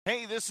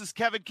Hey, this is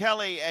Kevin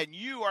Kelly, and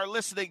you are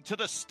listening to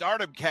the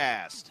Stardom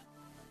Cast.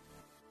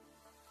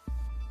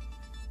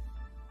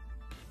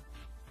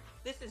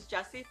 This is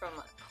Jesse from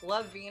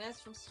Club Venus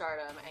from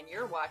Stardom, and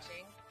you're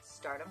watching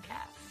Stardom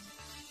Cast.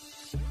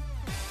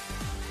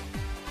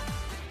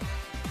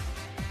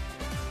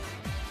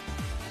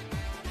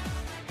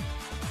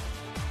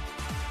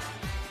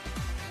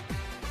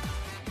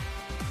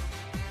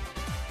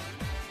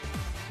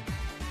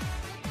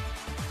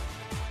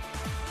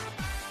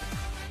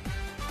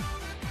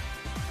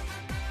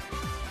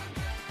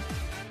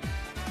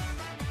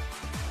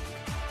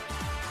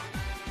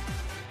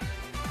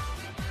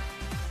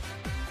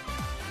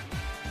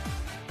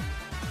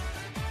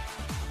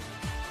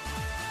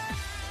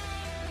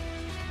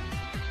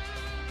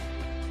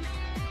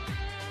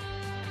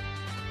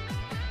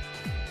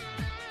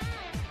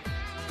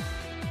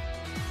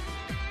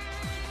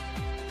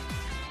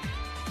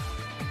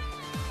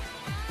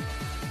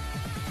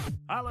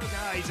 Hello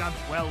guys and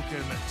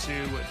welcome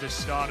to the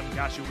Stardom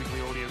Cast, your weekly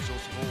audio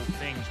source of all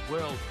things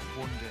World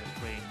Wonder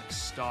Ring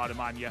Stardom.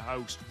 I'm your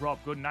host, Rob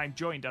Good, and I'm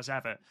joined as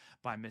ever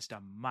by Mr.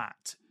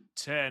 Matt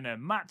Turner.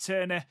 Matt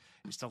Turner,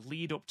 it's the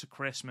lead up to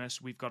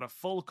Christmas. We've got a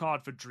full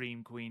card for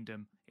Dream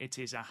Queendom. It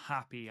is a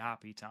happy,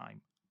 happy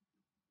time.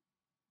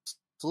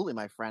 Absolutely,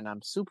 my friend.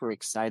 I'm super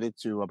excited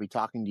to be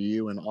talking to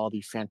you and all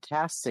the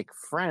fantastic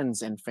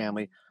friends and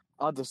family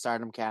of the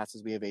Stardom Cast,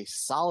 as we have a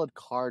solid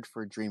card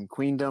for Dream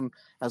Queendom,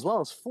 as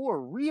well as 4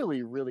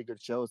 really, really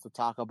good shows to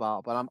talk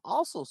about. But I'm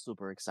also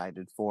super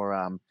excited for,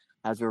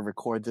 as we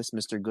record this,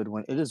 Mr.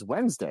 Goodwin, it is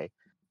Wednesday.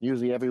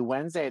 Usually every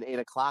Wednesday at 8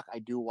 o'clock, I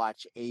do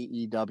watch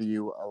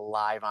AEW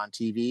live on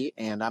TV,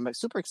 and I'm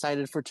super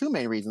excited for 2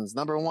 main reasons.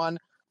 Number one,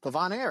 the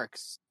Von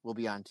Erichs will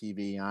be on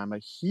TV. I'm a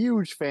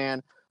huge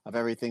fan of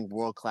everything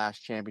world-class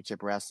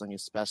championship wrestling,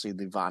 especially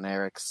the Von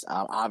Erichs.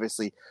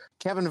 Obviously,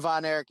 Kevin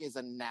Von Erich is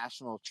a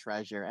national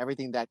treasure.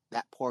 Everything that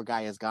poor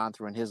guy has gone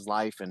through in his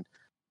life, and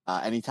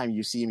anytime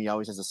you see him, he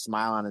always has a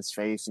smile on his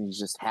face, and he's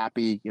just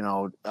happy,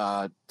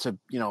 to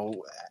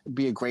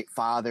be a great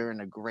father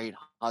and a great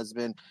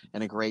husband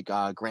and a great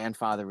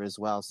grandfather as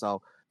well.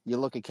 So you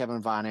look at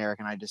Kevin Von Erich,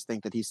 and I just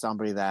think that he's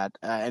somebody that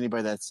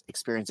anybody that's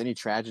experienced any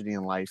tragedy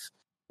in life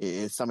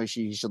is somebody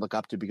he should look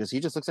up to, because he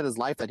just looks at his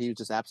life that he was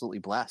just absolutely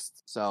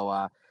blessed. So,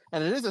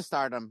 and it is a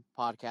Stardom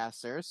podcast,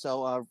 sir.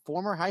 So,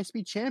 former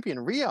high-speed champion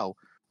Rio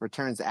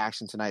returns to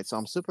action tonight. So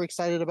I'm super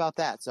excited about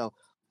that. So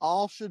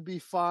all should be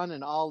fun,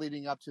 and all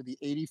leading up to the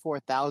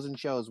 84,000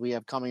 shows we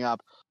have coming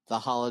up the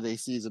holiday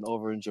season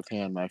over in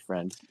Japan, my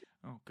friend.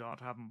 Oh God,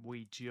 haven't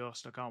we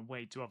just? I can't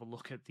wait to have a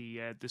look at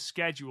the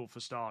schedule for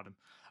Stardom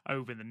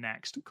over the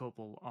next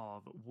couple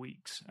of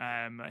weeks,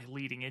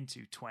 leading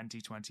into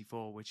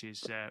 2024, which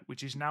is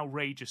an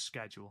outrageous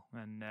schedule.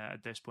 And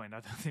at this point,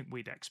 I don't think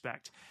we'd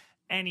expect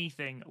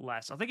anything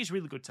less. I think it's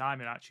really good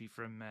timing actually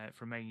from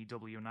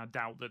AEW, and I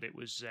doubt that it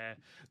was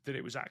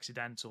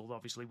accidental.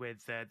 Obviously,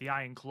 with the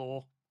Iron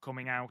Claw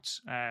coming out.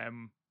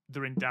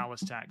 They're in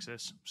Dallas,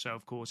 Texas, so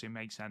of course it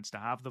makes sense to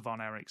have the Von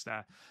Erichs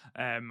there.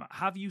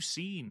 Have you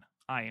seen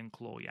Iron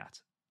Claw yet?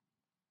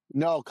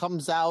 No,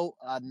 comes out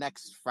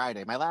next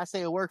Friday. My last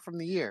day of work from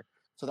the year.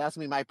 So that's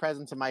going to be my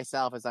present to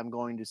myself, as I'm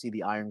going to see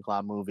the Iron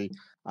Claw movie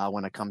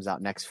when it comes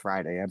out next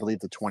Friday. I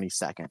believe the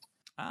 22nd.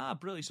 Ah,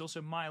 brilliant. It's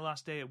also my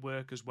last day at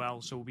work as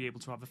well, so we'll be able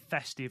to have a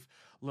festive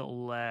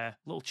little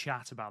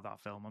chat about that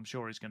film. I'm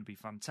sure it's going to be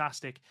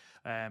fantastic.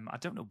 I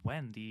don't know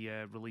when the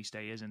release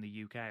day is in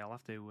the UK. I'll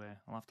have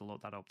to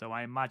look that up, though.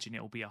 I imagine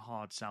it'll be a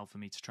hard sell for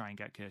me to try and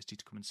get Kirsty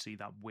to come and see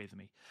that with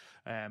me.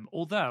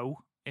 Although,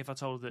 if I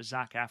told her that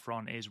Zac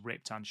Efron is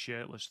ripped and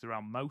shirtless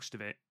throughout most of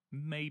it,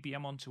 maybe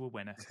I'm onto a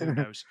winner. Who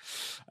knows?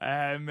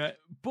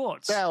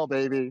 But sell,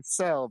 baby.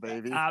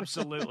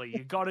 Absolutely.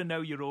 You've got to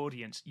know your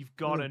audience.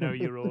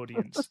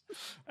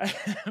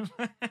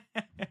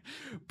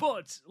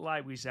 But,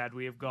 like we said,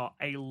 we have got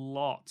a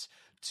lot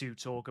to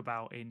talk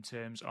about in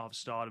terms of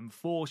Stardom.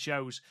 4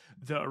 shows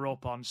that are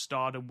up on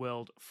Stardom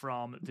World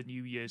from the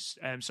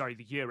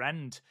the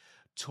year-end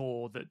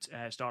tour that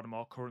Stardom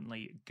are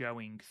currently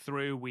going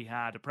through. We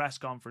had a press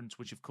conference,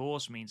 which of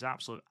course means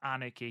absolute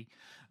anarchy,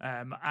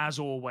 as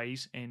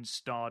always in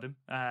Stardom,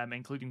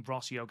 including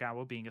Rossy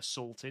Ogawa being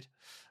assaulted.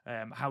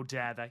 How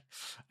dare they?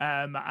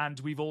 And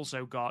we've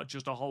also got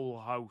just a whole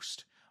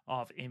host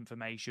of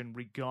information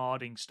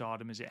regarding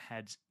Stardom as it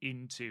heads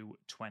into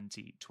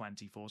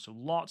 2024. So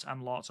lots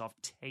and lots of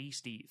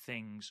tasty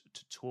things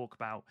to talk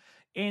about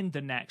in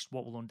the next,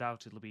 what will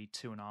undoubtedly be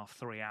 2.5,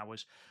 3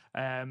 hours.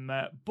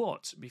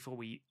 But before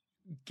we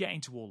get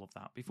into all of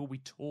that, before we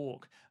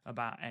talk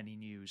about any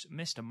news,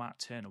 Mr. Matt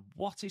Turner,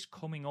 what is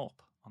coming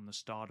up on the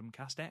Stardom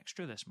Cast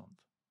Extra this month?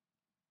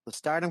 The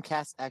Stardom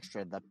Cast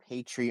Extra, the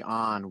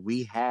Patreon,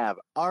 we have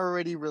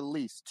already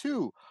released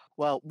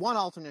 1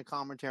 alternate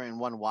commentary and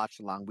 1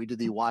 watch-along. We did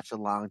the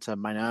watch-along to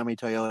Manami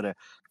Toyota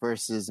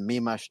versus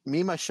Mima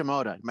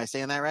Shimoda. Am I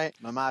saying that right?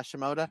 Mima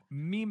Shimoda?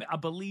 I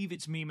believe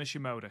it's Mima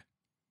Shimoda.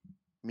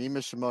 Me,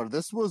 Mishimoto.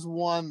 This was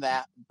one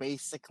that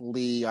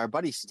basically our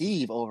buddy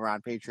Steve over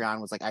on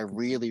Patreon was like, I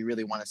really,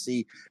 really want to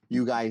see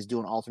you guys do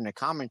an alternate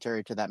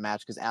commentary to that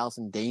match because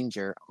Allison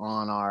Danger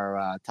on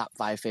our top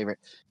 5 favorite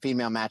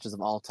female matches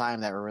of all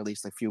time that were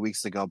released a few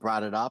weeks ago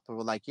brought it up. And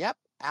we're like, yep,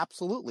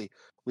 absolutely.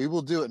 We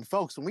will do it. And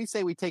folks, when we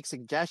say we take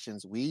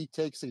suggestions, we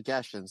take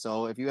suggestions.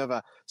 So if you have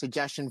a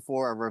suggestion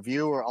for a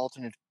review or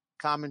alternate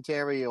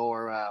commentary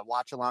or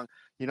watch along,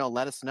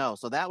 let us know.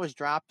 So that was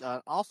dropped.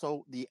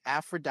 Also, the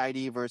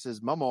Aphrodite versus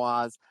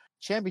Momoa's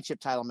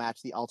championship title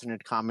match, the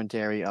alternate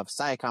commentary of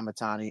Saya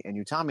Kamatani and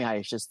Utami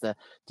Hayashishita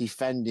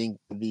defending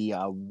the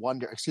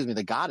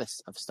the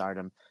Goddess of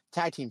Stardom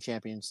tag team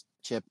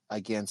championship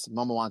against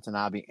Momo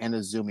Watanabe and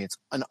Azumi. It's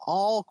an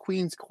all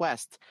Queen's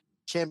Quest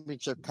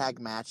championship tag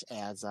match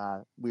as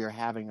we are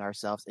having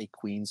ourselves a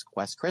Queen's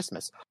Quest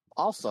Christmas.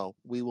 Also,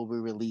 we will be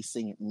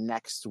releasing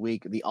next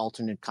week the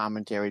alternate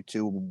commentary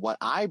to what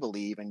I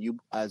believe, and you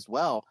as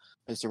well,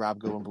 Mr. Rob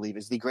Goodwin, believe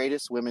is the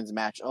greatest women's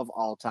match of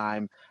all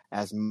time,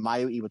 as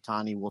Mayu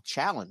Iwatani will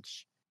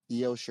challenge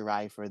Io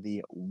Shirai for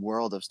the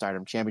World of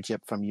Stardom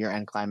Championship from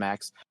year-end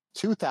Climax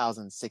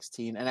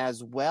 2016. And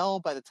as well,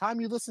 by the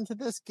time you listen to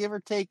this, give or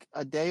take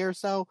a day or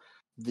so,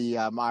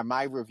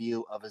 my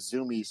review of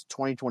Azumi's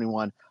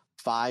 2021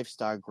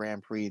 5-star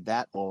Grand Prix,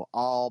 that will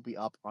all be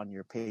up on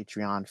your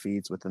Patreon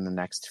feeds within the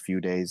next few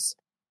days.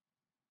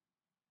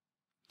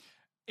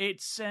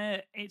 It's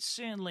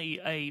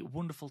certainly a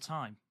wonderful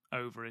time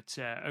over at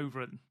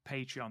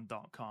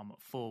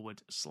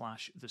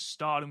patreon.com/the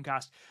Stardom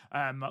Cast.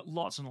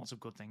 Lots and lots of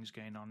good things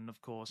going on. And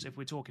of course, if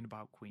we're talking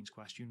about Queen's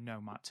Quest,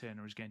 Matt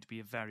Turner is going to be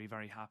a very,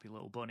 very happy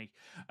little bunny.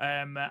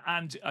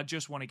 And I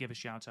just want to give a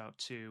shout out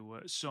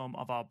to some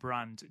of our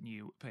brand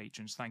new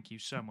patrons. Thank you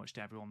so much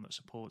to everyone that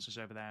supports us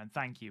over there. And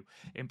thank you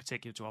in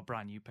particular to our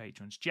brand new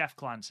patrons, Jeff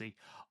Clancy.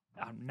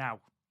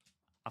 Now,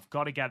 I've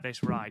got to get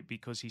this right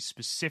because he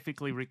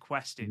specifically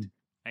requested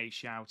a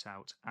shout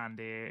out, and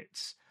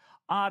it's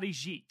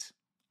Arijit,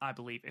 I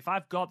believe. If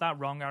I've got that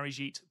wrong,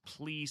 Arijit,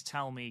 please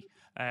tell me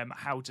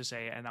how to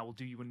say it, and I will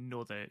do you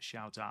another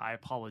shout out. I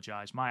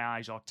apologize. My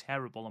eyes are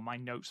terrible, and my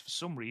notes, for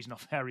some reason, are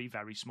very,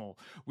 very small.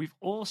 We've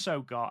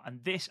also got,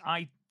 and this,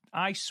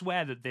 I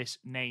swear that this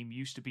name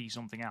used to be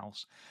something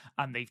else,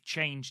 and they've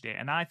changed it.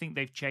 And I think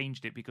they've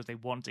changed it because they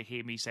want to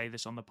hear me say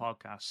this on the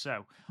podcast.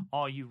 So,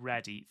 are you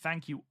ready?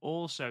 Thank you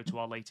also to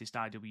our latest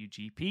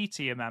IWGP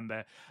tier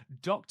member,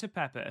 Dr.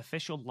 Pepper,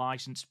 official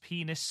licensed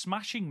penis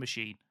smashing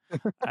machine.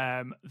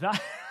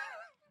 That.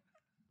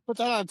 Put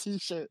that on a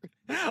t-shirt.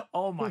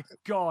 Oh my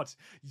God.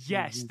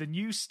 Yes, the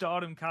new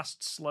Stardom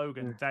Cast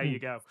slogan. There you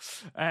go.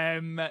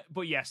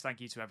 But yes, thank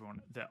you to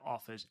everyone that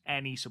offers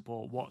any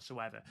support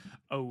whatsoever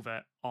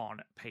over on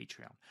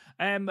Patreon.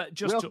 After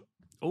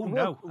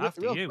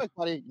you. Quick,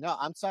 buddy. No,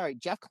 I'm sorry.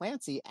 Jeff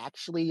Clancy,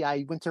 actually,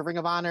 I went to Ring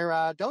of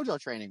Honor dojo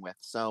training with.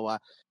 So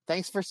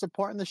thanks for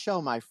supporting the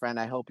show, my friend.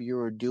 I hope you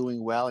are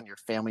doing well and your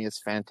family is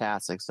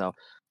fantastic. So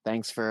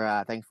thanks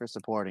for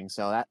supporting.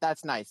 So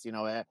that's nice.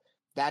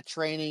 That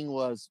training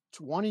was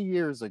 20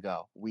 years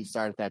ago. We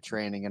started that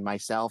training, and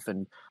myself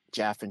and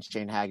Jeff and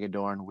Shane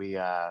Hagedorn, we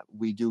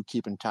do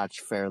keep in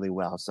touch fairly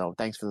well. So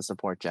thanks for the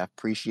support, Jeff.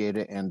 Appreciate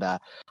it. And I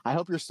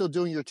hope you're still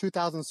doing your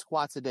 2,000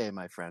 squats a day,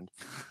 my friend.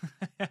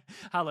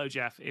 Hello,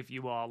 Jeff, if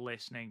you are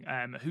listening,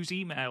 whose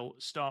email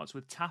starts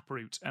with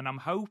Taproot, and I'm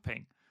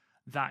hoping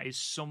that is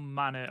some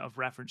manner of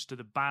reference to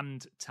the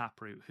band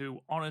Taproot,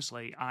 who,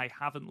 honestly, I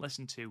haven't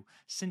listened to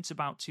since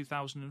about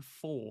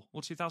 2004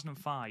 or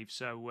 2005.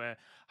 So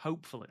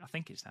hopefully, I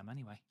think it's them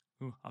anyway.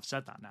 Ooh, I've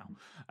said that now.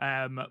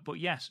 But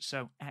yes,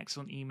 so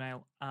excellent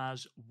email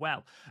as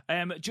well.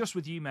 Just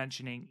with you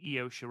mentioning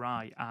Io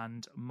Shirai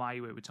and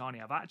Mayu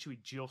Iwatani, I've actually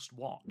just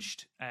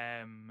watched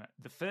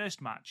the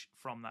first match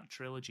from that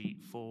trilogy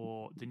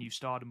for the new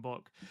Stardom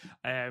book.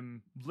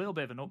 Little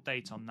bit of an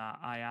update on that.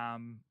 I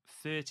am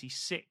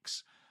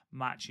 36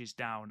 matches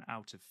down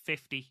out of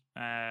 50.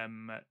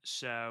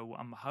 So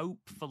I'm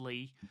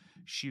hopefully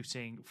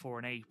shooting for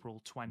an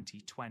April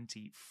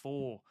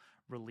 2024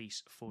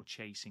 release for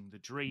Chasing the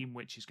Dream,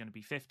 which is going to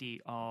be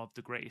 50 of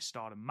the greatest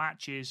Stardom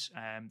matches.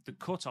 The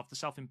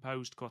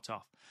self-imposed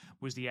cutoff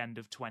was the end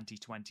of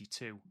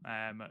 2022,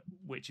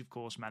 which of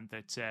course meant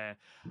that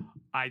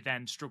I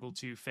then struggled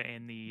to fit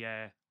in the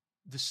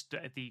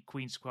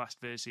Queen's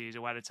Quest versus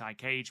Oedo Tai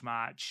cage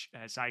match,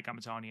 Saya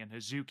Kamatani and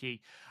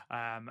Hazuki,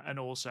 and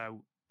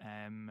also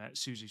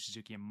Suzu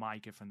Suzuki and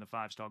Maika from the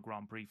 5-star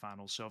Grand Prix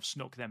finals. So I've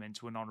snuck them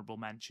into an honourable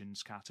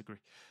mentions category.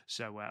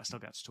 So I still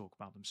get to talk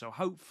about them. So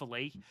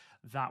hopefully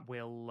that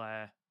will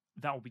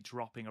be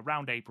dropping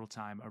around April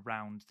time,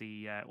 around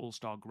the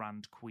All-Star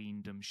Grand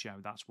Queendom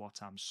show. That's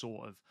what I'm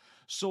sort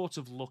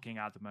of looking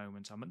at the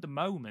moment. I'm at the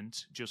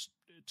moment just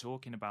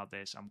talking about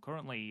this. I'm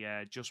currently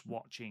just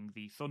watching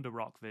the Thunder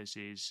Rock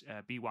versus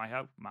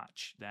BYO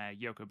match there,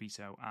 Yoko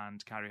Bito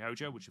and Kairi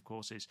Hojo, which of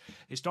course is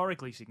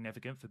historically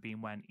significant for being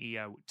when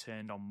Io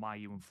turned on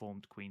Mayu and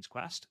formed Queen's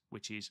Quest,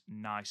 which is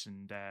nice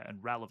and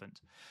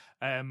relevant.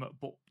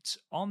 But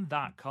on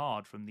that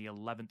card from the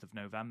 11th of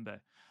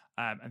November,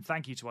 and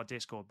thank you to our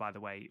Discord, by the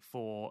way,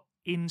 for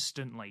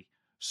instantly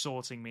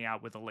sorting me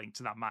out with a link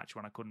to that match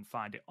when I couldn't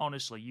find it.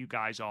 Honestly, you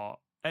guys are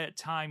at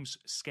times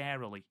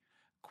scarily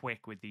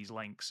quick with these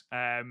links.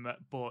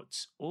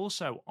 But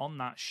also on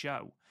that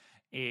show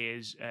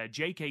is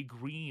J.K.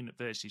 Green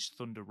versus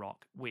Thunder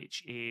Rock,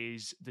 which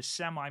is the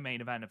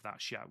semi-main event of that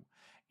show.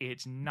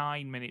 It's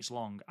 9 minutes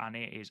long, and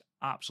it is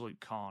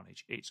absolute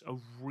carnage. It's a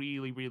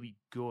really, really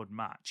good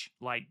match.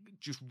 Like,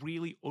 just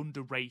really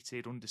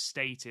underrated,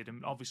 understated,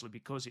 and obviously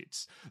because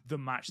it's the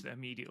match that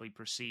immediately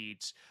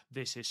precedes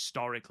this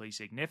historically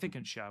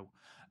significant show,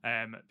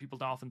 people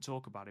don't often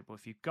talk about it, but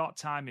if you've got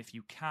time, if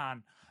you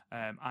can,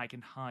 I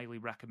can highly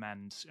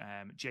recommend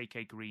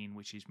J.K. Green,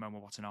 which is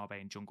Momo Watanabe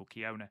and Jungle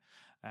Kiona,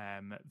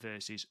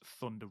 versus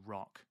Thunder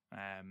Rock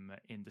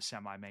in the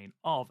semi-main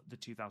of the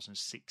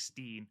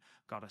 2016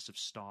 Goddess of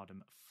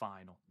Stardom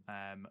final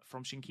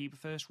from Shinkiba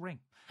First Ring,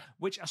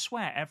 which I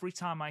swear every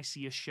time I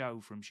see a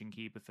show from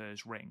Shinkiba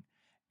First Ring,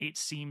 it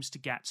seems to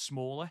get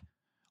smaller.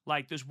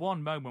 Like, there's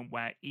one moment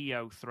where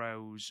Io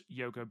throws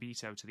Yoko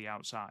Bito to the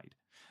outside,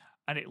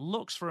 and it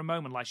looks for a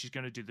moment like she's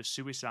going to do the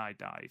suicide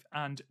dive,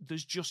 and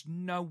there's just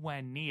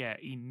nowhere near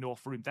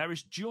enough room. There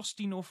is just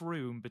enough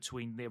room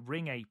between the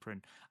ring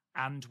apron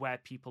and where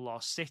people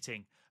are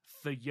sitting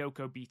for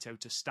Yoko Bito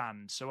to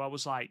stand. So I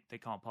was like, they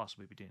can't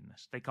possibly be doing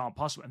this. They can't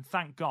possibly. And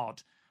thank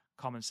God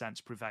common sense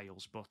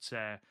prevails. But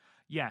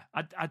yeah,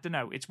 I don't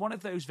know. It's one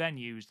of those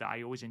venues that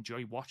I always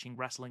enjoy watching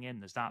wrestling in.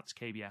 There's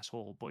KBS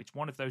Hall, but it's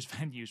one of those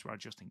venues where I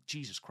just think,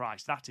 Jesus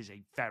Christ, that is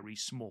a very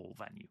small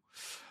venue.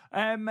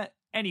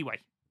 Anyway,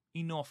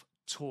 enough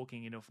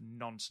talking, enough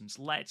nonsense.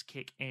 Let's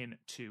kick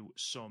into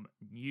some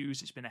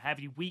news. It's been a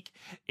heavy week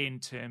in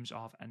terms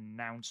of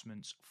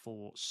announcements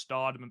for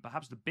Stardom, and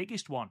perhaps the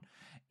biggest one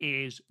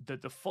is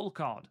that the full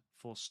card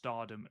for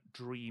Stardom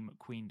Dream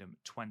Queendom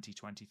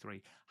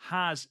 2023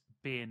 has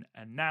been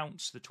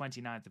announced, the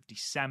 29th of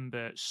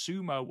December,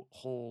 Sumo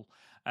Hall,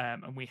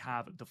 and we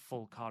have the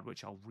full card,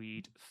 which I'll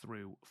read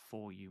through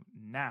for you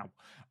now.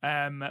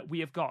 We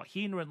have got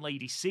Hina and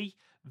Lady C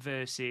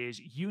versus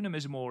Yuna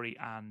Mizumori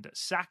and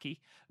Saki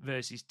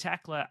versus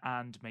Tekla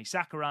and Mei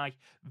Sakurai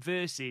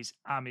versus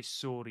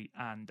Amisori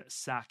and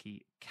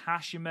Saki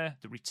Kashima.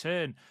 The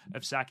return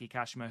of Saki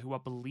Kashima, who I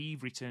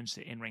believe returns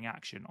to in-ring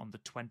action on the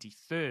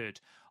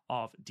 23rd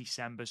of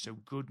December, so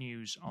good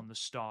news on the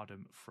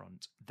Stardom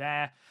front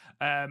there.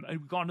 And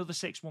we've got another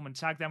 6-woman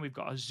tag. Then we've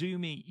got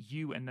Azumi,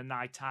 Yu, and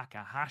Nanai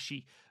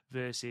Takahashi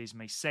versus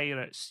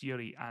Meisera,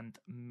 Syuri, and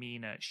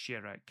Mina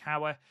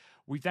Shirakawa.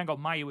 We've then got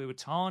Mayu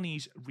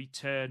Iwatani's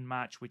return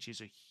match, which is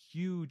a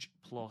huge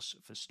plus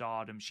for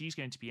Stardom. She's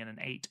going to be in an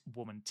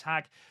 8-woman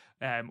tag,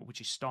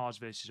 which is Stars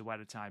versus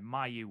Ueda Tai,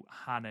 Mayu,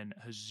 Hanan,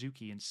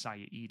 Hazuki, and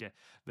Saya Ida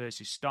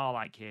versus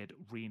Starlight Kid,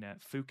 Rina,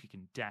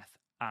 Fukigen Death,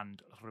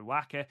 and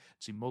Ruaka.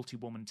 It's a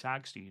multi-woman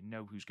tag, so you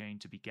know who's going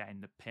to be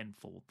getting the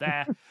pinfall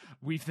there.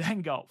 We've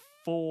then got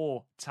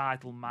 4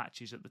 title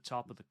matches at the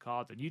top of the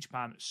card. The New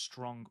Japan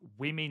Strong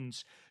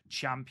Women's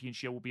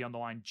Championship will be on the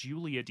line.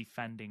 Julia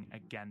defending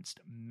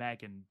against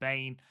Megan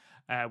Bain.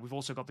 We've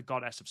also got the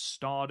Goddess of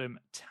Stardom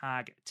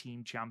Tag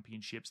Team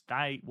Championships.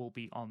 They will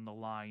be on the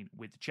line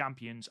with the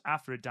champions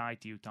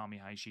Aphrodite, Utami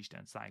Hayashishita,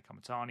 and Saya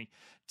Kamatani,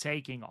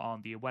 taking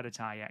on the Ueda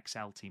Tai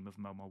XL team of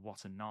Momo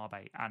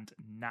Watanabe and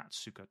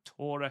Natsuka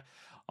Tora.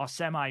 Our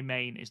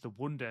semi-main is the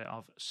Wonder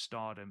of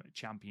Stardom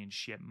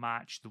Championship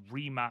match, the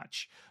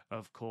rematch,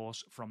 of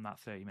course, from that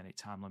 30-minute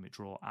time limit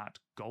draw at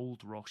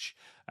Gold Rush.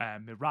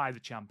 Mirai, the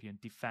champion,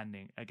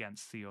 defending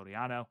against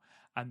Theoriano.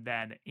 And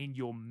then in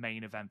your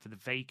main event for the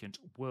vacant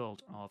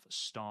World of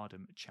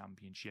Stardom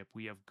Championship,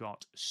 we have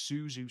got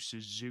Suzu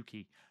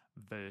Suzuki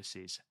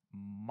versus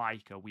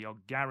Micah. We are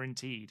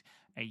guaranteed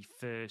a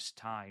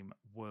first-time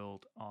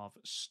World of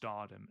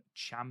Stardom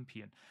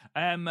champion.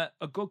 A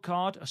good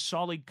card, a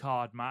solid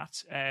card,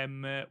 Matt.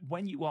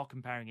 When you are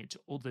comparing it to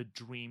other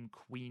Dream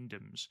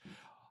Queendoms,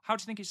 how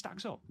do you think it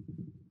stacks up?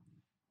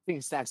 I think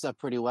it stacks up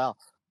pretty well.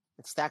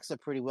 It stacks up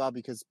pretty well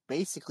because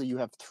basically you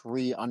have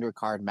 3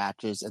 undercard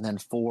matches and then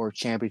 4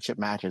 championship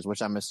matches,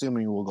 which I'm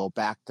assuming will go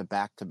back to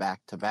back to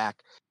back to back.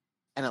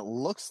 And it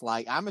looks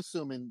like, I'm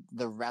assuming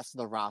the rest of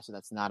the roster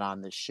that's not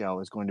on this show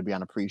is going to be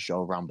on a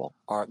pre-show Rumble.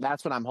 Or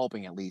that's what I'm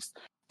hoping, at least.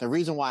 The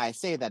reason why I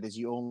say that is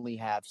you only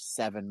have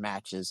 7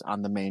 matches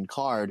on the main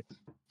card,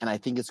 and I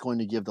think it's going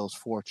to give those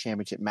 4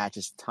 championship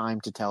matches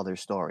time to tell their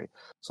story.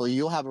 So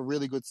you'll have a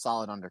really good,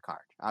 solid undercard.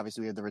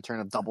 Obviously, we have the return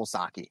of Double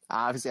Saki.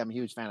 Obviously, I'm a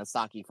huge fan of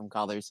Saki from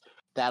Colors.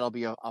 That'll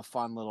be a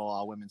fun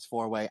little women's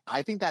 4-way.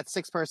 I think that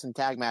 6-person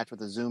tag match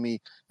with Azumi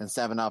and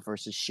 7-Up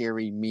versus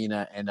Shiri,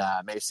 Mina, and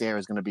Meisera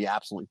is going to be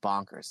absolutely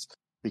bonkers.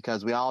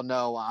 Because we all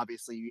know,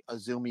 obviously,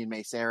 Azumi and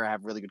Meisera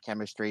have really good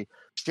chemistry.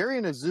 Shiri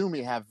and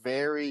Azumi have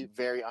very,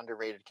 very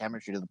underrated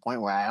chemistry to the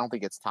point where I don't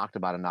think it's talked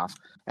about enough.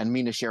 And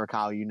Mina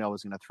Shirakawa, you know,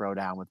 is going to throw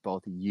down with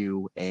both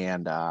you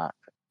and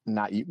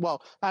not you.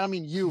 Well, I don't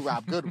mean you,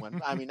 Rob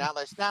Goodwin. I mean, not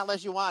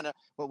unless you want to,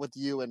 but with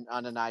you and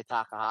Nanai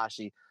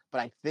Takahashi. But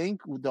I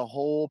think the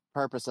whole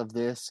purpose of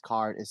this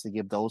card is to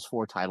give those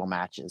 4 title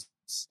matches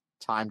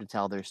time to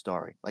tell their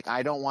story. Like,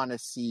 I don't want to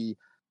see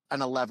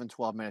an 11,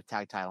 12-minute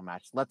tag title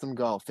match. Let them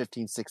go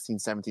 15, 16,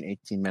 17,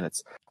 18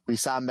 minutes. We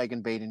saw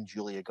Megan Bate and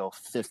Julia go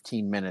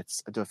 15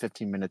 minutes to a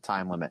 15-minute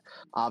time limit.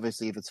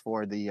 Obviously, if it's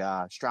for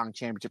the Strong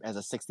Championship as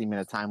a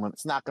 60-minute time limit,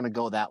 it's not going to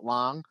go that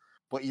long,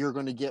 but you're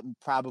going to get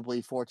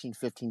probably 14,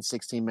 15,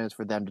 16 minutes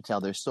for them to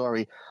tell their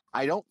story.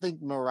 I don't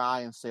think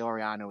Mirai and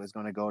Soriano is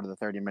going to go to the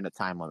 30-minute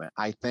time limit.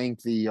 I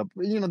think the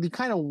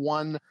kind of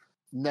one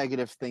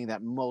negative thing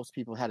that most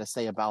people had to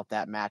say about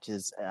that match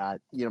is,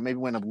 maybe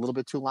went a little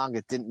bit too long.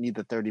 It didn't need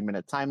the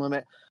 30-minute time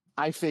limit.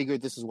 I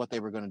figured this is what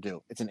they were going to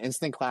do. It's an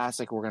instant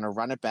classic. We're going to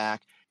run it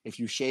back. If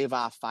you shave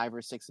off 5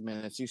 or 6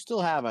 minutes, you still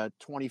have a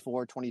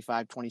 24,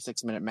 25,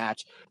 26-minute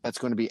match that's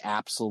going to be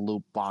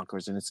absolute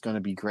bonkers, and it's going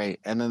to be great.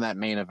 And then that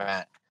main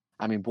event.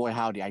 I mean, boy,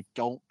 howdy.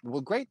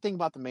 Great thing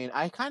about the main,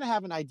 I kind of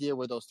have an idea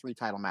where those 3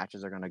 title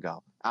matches are going to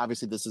go.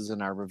 Obviously, this is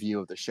in our review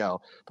of the show,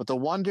 but the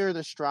Wonder,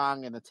 the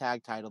Strong, and the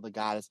tag title, the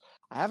Goddess,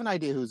 I have an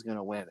idea who's going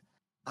to win.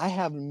 I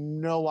have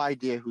no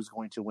idea who's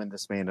going to win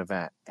this main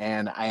event,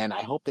 and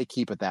I hope they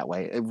keep it that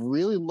way. It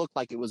really looked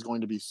like it was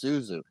going to be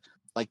Suzu.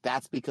 Like,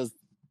 that's because,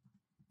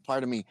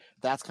 pardon me,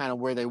 that's kind of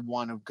where they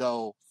want to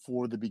go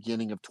for the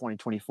beginning of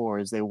 2024,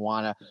 is they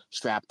want to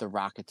strap the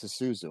rocket to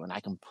Suzu, and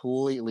I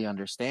completely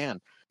understand.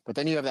 But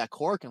then you have that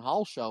Cork and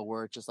Hall show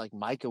where it's just like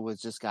Micah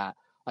was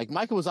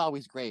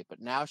always great,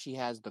 but now she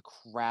has the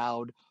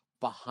crowd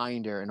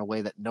behind her in a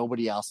way that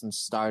nobody else in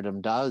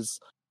Stardom does.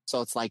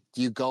 So it's like,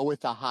 do you go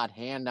with the hot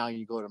hand now?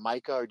 You go to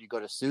Micah, or do you go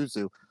to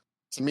Suzu?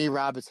 To me,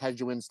 Rob, it's heads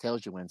you wins,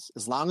 tails you wins.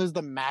 As long as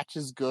the match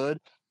is good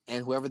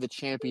and whoever the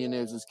champion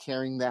is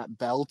carrying that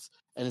belt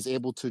and is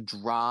able to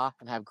draw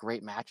and have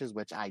great matches,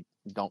 which I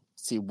don't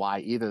see why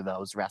either of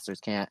those wrestlers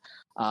can't.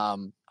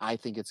 I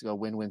think it's a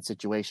win-win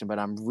situation, but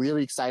I'm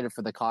really excited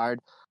for the card.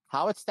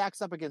 How it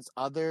stacks up against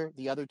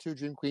the other 2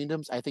 Dream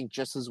Queendoms, I think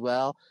just as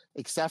well,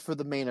 except for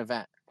the main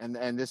event. And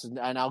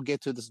I'll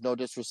get to this, no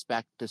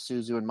disrespect to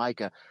Suzu and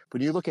Micah,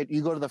 but you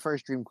go to the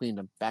first Dream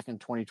Queendom back in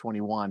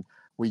 2021,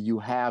 where you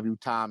have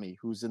Utami,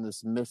 who's in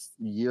this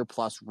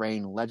year-plus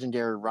reign,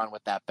 legendary run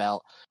with that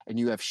belt, and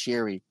you have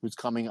Sherry, who's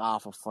coming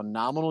off a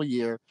phenomenal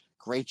year,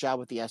 great job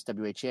with the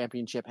SWA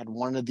Championship, had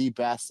one of the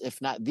best,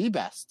 if not the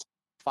best,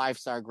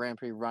 5-star Grand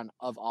Prix run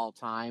of all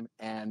time,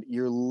 and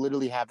you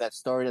literally have that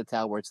story to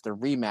tell where it's the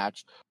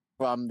rematch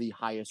from the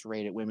highest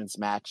rated women's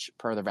match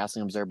per the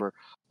Wrestling Observer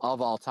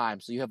of all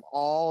time. So you have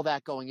all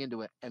that going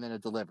into it, and then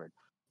it delivered.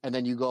 And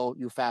then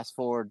you fast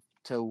forward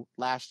to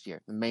last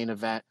year, the main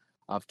event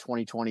of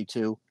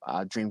 2022,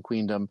 Dream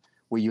Queendom,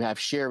 where you have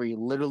Sherry,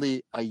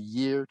 literally a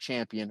year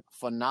champion,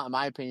 in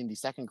my opinion, the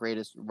second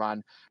greatest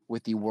run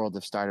with the World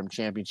of Stardom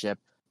Championship,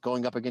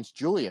 going up against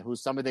Julia,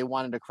 who's somebody they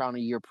wanted to crown a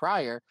year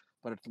prior,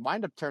 but it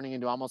wound up turning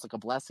into almost like a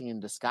blessing in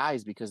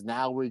disguise, because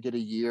now we get a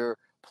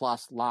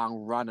year-plus long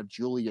run of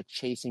Julia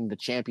chasing the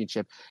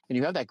championship. And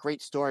you have that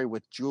great story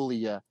with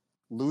Julia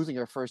losing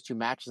her first 2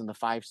 matches in the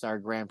 5-star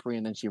Grand Prix,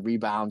 and then she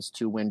rebounds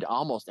to win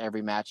almost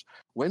every match,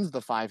 wins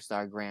the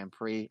 5-star Grand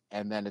Prix,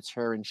 and then it's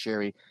her and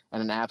Sherry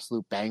and an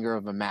absolute banger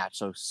of a match.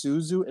 So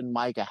Suzu and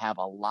Micah have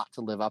a lot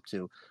to live up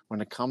to when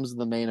it comes to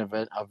the main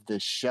event of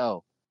this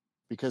show,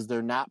 because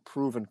they're not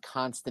proven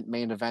constant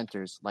main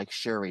eventers like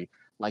Sherry,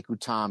 like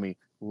Utami,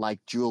 like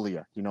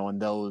Julia,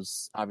 and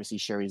those, obviously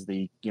Sherry's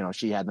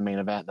she had the main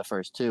event in the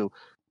first 2.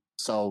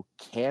 So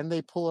can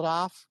they pull it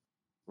off?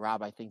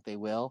 Rob, I think they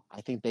will.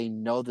 I think they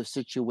know the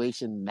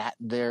situation that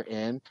they're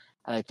in,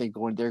 and I think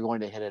they're going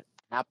to hit it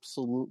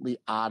absolutely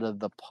out of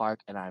the park,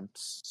 and I'm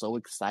so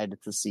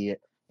excited to see it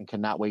and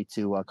cannot wait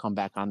to come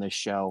back on this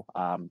show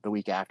the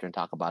week after and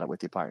talk about it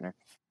with your partner.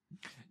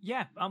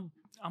 Yeah,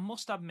 I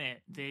must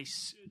admit,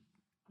 this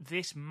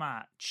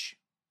match,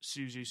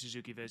 Suzu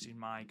Suzuki versus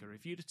Micah,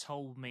 if you'd have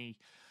told me,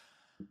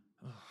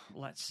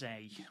 let's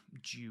say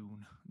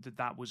June,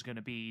 that was going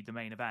to be the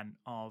main event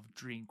of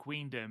Dream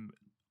Queendom,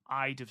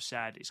 I'd have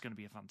said it's going to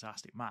be a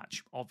fantastic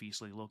match.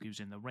 Obviously, look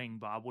who's in the ring,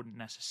 but I wouldn't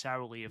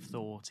necessarily have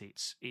thought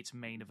it's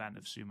main event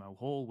of Sumo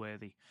Hall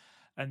worthy.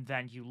 And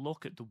then you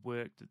look at the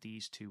work that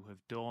these 2 have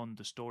done,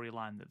 the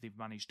storyline that they've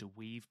managed to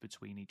weave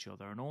between each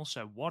other, and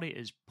also what it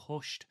has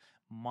pushed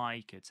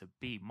Micah to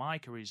be.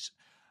 Micah is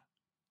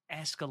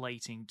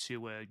escalating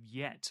to a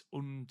yet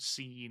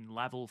unseen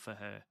level for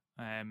her.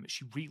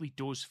 She really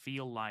does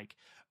feel like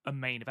a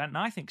main event, and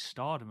I think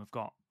Stardom have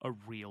got a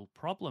real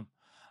problem.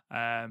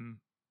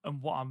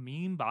 And what I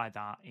mean by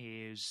that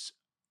is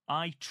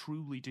I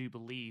truly do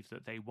believe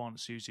that they want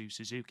Suzu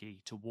Suzuki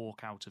to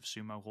walk out of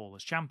Sumo Hall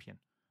as champion.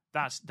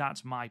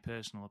 That's my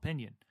personal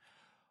opinion.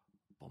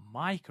 But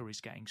Micah is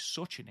getting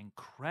such an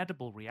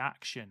incredible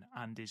reaction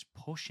and is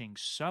pushing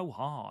so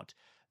hard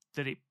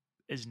that it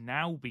has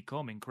now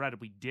become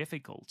incredibly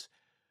difficult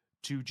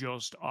to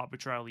just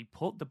arbitrarily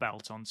put the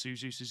belt on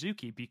Suzu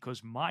Suzuki,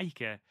 because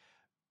Micah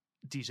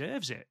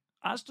deserves it.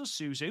 As does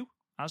Suzu.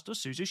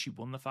 She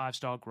won the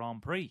 5-star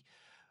Grand Prix.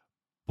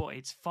 But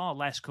it's far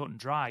less cut and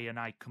dry, and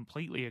I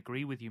completely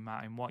agree with you,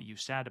 Matt, in what you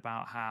said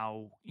about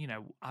how,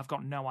 I've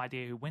got no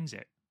idea who wins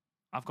it.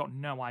 I've got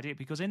no idea,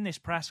 because in this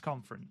press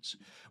conference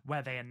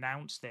where they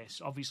announced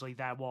this, obviously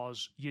there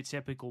was your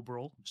typical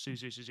brawl,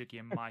 Suzu Suzuki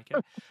and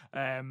Micah.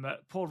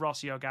 Poor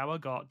Rossi Ogawa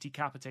got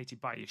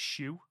decapitated by a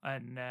shoe,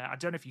 and I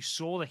don't know if you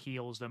saw the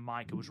heels that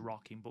Micah was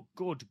rocking, but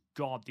good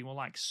God, they were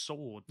like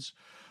swords.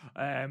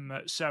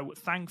 So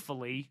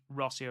thankfully,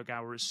 Rossi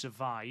Ogawa has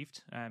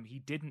survived. He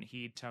didn't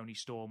heed Tony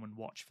Storm and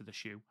watch for the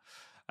shoe.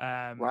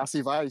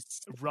 Rossi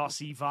Vice.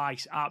 Rossi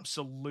Vice,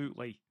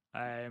 absolutely.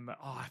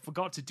 I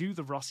forgot to do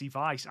the Rossi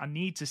Vice. I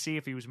need to see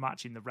if he was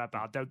matching the red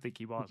belt. I don't think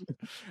he was.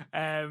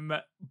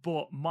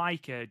 But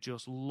Micah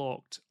just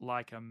looked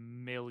like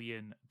 $1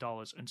 million.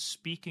 And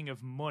speaking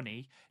of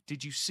money,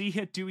 did you see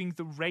her doing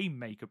the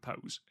Rainmaker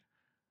pose?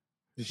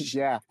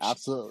 Yeah,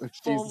 absolutely.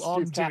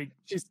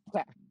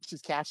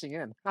 She's cashing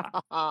in.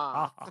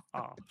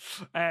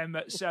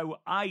 So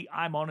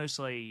I'm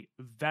honestly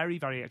very,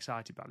 very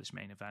excited about this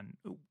main event.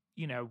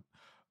 You know,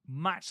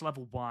 match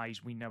level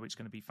wise, we know it's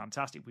going to be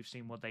fantastic. We've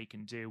seen what they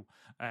can do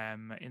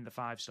in the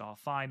 5-star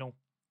final.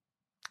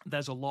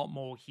 There's a lot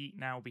more heat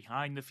now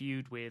behind the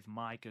feud, with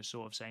Micah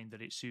sort of saying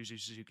that it's Suzu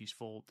Suzuki's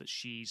fault that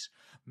she's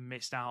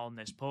missed out on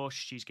this push.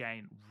 She's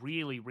getting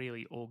really,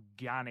 really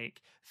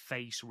organic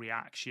face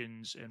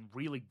reactions and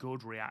really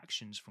good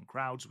reactions from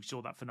crowds. We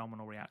saw that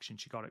phenomenal reaction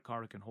she got at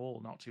Corrigan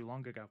Hall not too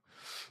long ago.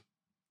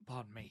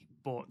 Pardon me.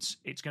 But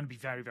it's going to be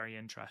very, very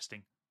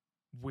interesting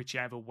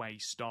whichever way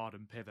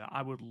Stardom pivot.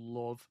 I would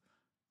love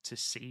to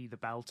see the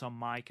belt on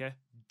Micah,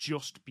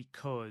 just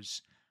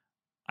because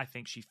I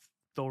think she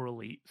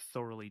thoroughly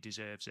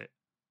deserves it.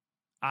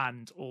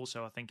 And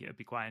also, I think it would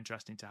be quite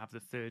interesting to have the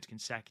third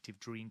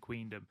consecutive Dream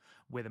Queendom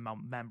with a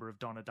member of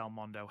Donna Del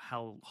Mondo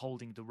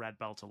holding the red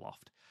belt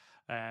aloft.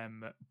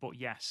 But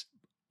yes,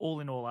 all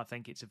in all, I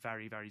think it's a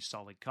very, very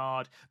solid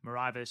card.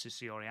 Mirai versus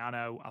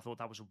Soriano, I thought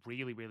that was a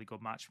really, really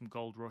good match from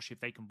Gold Rush. If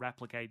they can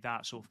replicate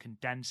that, sort of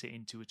condense it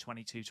into a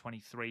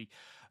 22-23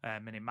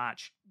 minute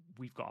match,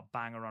 we've got a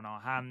banger on our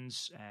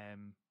hands.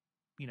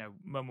 You know,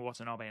 Momo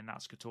Watanabe and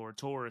Natsuko Tora.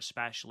 Tora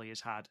especially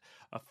has had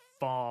a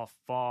far,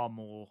 far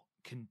more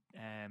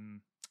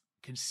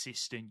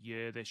consistent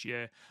year this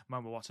year.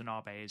 Momo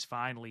Watanabe is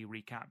finally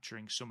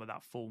recapturing some of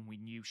that form we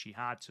knew she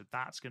had, so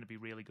that's going to be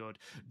really good.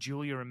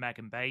 Julia and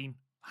Megan Bain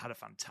had a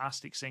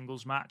fantastic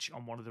singles match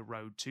on one of the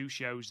Road 2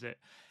 shows that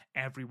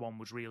everyone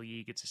was really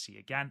eager to see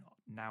again.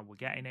 Now we're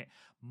getting it.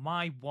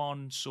 My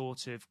one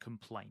sort of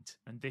complaint,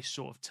 and this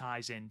sort of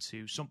ties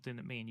into something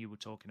that me and you were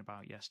talking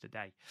about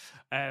yesterday.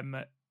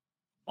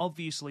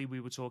 Obviously, we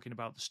were talking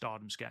about the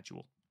Stardom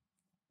schedule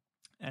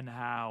and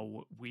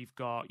how we've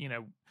got, you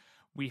know,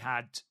 we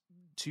had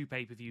 2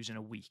 pay-per-views in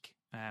a week,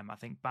 I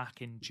think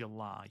back in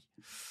July,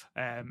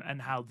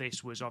 and how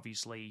this was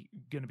obviously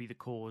going to be the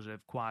cause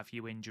of quite a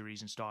few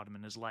injuries in Stardom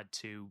and has led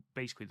to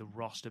basically the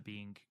roster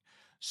being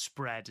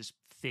spread as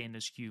thin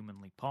as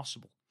humanly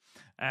possible.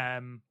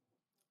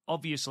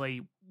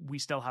 Obviously, we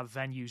still have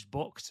venues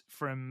booked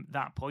from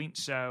that point,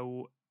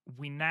 so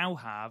we now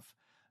have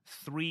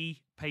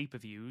 3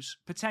 pay-per-views,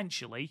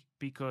 potentially,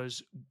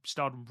 because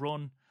Stardom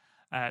run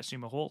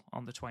Sumo Hall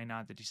on the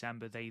 29th of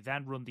December. They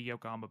then run the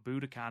Yokohama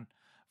Budokan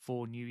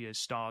for New Year's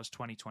Stars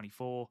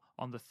 2024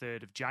 on the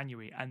 3rd of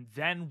January, and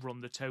then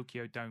run the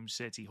Tokyo Dome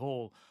City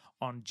Hall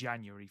on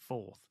January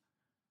 4th.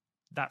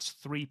 That's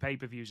 3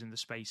 pay-per-views in the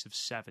space of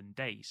 7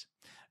 days.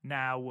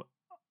 Now,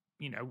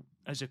 you know,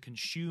 as a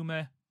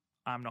consumer,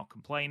 I'm not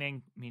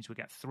complaining. It means we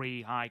get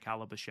 3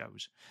 high-caliber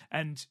shows.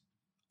 And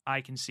I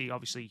can see,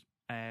 obviously,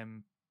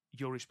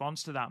 your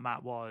response to that,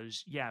 Matt,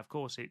 was, yeah, of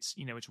course, it's,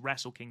 you know, it's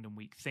Wrestle Kingdom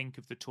week. Think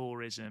of the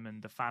tourism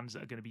and the fans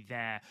that are going to be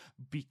there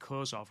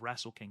because of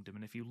Wrestle Kingdom.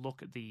 And if you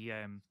look at the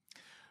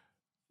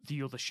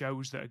other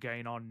shows that are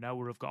going on,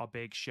 Noah have got a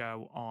big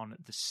show on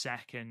the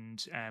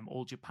 2nd.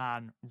 All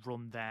Japan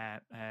run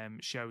their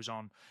shows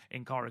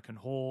in Korakuen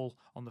Hall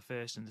on the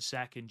 1st and the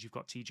 2nd. You've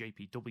got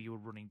TJPW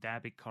running their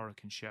big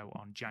Korakuen show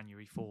on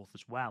January 4th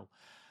as well.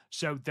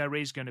 So there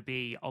is going to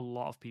be a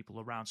lot of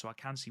people around, so I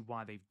can see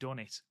why they've done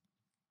it.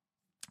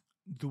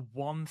 The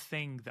one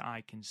thing that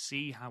I can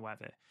see,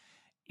 however,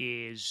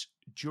 is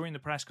during the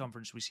press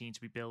conference, we seem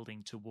to be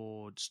building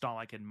towards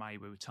Starlight and Mayu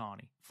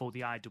Iwatani for the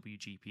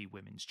IWGP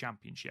Women's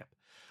Championship.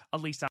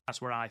 At least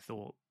that's where I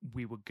thought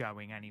we were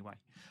going anyway,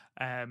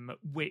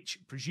 which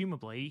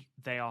presumably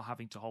they are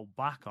having to hold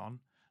back on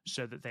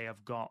so that they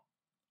have got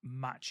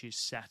matches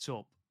set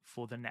up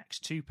for the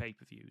next 2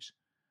 pay-per-views.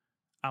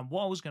 And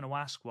what I was going to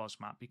ask was,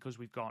 Matt, because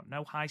we've got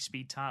no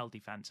high-speed tile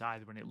defense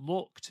either, and it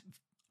looked,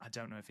 I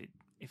don't know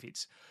if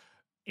it's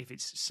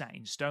set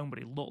in stone, but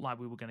it looked like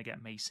we were going to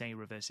get Mei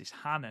Seira versus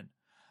Hanan.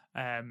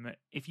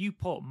 If you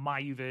put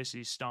Mayu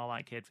versus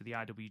Starlight Kid for the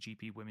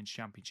IWGP Women's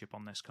Championship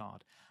on this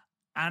card,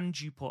 and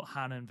you put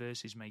Hanan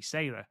versus Mei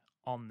Seira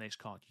on this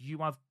card, you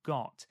have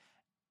got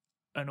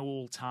an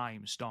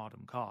all-time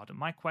Stardom card. And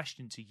my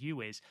question to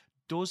you is,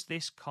 does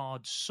this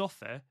card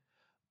suffer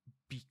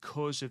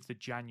because of the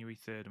January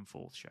 3rd and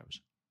 4th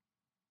shows?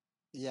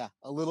 Yeah,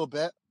 a little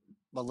bit,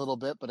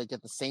 but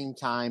at the same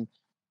time,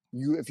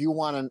 if you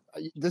want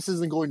to, this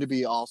isn't going to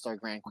be All-Star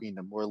Grand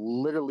Queendom. We're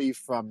literally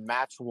from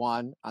match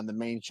 1 on the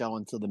main show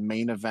until the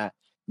main event.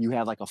 You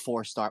have like a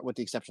 4-star, with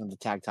the exception of the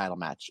tag title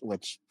match,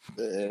 which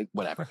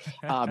whatever.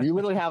 You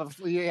literally have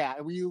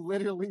we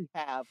literally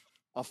have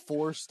a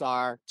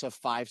 4-star to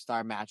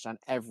 5-star match on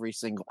every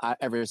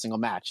single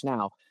match.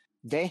 Now,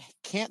 they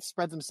can't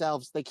spread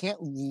themselves. They can't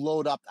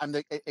load up.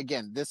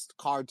 Again, this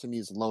card to me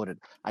is loaded.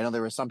 I know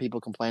there were some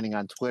people complaining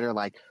on Twitter,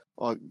 like,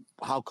 "Oh,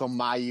 how come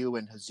Mayu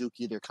and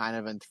Hazuki, they're kind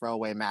of in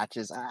throwaway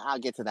matches?" I'll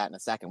get to that in a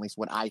second, at least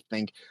what I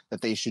think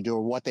that they should do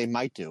or what they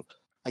might do.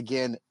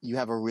 Again, you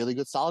have a really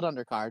good solid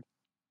undercard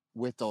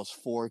with those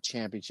 4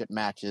 championship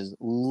matches,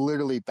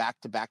 literally back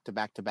to back to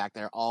back to back.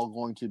 They're all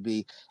going to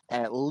be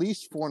at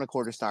least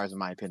 4.25 stars, in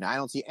my opinion. I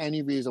don't see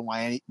any reason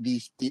why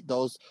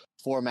those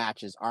 4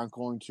 matches aren't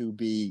going to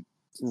be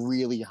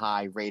really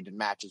high rated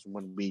matches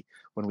when we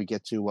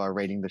get to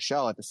rating the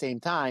show. At the same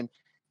time,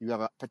 you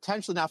have a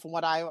potentially, now from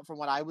what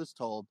I was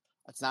told,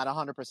 it's not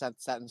 100%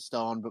 set in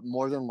stone, but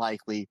more than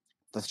likely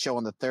the show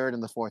on the 3rd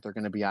and the 4th are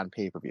going to be on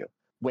pay-per-view.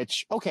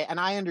 Which, okay, and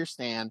I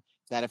understand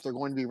that if they're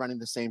going to be running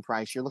the same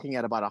price, you're looking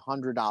at about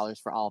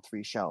 $100 for all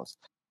 3 shows.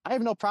 I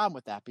have no problem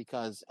with that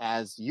because,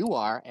 as you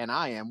are and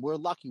I am, we're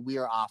lucky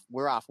we're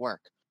off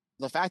work.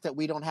 The fact that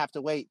we don't have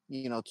to wait,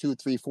 2,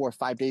 3, 4,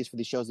 5 days for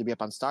these shows to be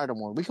up on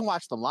Stardom, or we can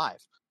watch them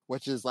live,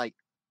 which is like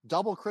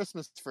double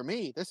Christmas for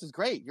me. This is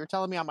great. You're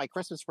telling me on my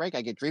Christmas break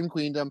I get Dream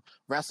Queendom,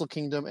 Wrestle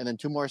Kingdom, and then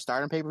 2 more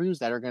Stardom pay-per-views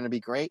that are going to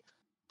be great.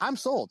 I'm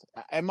sold.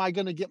 Am I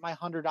going to get my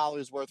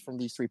 $100 worth from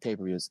these 3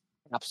 pay-per-views?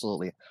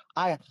 Absolutely.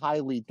 I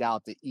highly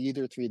doubt that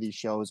either 3 of these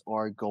shows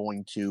are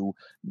going to,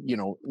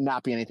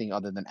 not be anything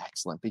other than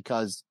excellent,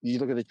 because you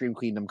look at the Dream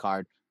Queendom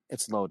card,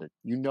 it's loaded.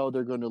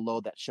 They're going to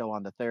load that show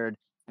on the 3rd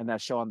and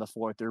that show on the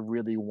 4th. They're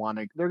going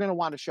to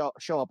want to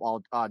show up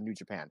all New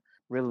Japan.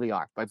 Really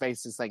are. By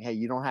basically saying, hey,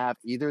 you don't have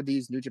either of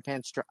these New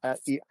Japan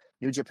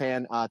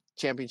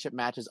championship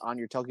matches on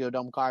your Tokyo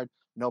Dome card,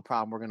 no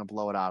problem. We're going to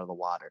blow it out of the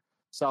water.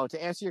 So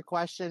to answer your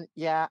question,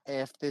 yeah,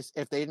 if they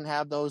didn't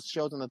have those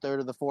shows on the 3rd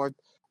or the 4th,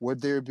 would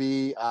there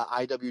be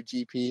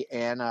IWGP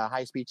and a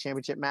high-speed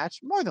championship match?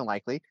 More than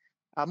likely.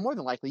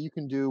 You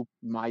can do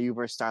Mayu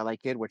versus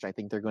Starlight Kid, which I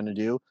think they're going to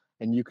do,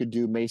 and you could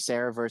do Mei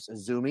Sarah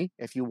versus Azumi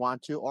if you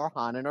want to, or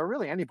Hanan, or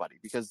really anybody,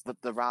 because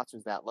the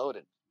roster's that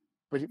loaded.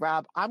 But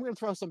Rob, I'm going to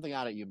throw something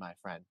out at you, my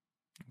friend.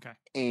 Okay.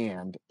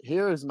 And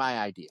here is my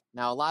idea.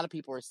 Now, a lot of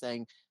people are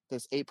saying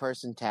this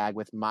 8-person tag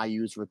with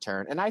Mayu's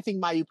return, and I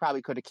think Mayu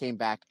probably could have came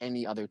back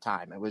any other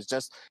time. It was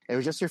just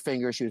her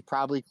finger. She was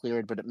probably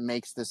cleared, but it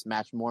makes this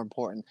match more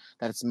important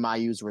that it's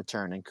Mayu's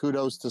return. And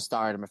kudos to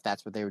Stardom if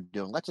that's what they were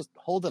doing. Let's just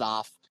hold it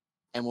off,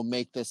 and we'll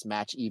make this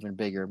match even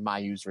bigger.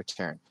 Mayu's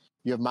return.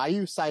 You have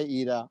Mayu,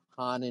 Saida,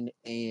 Hanan,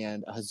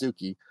 and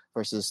Hazuki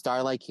versus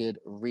Starlight Kid,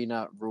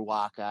 Rina,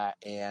 Ruaka,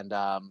 and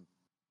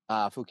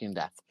Fukian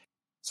Death.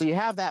 So you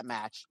have that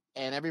match,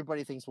 and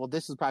everybody thinks, well,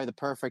 this is probably the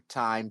perfect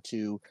time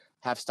to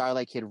have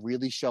Starlight Kid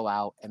really show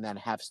out, and then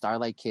have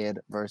Starlight Kid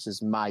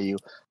versus Mayu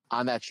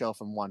on that show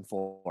from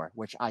 1-4,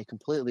 which I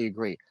completely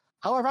agree.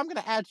 However, I'm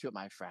going to add to it,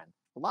 my friend.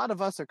 A lot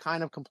of us are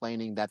kind of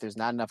complaining that there's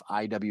not enough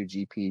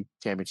IWGP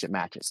championship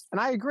matches, and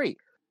I agree.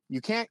 You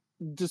can't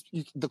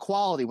the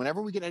quality,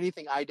 whenever we get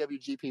anything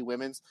IWGP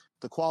women's,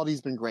 the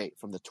quality's been great.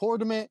 From the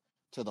tournament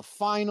to the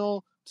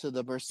final to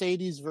the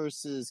Mercedes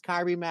versus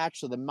Kyrie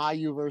match to the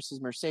Mayu versus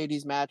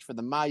Mercedes match, for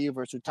the Mayu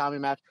versus Utami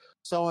match,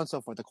 so on and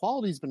so forth. The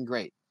quality's been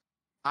great.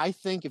 I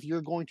think if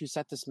you're going to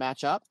set this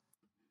match up,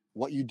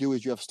 what you do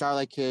is you have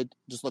Starlight Kid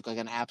just look like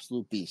an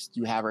absolute beast.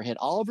 You have her hit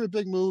all of her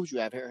big moves. You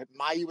have her hit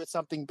Mayu with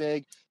something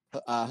big,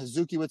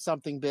 Hazuki with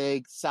something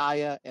big,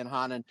 Saya and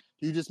Hanan.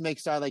 You just make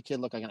Starlight Kid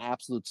look like an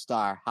absolute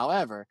star.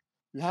 However,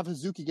 you have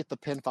Hazuki get the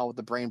pinfall with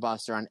the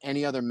Brainbuster on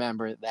any other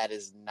member that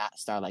is not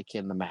Starlight Kid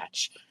in the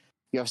match.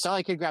 You have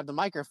Starlight Kid grab the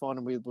microphone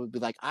and we would be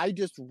like, I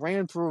just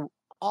ran through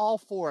all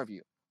 4 of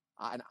you,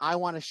 and I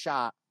want a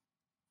shot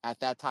at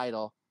that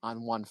title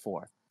on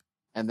 1-4.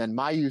 And then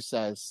Mayu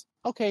says,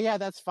 okay, yeah,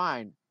 that's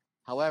fine.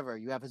 However,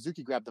 you have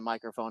Hazuki grab the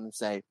microphone and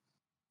say,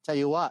 tell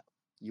you what,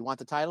 you want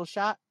the title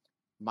shot?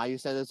 Mayu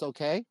said it's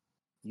okay.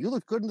 You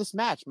look good in this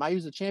match.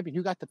 Mayu's the champion.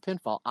 You got the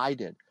pinfall. I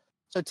did.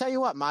 So tell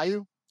you what,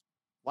 Mayu,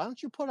 why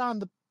don't you put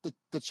on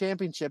the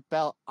championship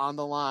belt on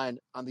the line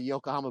on the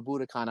Yokohama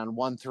Budokan on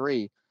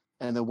 1-3,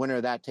 and the winner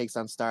of that takes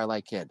on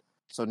Starlight Kid.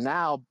 So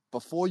now,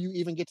 before you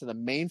even get to the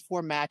main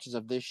 4 matches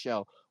of this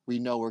show, we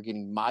know we're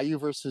getting Mayu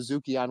versus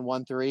Suzuki on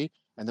 1-3,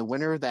 and the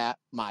winner of that,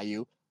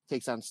 Mayu,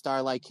 takes on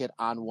Starlight Kid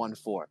on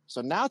 1-4.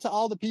 So now, to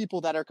all the people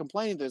that are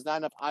complaining there's not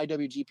enough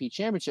IWGP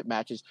championship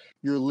matches,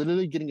 you're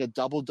literally getting a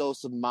double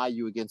dose of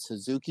Mayu against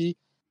Suzuki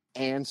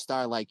and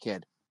Starlight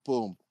Kid.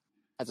 Boom.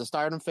 As a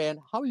Stardom fan,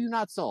 how are you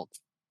not sold?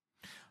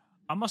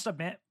 I must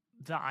admit,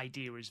 that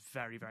idea is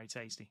very, very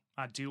tasty.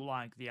 I do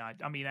like the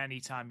idea. I mean,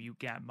 anytime you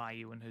get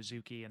Mayu and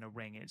Hazuki in a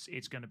ring,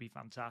 it's going to be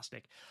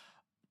fantastic.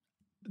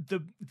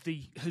 the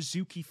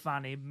Hazuki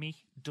fan in me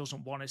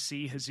doesn't want to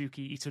see Hazuki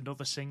eat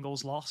another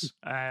singles loss.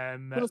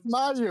 But it's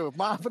Mayu.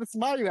 But it's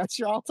Mayu. That's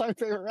your all-time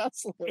favorite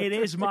wrestler. It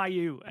is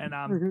Mayu, and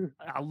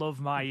I love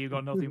Mayu.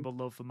 Got nothing but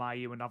love for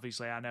Mayu, and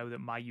obviously I know that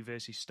Mayu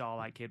versus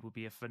Starlight Kid would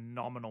be a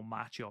phenomenal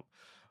matchup.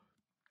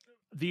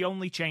 The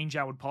only change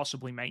I would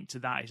possibly make to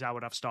that is I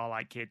would have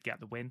Starlight Kid get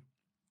the win.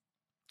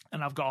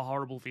 And I've got a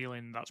horrible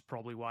feeling that's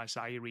probably why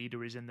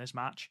Sayurida is in this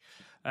match,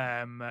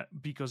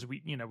 because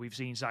we've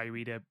seen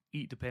Sayurida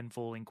eat the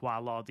pinfall in quite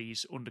a lot of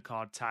these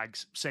undercard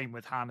tags. Same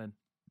with Hannon,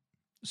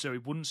 so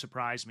it wouldn't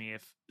surprise me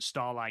if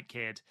Starlight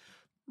Kid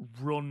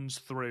runs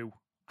through.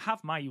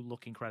 Have Mayu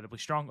look incredibly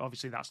strong.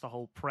 Obviously, that's the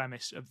whole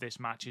premise of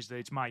this match, is that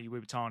it's Mayu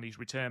Iwatani's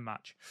return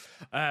match.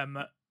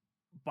 But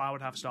I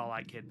would have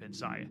Starlight Kid pin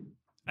Saya,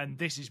 and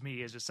this is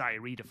me as a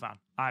Sayurida fan.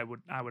 I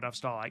would have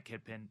Starlight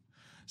Kid pin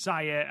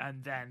Saya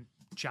and then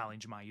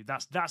challenge Mayu.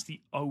 That's the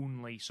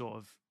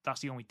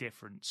only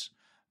difference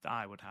that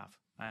I would have.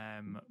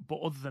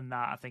 But other than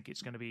that, I think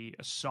it's going to be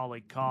a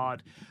solid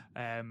card.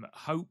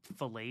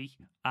 Hopefully,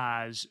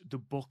 as the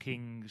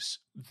bookings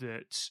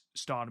that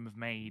Stardom have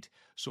made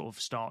sort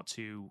of start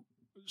to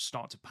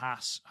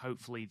pass,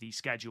 hopefully the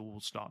schedule will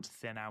start to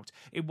thin out.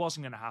 It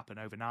wasn't going to happen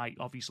overnight.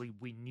 Obviously,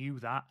 we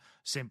knew that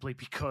simply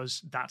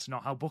because that's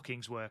not how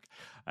bookings work.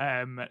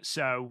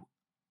 So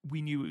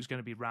we knew it was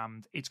going to be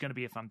rammed. It's going to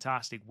be a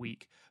fantastic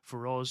week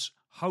for us.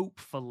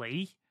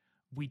 Hopefully,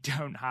 we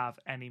don't have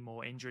any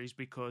more injuries,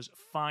 because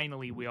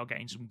finally we are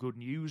getting some good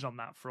news on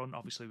that front.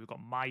 Obviously, we've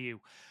got Mayu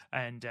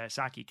and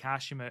Saki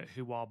Kashima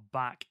who are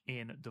back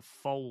in the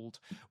fold,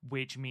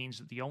 which means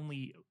that the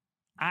only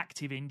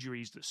active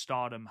injuries that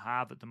Stardom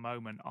have at the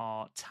moment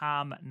are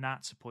Tam,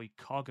 Natsupoi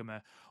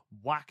Koguma,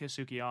 Waka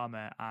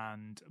Tsukiyama,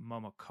 and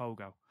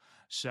Momokogo.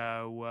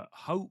 So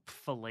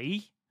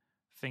hopefully,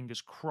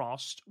 fingers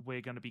crossed, we're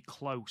going to be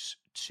close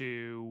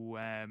to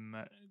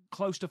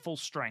full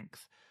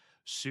strength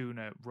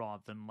sooner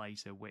rather than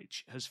later,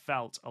 which has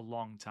felt a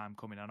long time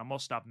coming. And I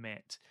must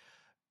admit,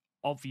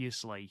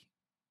 obviously,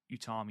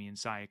 Utami and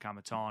Saya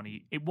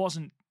Kamatani,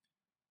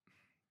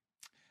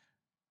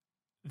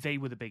 they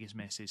were the biggest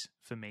misses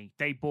for me.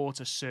 They brought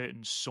a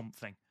certain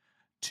something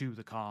to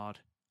the card.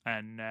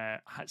 And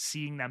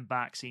seeing them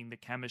back, seeing the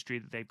chemistry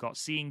that they've got,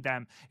 seeing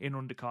them in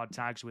undercard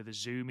tags with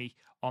Azumi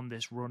on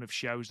this run of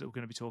shows that we're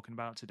going to be talking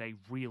about today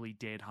really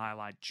did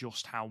highlight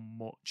just how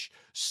much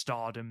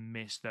Stardom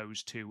missed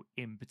those two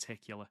in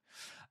particular.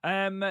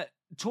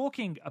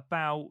 Talking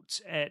about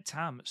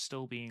Tam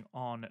still being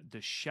on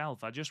the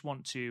shelf, I just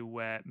want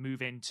to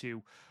move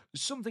into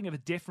something of a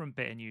different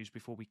bit of news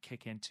before we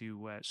kick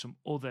into some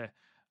other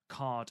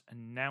card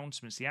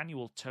announcements. The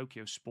annual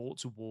Tokyo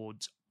Sports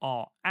Awards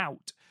are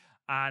out.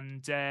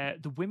 And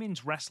the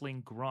Women's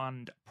Wrestling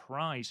Grand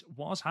Prize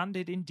was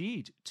handed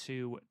indeed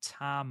to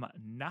Tam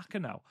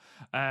Nakano.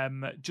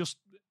 Just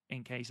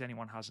in case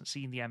anyone hasn't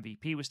seen, the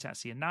MVP was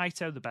Tetsuya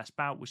Naito. The best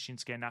bout was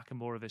Shinsuke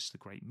Nakamura versus the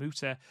Great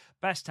Muta.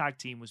 Best tag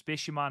team was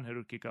Bishamon,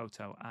 Haruki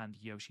Goto, and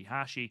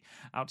Yoshihashi.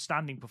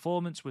 Outstanding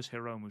performance was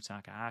Hiromu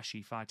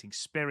Takahashi. Fighting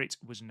spirit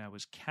was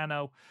Noah's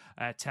Keno.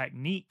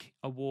 Technique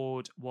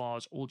award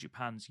was All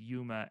Japan's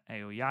Yuma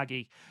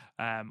Aoyagi.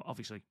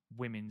 Obviously,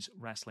 Women's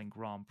Wrestling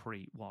Grand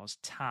Prix was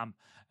Tam.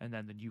 And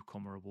then the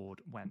Newcomer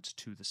Award went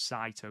to the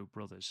Saito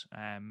brothers.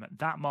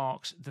 That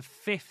marks the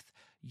 5th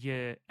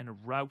year in a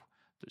row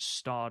that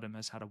Stardom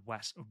has had a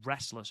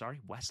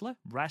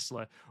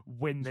wrestler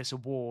win this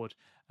award,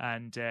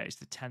 and it's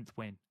the 10th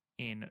win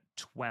in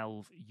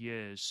 12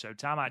 years. So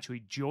Tam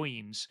actually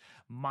joins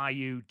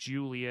Mayu,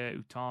 Julia,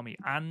 Utami,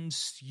 and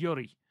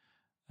Yuri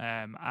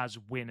as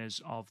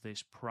winners of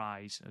this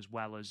prize, as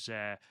well as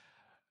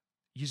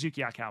Yuzuki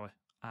Akawa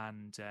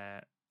and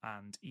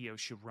Io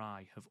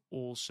Shirai have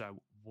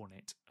also won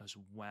it as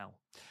well.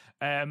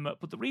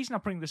 But the reason I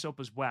bring this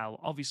up as well,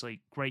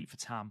 obviously great for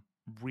Tam,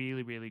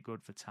 really, really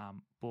good for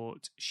Tam,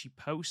 but she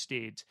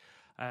posted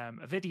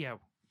a video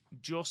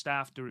just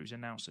after it was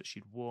announced that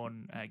she'd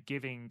won,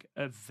 giving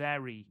a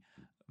very,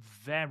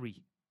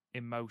 very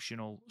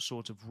emotional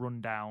sort of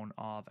rundown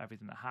of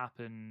everything that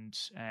happened,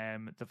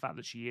 the fact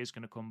that she is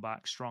going to come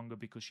back stronger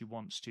because she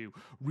wants to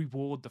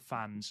reward the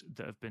fans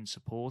that have been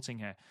supporting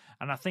her.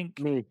 And I think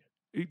Me.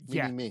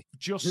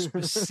 Just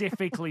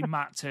specifically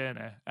Matt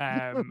Turner,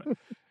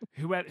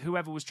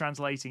 whoever was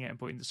translating it and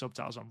putting the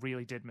subtitles on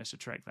really did miss a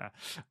trick there.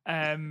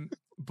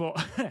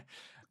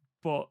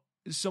 But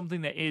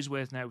something that is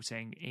worth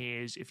noting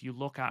is if you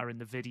look at her in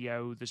the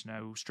video, there's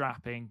no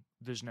strapping,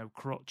 there's no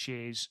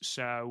crutches.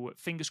 So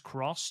fingers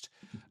crossed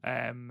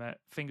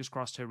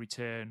her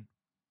return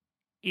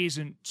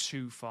isn't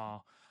too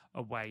far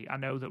away. I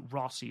know that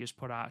Rossi has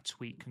put out a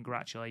tweet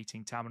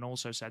congratulating Tam and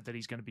also said that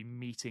he's going to be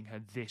meeting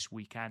her this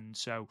weekend.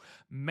 So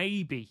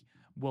maybe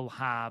we'll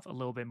have a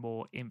little bit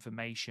more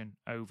information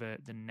over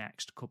the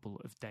next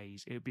couple of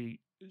days. It would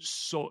be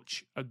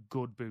such a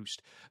good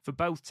boost for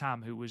both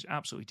Tam, who was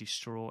absolutely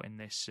distraught in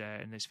this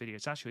video.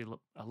 It's actually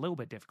a little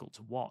bit difficult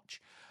to watch.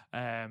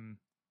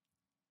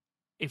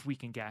 If we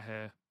can get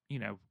her,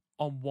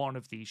 on one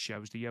of these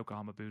shows, the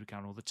Yokohama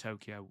Budokan or the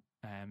Tokyo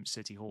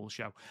City Hall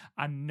show.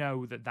 I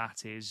know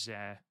that is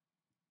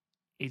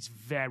it's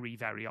very,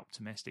 very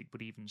optimistic,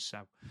 but even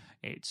so,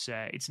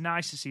 it's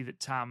nice to see that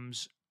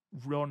Tam's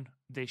run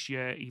this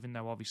year, even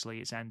though obviously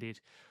it's ended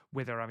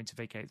with her having to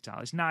vacate the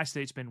title. It's nice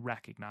that it's been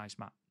recognised,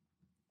 Matt.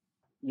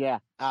 Yeah.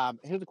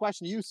 Here's a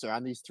question to you, sir.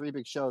 On these 3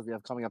 big shows we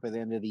have coming up at the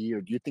end of the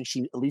year, do you think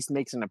she at least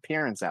makes an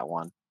appearance at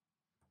one?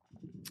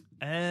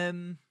 I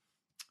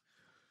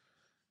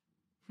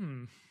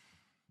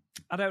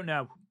don't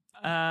know.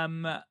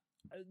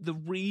 The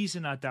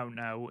reason I don't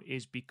know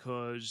is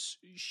because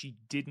she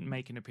didn't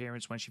make an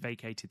appearance when she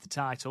vacated the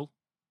title,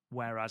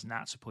 whereas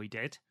Natsupoi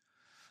did.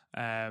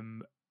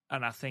 And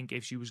I think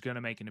if she was going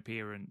to make an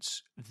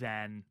appearance,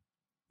 then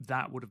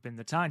that would have been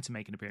the time to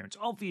make an appearance.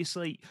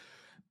 Obviously,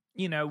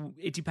 you know,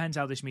 it depends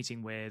how this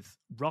meeting with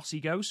Rossi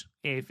goes.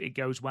 If it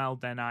goes well,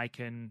 then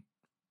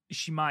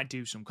she might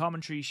do some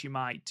commentary. She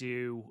might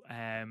do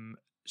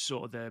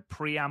sort of the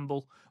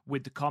preamble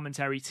with the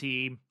commentary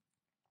team.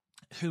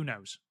 Who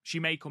knows? She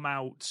may come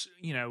out,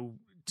 you know,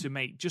 to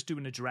just do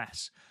an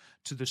address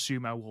to the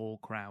Sumo Hall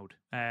crowd.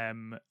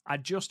 I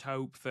just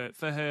hope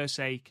for her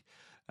sake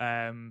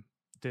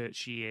that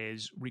she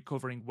is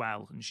recovering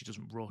well and she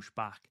doesn't rush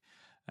back.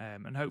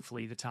 And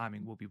hopefully the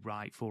timing will be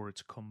right for her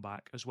to come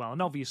back as well.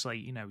 And obviously,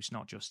 you know, it's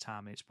not just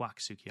Tam, it's Waka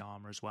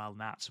Tsukiyama as well,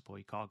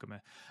 Natsupoi,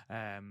 Koguma,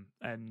 and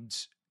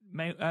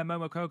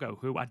Momo Kogo,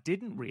 who I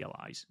didn't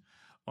realise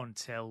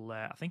until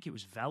I think it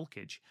was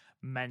Velkage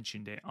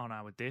mentioned it on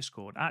our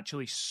Discord,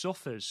 actually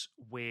suffers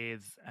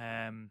with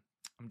I'm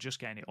just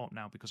getting it up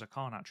now because I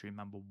can't actually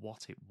remember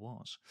what it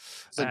was.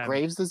 Is it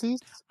Graves'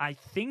 disease? I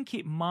think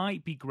it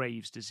might be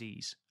Graves'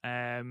 disease,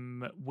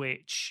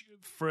 which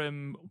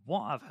from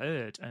what I've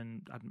heard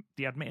and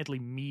the admittedly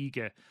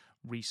meagre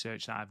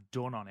research that I've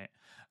done on it,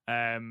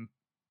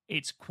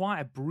 it's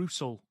quite a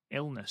brutal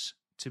illness,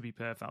 to be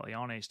perfectly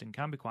honest, and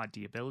can be quite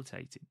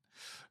debilitating.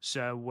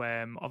 So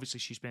obviously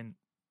she's been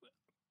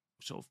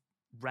sort of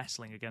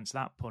wrestling against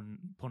that, pun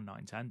not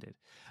intended.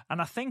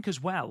 And I think as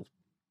well,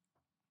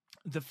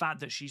 the fact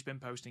that she's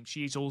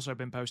also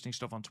been posting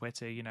stuff on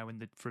Twitter, you know,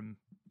 from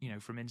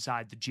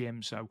inside the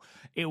gym. So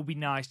it'll be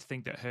nice to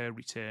think that her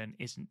return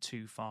isn't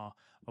too far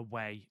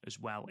away as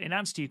well. In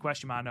answer to your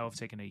question, I know I've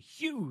taken a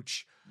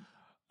huge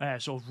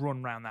sort of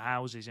run round the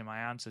houses in my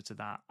answer to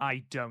that.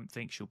 I don't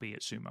think she'll be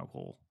at Sumo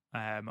Hall.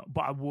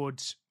 But I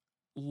would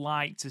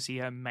like to see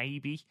her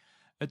maybe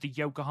at the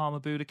Yokohama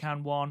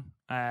Budokan one.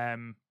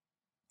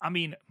 I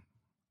mean,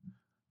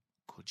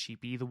 could she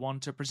be the one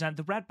to present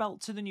the red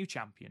belt to the new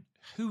champion?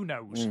 Who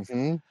knows?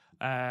 Mm-hmm.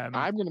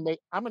 I'm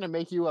gonna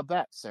make you a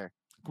bet, sir.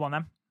 Go on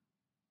then.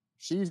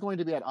 She's going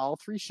to be at all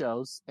 3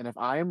 shows, and if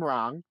I am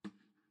wrong,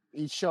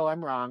 each show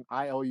I'm wrong,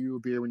 I owe you a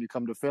beer when you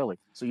come to Philly.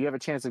 So you have a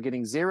chance of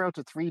getting 0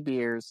 to 3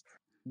 beers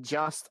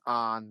just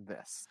on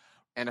this.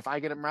 And if I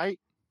get them right,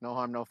 no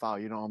harm, no foul.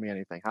 You don't owe me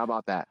anything. How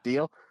about that?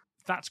 Deal?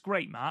 That's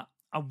great, Matt.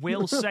 I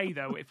will say,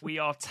 though, if we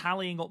are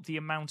tallying up the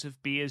amount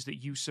of beers that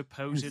you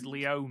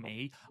supposedly owe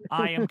me,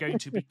 I am going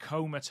to be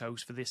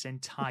comatose for this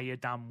entire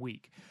damn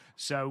week.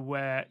 So,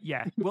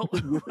 yeah, we'll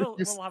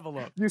have a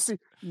look.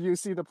 You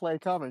see the play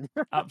coming.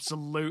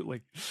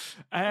 Absolutely.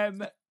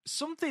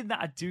 Something that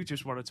I do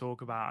just want to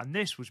talk about, and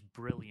this was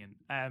brilliant,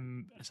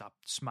 as I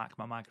smack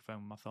my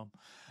microphone with my thumb.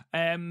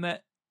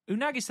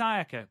 Unagi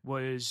Sayaka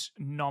was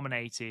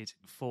nominated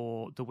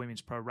for the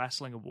Women's Pro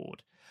Wrestling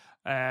Award.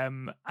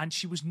 And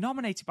she was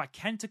nominated by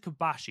Kenta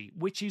Kobashi,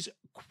 which is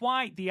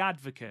quite the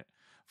advocate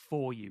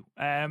for you.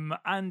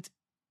 And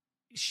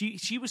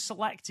she was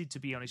selected to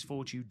be on his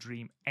Fortune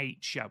Dream 8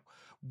 show,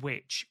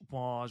 which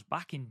was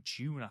back in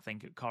June, I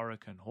think, at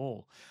Korakuen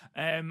Hall.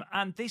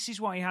 And this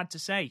is what he had to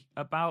say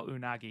about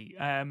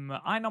Unagi.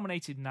 I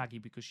nominated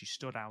Unagi because she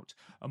stood out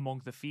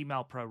among the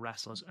female pro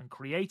wrestlers and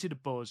created a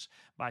buzz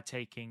by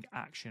taking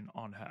action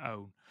on her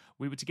own.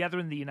 We were together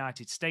in the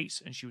United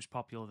States, and she was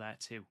popular there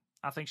too.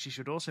 I think she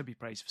should also be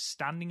praised for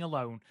standing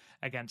alone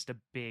against a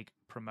big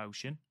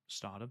promotion,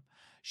 Stardom.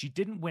 She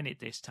didn't win it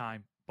this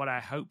time, but I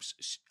hope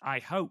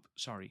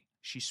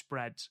she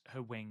spreads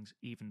her wings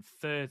even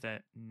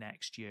further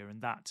next year,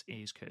 and that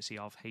is courtesy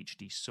of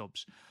HD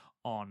Subs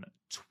on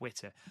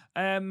Twitter.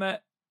 And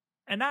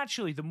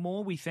actually, the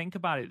more we think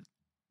about it,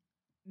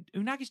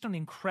 Unagi's done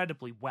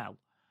incredibly well,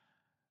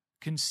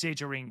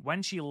 considering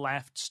when she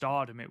left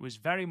Stardom, it was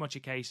very much a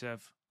case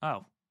of,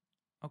 oh,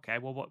 okay,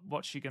 well,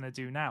 what's she going to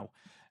do now?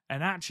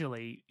 And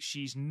actually,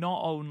 she's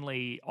not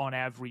only on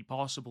every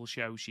possible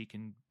show she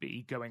can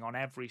be, going on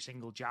every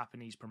single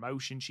Japanese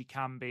promotion she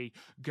can be,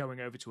 going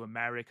over to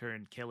America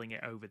and killing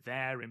it over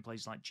there in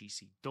places like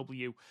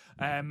GCW.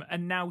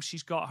 And now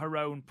she's got her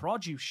own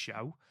produce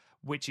show,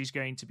 which is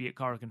going to be at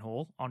Korakuen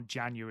Hall on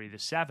January the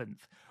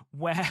 7th,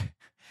 where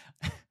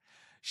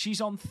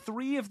she's on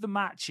 3 of the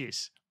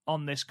matches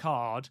on this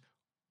card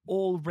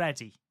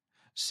already.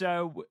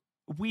 So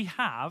we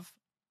have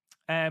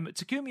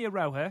Takumi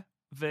Iroha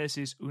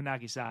versus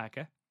Unagi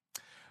Sayaka.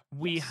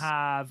 We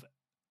have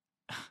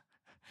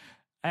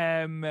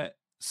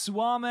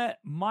Suwama,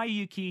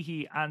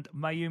 Mayukihi, and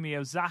Mayumi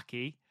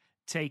Ozaki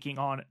taking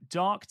on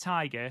Dark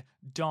Tiger,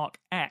 Dark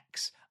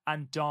X,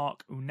 and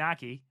Dark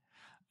Unagi.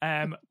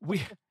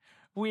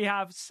 We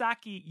have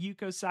Saki,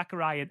 Yuko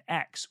Sakurai, and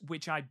X,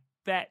 which I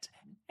bet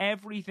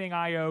everything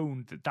I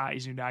own that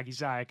is Unagi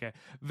Sayaka,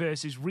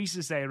 versus Risa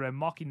Zera,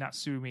 Moki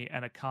Natsumi,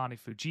 and Akane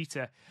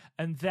Fujita.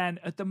 And then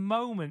at the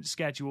moment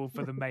scheduled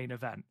for the main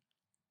event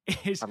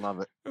is I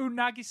love it.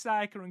 Unagi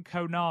Sayaka and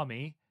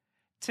Konami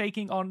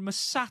taking on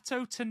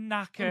Masato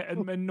Tanaka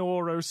and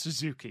Minoru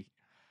Suzuki.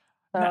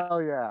 Oh,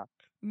 yeah.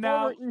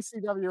 Now, Former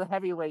ECW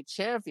heavyweight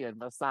champion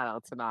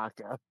Masato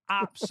Tanaka.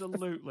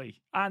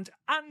 absolutely. And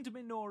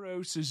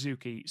Minoru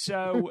Suzuki.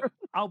 So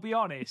I'll be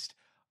honest,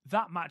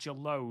 that match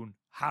alone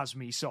has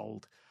me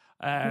sold.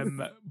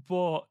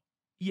 But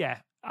yeah,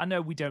 I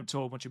know we don't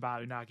talk much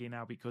about Unagi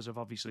now because of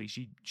obviously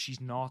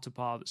she's not a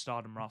part of the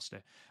Stardom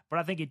roster. But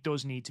I think it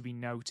does need to be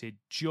noted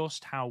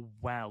just how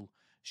well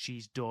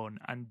she's done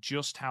and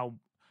just how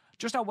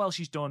well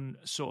she's done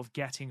sort of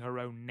getting her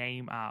own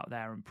name out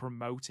there and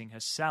promoting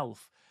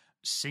herself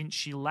since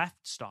she left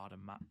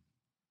Stardom, Matt.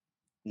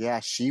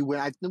 Yeah, she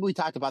went. I think we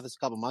talked about this a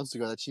couple months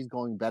ago that she's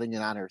going betting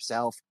it on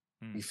herself.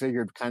 We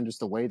figured kind of just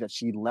the way that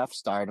she left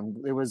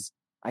Stardom. It was,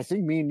 I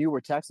think me and you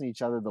were texting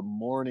each other the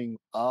morning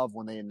of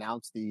when they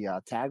announced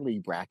the tag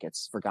league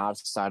brackets for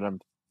Goddess Stardom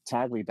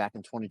tag league back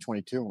in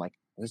 2022. I'm like,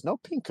 there's no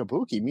Pink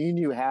Kabuki. Me and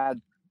you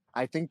had,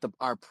 I think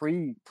our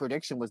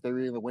prediction was they were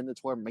going to win the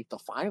tour and make the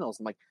finals.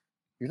 I'm like,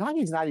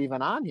 Unagi's not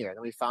even on here. And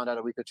then we found out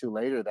a week or two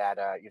later that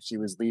she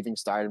was leaving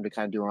Stardom to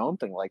kind of do her own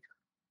thing. Like,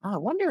 I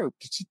wonder,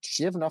 did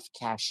she have enough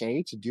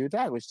cachet to do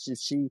that? Was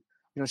she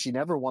she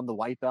never won the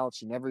white belt.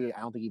 She never,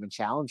 I don't think, even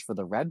challenged for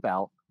the red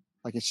belt.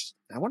 Like,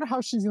 I wonder how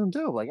she's going to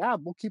do. Like,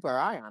 we'll keep our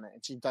eye on it.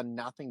 And she's done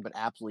nothing but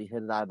absolutely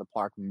hit it out of the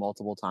park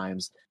multiple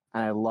times.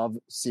 And I love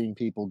seeing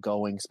people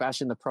going,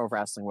 especially in the pro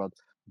wrestling world,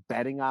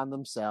 betting on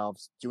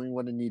themselves, doing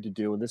what they need to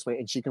do in this way.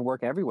 And she can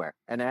work everywhere.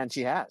 And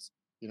she has.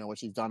 What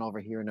she's done over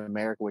here in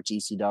America with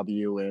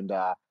GCW, and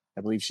I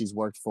believe she's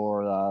worked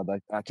for the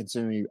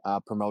Katsumi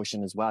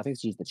promotion as well. I think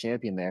she's the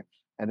champion there.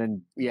 And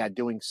then,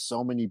 doing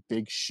so many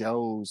big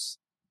shows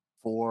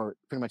for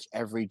pretty much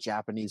every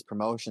Japanese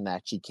promotion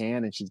that she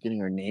can, and she's getting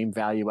her name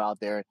value out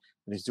there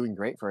and is doing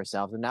great for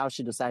herself. And now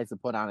she decides to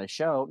put on a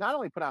show, not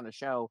only put on a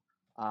show,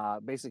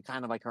 basically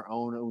kind of like her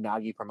own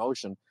Unagi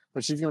promotion,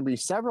 but she's going to be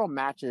several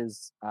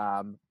matches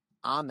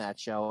on that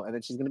show, and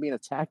then she's going to be in a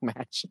tag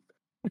match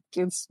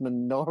against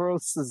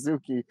Minoru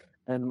Suzuki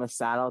and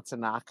Masato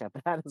Tanaka.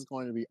 That is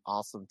going to be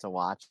awesome to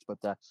watch. But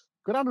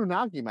good on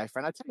Unagi, my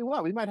friend. I tell you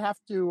what, we might have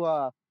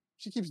to.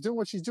 She keeps doing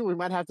what she's doing. We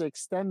might have to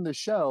extend the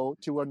show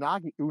to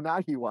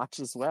Unagi watch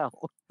as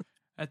well.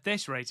 At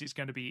this rate, it's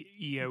going to be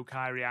Io,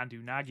 Kairi, and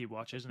Unagi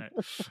watch, isn't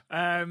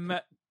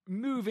it?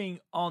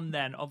 Moving on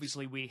then,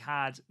 obviously we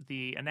had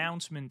the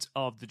announcement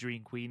of the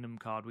Dream Queendom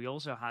card. We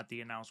also had the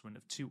announcement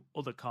of two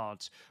other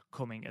cards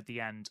coming at the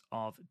end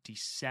of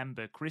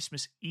December.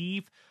 Christmas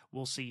Eve,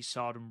 we'll see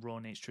Stardom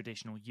run its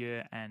traditional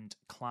year-end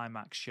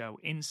climax show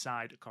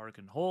inside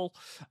Korakuen Hall.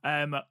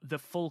 The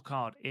full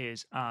card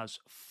is as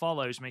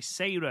follows.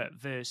 Meisera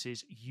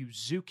versus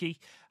Yuzuki,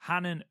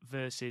 Hanan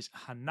versus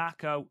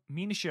Hanako,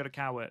 Mina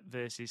Shirakawa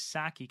versus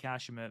Saki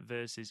Kashima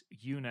versus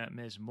Yuna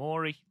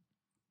Mizumori.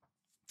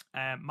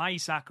 Mai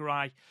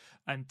Sakurai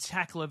and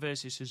Tekla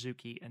versus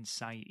Suzuki and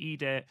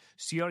Saida,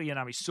 Shiori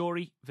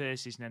Yanami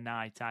versus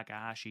Nanai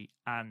Takahashi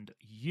and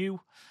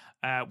Yu.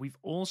 We've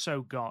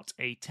also got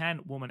a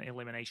 10-woman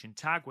elimination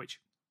tag,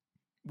 which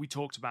we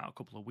talked about a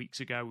couple of weeks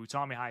ago.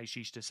 Utami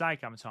Hayashi, Sai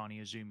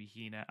Kamatani, Azumi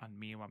Hina, and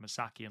Miyu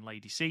Masaki and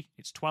Lady C.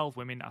 It's 12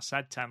 women. I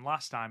said 10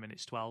 last time, and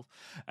it's 12.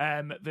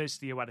 Versus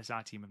the Ueda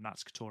Zai team of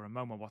Natsukatora,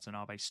 Momo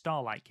Watanabe,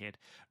 Starlight Kid,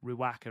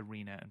 Ruaka,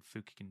 Rina, and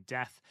Fukigen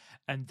Death.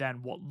 And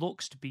then what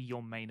looks to be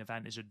your main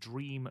event is a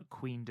Dream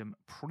Queendom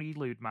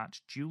prelude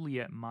match.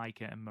 Julia,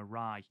 Micah, and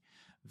Mirai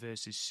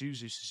versus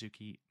Suzu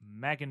Suzuki,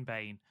 Megan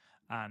Bain,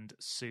 and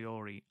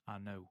Saori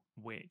Ano,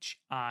 which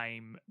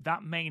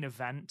that main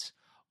event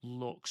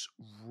looks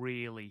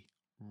really,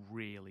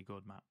 really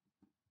good, Matt.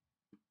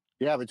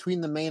 Yeah,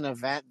 between the main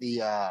event,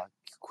 the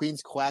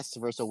Queen's Quest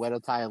versus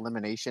Ueda Tai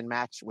elimination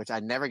match, which I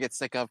never get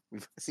sick of.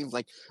 It seems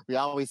like we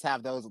always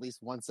have those at least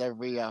once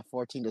every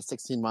 14 to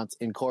 16 months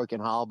in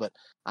Korakuen Hall, but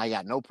I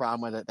got no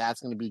problem with it.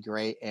 That's going to be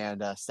great.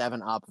 And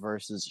 7 Up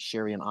versus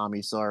Shiri and Ami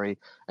Sohrei.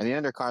 And the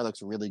undercard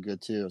looks really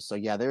good too. So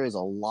yeah, there is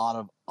a lot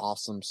of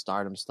awesome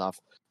Stardom stuff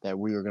that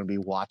we are going to be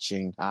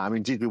watching.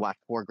 We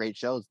watched 4 great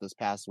shows this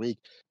past week,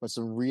 but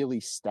some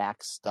really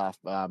stacked stuff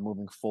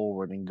moving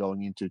forward and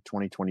going into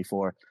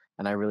 2024.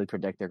 And I really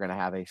predict they're going to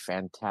have a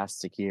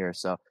fantastic year.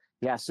 So,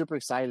 yeah, super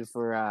excited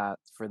for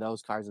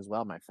those cards as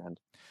well, my friend.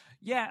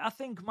 Yeah, I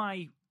think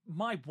my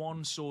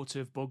one sort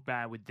of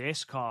bugbear with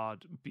this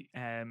card,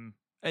 and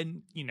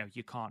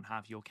you can't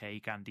have your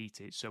cake and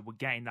eat it. So we're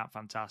getting that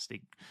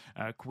fantastic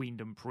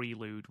Queendom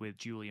prelude with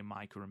Julia,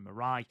 Micah, and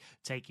Mirai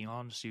taking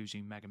on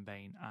Suzu, Megan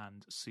Bain,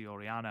 and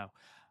Saori Ano.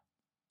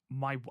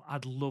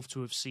 I'd love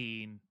to have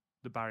seen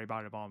the Barry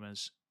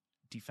Bombers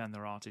defend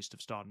their Artist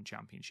of Stardom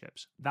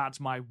championships. That's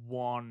my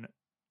one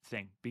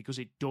thing, because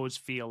it does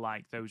feel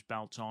like those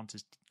belts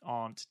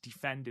aren't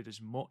defended as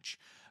much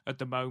at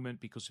the moment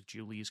because of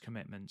Julia's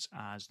commitments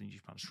as the New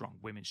Japan Strong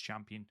Women's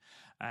Champion.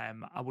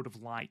 I would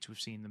have liked to have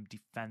seen them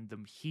defend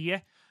them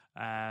here.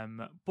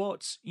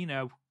 But,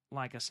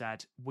 like I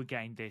said, we're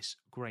getting this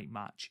great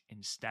match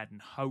instead,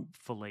 and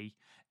hopefully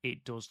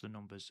it does the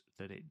numbers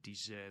that it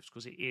deserves,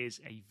 because it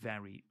is a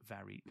very,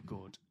 very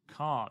good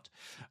card.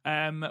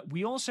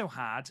 We also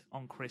had,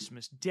 on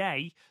Christmas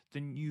Day,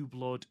 the New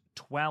Blood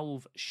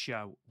 12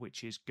 show,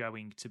 which is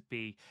going to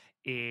be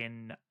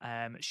in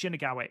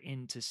Shinagawa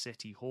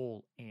Intercity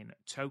Hall in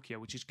Tokyo,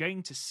 which is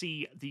going to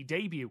see the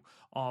debut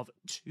of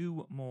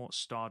 2 more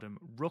Stardom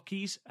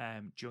rookies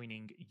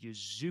joining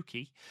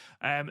Yuzuki.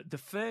 The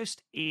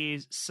first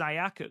is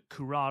Sayaka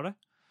Kurara,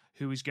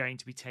 who is going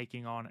to be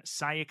taking on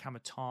Saya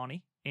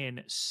Kamatani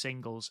in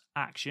singles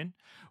action.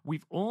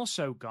 We've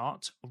also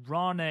got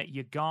Rana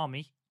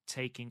Yagami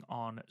taking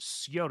on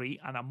Syuri,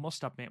 and I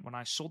must admit, when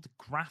I saw the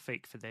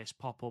graphic for this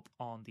pop up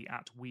on the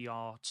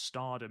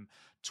 @WeAreStardom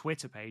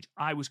Twitter page,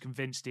 I was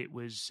convinced it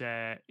was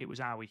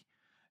Aoi.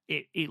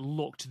 It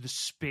looked the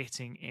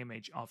spitting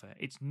image of her.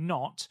 It's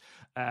not,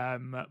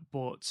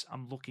 but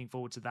I'm looking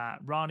forward to that.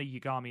 Rana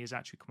Yagami has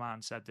actually come out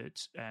and said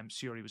that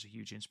Syuri was a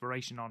huge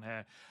inspiration on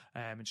her,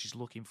 and she's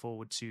looking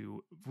forward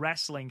to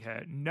wrestling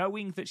her,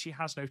 knowing that she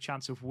has no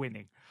chance of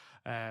winning.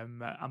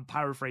 I'm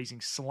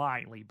paraphrasing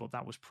slightly, but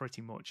that was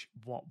pretty much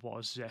what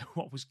was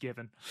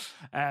given.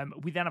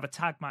 We then have a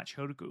tag match: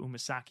 Haruka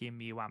Umasaki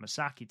and Miyu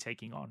Amasaki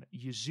taking on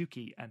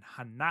Yuzuki and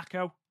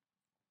Hanako.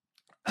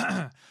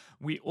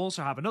 We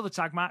also have another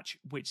tag match,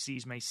 which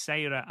sees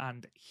Meisera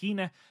and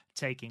Hina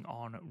taking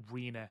on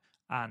Rina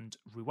and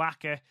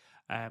Ruaka.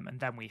 And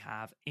then we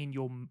have, in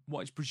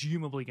what is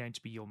presumably going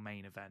to be your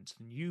main event,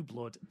 the New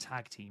Blood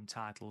tag team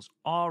titles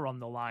are on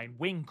the line.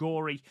 Wing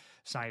Gory,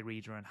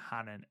 Sairida and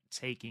Hanan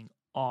taking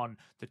on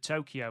the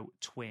Tokyo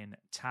Twin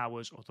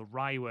Towers, or the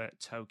Reiwa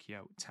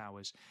Tokyo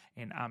Towers,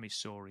 in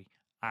Amisori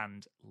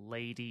and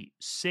Lady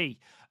C.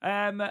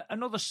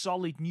 Another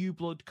solid New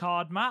Blood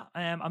card, Matt.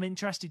 I'm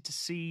interested to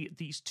see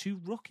these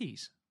 2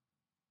 rookies.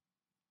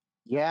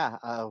 Yeah,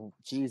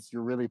 geez,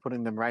 you're really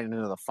putting them right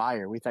into the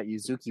fire. We thought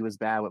Yuzuki was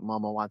bad with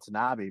Momo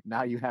Watanabe.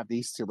 Now you have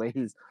these 2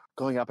 ladies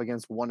going up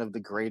against one of the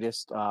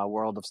greatest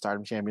World of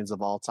Stardom champions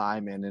of all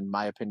time, and in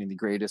my opinion, the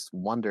greatest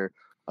wonder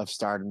of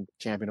Stardom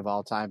champion of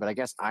all time. But I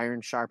guess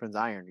iron sharpens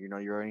iron.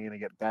 You're only going to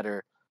get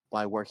better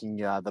by working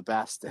the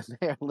best, and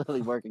they're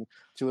literally working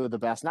 2 of the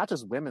best, not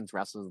just women's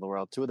wrestlers of the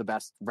world, 2 of the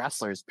best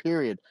wrestlers,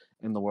 period,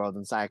 in the world,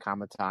 in Saya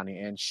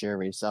Kamatani and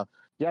Shuri. So,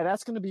 yeah,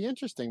 that's going to be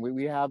interesting.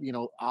 We have,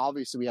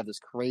 obviously we have this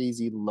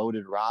crazy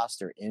loaded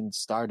roster in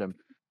Stardom,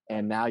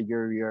 and now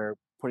you're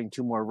putting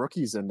 2 more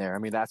rookies in there. I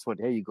mean, that's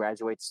hey, you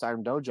graduate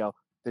Stardom Dojo,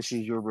 this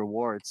is your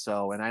reward.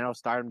 So, and I know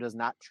Stardom does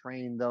not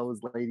train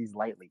those ladies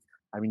lightly.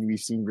 I mean, we've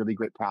seen really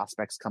great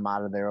prospects come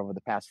out of there over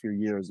the past few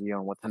years,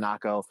 with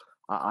Tanako.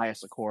 Aya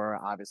Sakura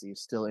obviously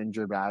is still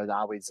injured, but I was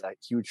always a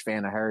huge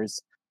fan of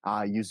hers.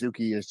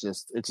 Yuzuki it's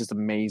just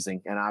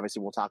amazing. And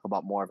obviously we'll talk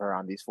about more of her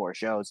on these 4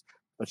 shows,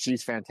 but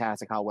she's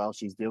fantastic how well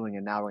she's doing.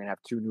 And now we're going to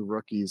have 2 new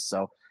rookies.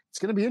 So it's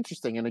going to be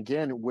interesting. And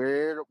again,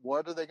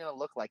 what are they going to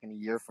look like in a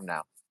year from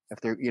now? If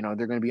they're going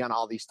to be on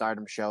all these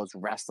Stardom shows,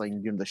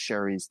 wrestling, the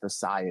Shuris, the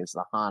Sayas,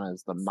 the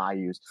Hanas, the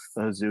Mayus,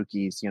 the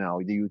Hazukis, the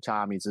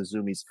Utamis, the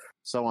Zumis,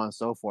 so on and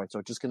so forth. So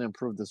it's just going to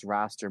improve this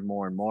roster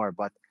more and more.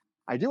 But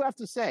I do have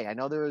to say, I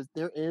know there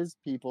is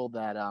people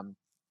that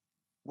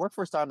work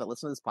for Stardom that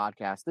listen to this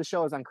podcast. This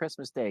show is on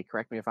Christmas Day.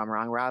 Correct me if I'm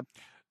wrong, Rob.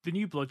 The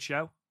New Blood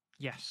show,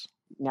 yes.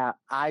 Now,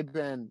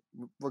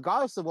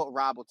 regardless of what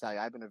Rob will tell you,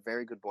 I've been a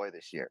very good boy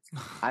this year.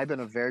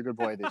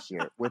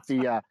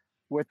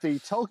 With the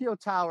Tokyo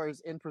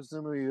Towers in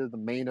presumably the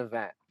main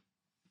event.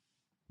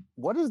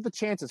 What is the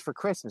chances for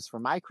Christmas, for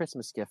my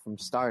Christmas gift from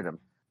Stardom,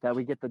 that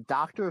we get the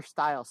Doctor of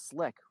Style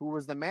Slick, who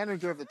was the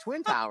manager of the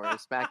Twin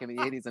Towers back in the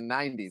 80s and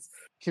 90s?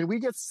 Can we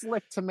get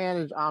Slick to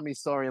manage Ami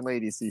Sourei and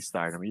Lady C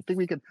Stardom? You think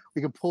we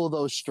could pull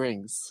those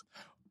strings?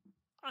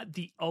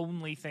 The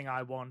only thing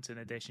I want in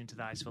addition to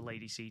that is for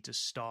Lady C to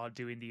start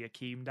doing the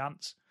Akeem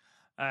dance.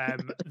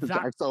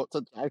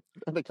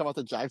 They come out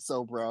to Jive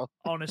So, bro.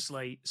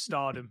 Honestly,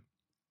 Stardom,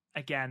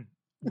 again,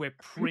 we're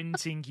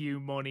printing you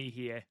money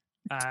here.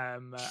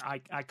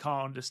 I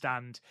can't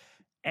understand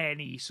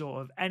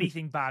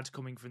anything bad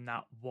coming from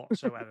that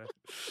whatsoever.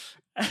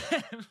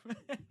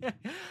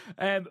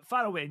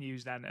 Final bit of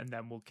news then, and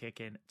then we'll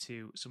kick in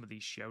to some of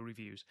these show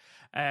reviews.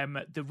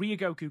 The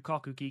Ryogoku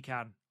Koku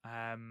Gikan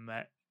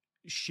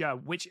show,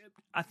 which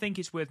I think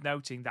it's worth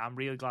noting that I'm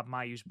really glad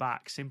Mayu's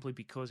back, simply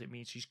because it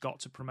means she's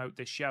got to promote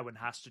this show and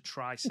has to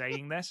try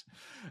saying this,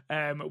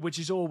 which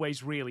is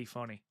always really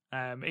funny.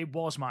 It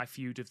was my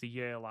feud of the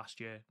year last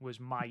year, was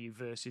Mayu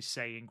versus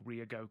saying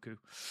Ryogoku.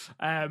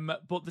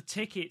 But the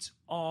tickets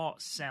are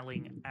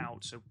selling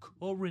out. So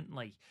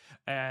currently,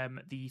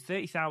 the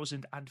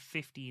 30,000 and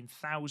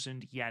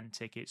 15,000 yen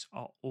tickets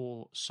are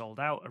all sold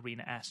out,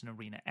 Arena S and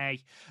Arena A.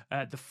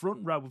 The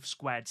front row of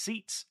squared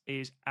seats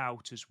is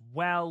out as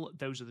well.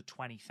 Those are the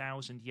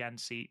 20,000 yen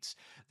seats.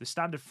 The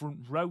standard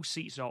front row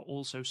seats are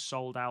also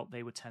sold out.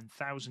 They were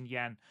 10,000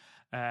 yen.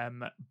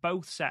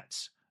 Both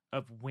sets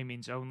of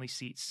women's only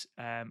seats,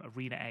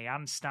 Arena A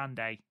and Stand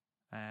A,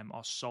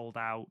 are sold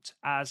out,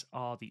 as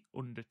are the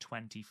under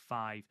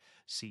 25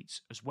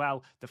 seats as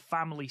well. The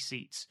family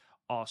seats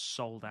are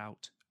sold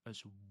out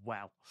as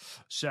well.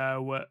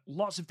 So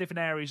lots of different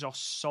areas are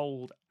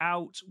sold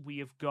out. We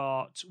have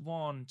got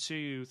 1,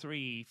 2,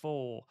 3,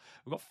 4.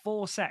 We've got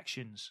 4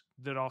 sections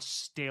that are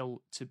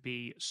still to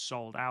be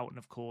sold out, and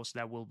of course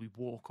there will be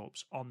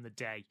walk-ups on the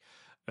day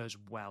as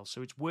well.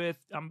 So it's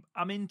worth. I'm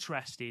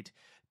interested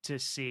to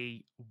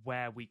see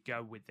where we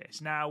go with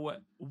this. Now,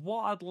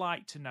 what I'd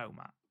like to know,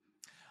 Matt,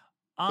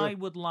 I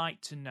would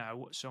like to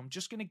know, so I'm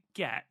just going to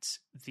get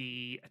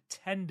the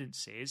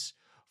attendances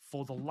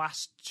for the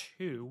last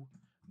 2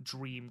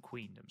 Dream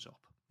Queendoms up.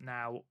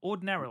 Now,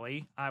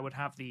 ordinarily, I would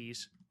have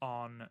these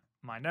on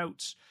my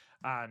notes,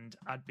 and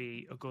I'd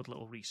be a good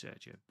little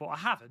researcher, but I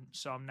haven't,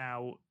 so I'm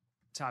now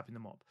typing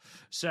them up.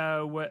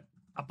 So,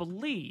 I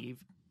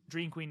believe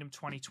Dream Queendom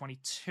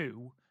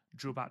 2022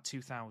 drew about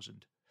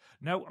 2,000.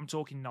 No, I'm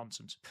talking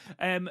nonsense.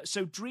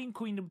 So Dream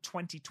Queendom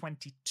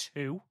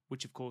 2022,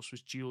 which of course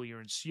was Julia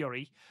and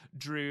Suri,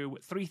 drew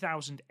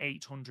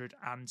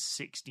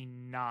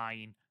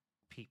 3,869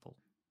 people.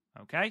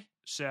 Okay?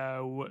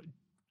 So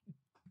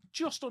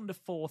just under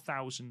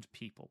 4,000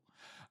 people.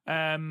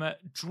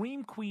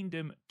 Dream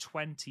Queendom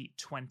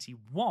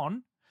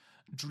 2021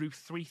 drew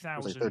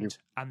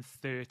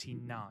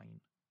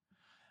 3,039.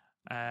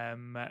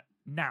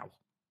 Now,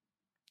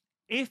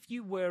 if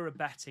you were a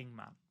betting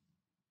man,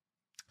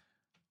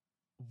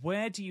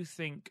 where do you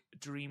think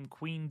Dream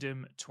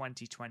Queendom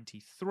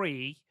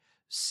 2023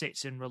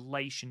 sits in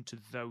relation to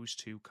those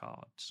 2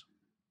 cards?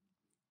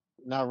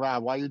 Now,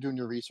 Rob, while you're doing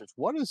your research,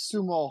 what is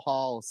Sumo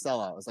Hall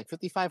sellout? It's like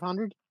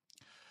 5,500,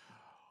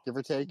 give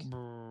or take.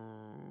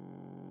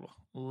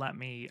 Let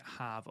me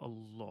have a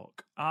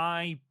look.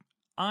 I'm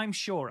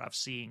sure I've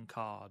seen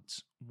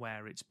cards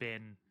where it's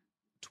been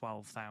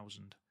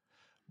 12,000,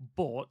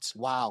 but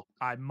wow,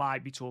 I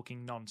might be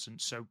talking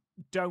nonsense. So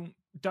don't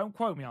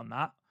quote me on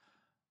that.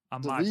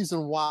 The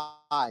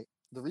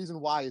reason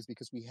why is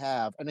because we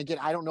have, and again,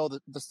 I don't know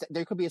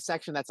there could be a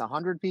section that's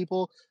 100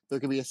 people. There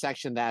could be a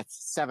section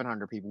that's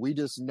 700 people. We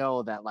just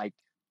know that like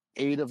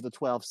 8 of the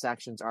 12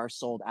 sections are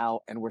sold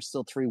out, and we're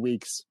still 3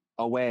 weeks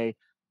away.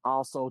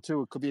 Also,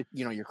 too, it could be,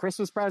 your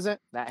Christmas present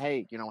that,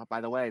 hey,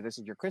 by the way, this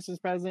is your Christmas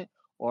present,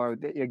 or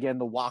again,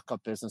 the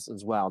walk-up business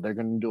as well. They're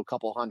going to do a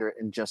couple hundred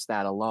in just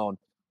that alone.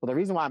 Well, the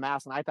reason why I'm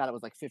asking, I thought it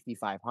was like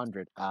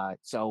 5,500.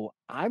 So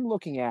I'm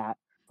looking at,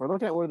 we're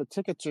looking at where the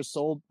tickets are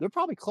sold. They're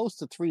probably close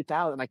to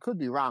 3,000. I could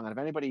be wrong. And if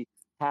anybody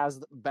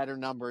has better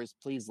numbers,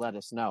 please let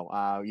us know.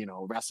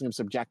 Wrestling is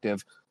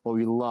subjective, but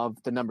we love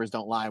the numbers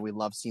don't lie. We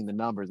love seeing the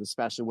numbers,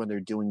 especially when they're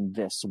doing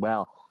this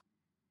well.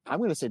 I'm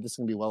going to say this is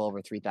going to be well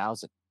over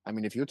 3,000. I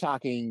mean, if you're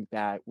talking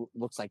that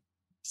looks like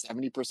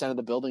 70% of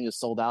the building is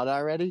sold out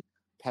already,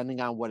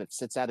 depending on what it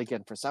sits at.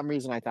 Again, for some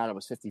reason, I thought it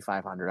was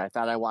 5,500. I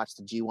thought I watched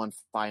the G1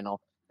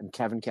 final, and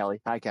Kevin Kelly,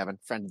 hi Kevin,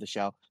 friend of the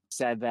show,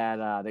 said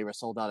that they were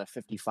sold out at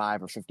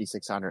 5,500 or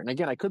 5,600. And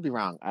again, I could be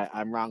wrong.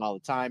 I'm wrong all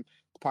the time.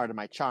 It's part of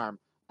my charm,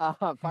 part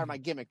of my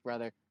gimmick,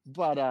 brother.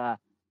 But I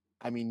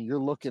mean, you're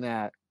looking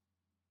at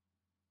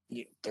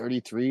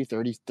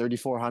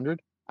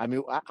 3,400. I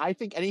mean, I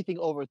think anything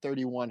over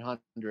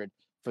 3,100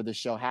 for the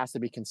show has to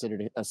be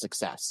considered a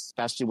success,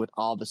 especially with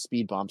all the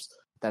speed bumps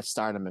that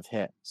Stardom have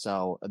hit.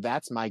 So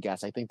that's my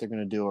guess. I think they're going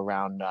to do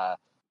around.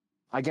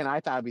 Again, I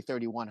thought it'd be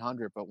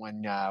 3,100, but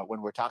when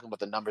we're talking about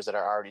the numbers that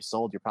are already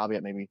sold, you're probably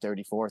at maybe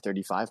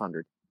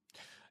 3,500.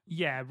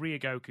 Yeah,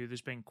 Ryogoku,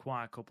 there's been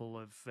quite a couple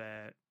of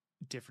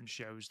different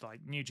shows. Like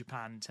New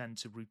Japan tend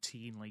to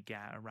routinely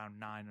get around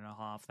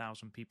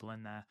 9,500 people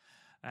in there.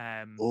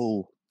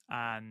 Oh.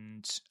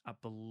 And I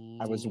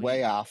believe I was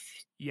way off.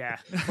 Yeah.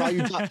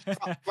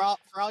 for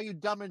all you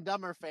Dumb and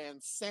Dumber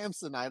fans,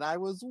 Samsonite, I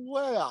was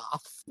way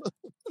off.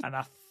 And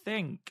I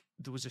think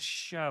there was a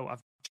show,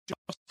 I've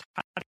just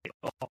had it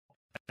up,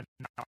 and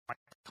now I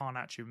can't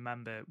actually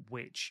remember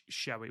which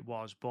show it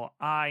was, but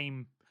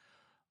I'm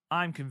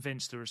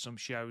convinced there are some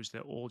shows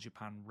that All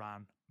Japan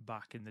ran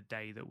back in the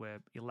day that were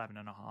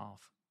 11.5.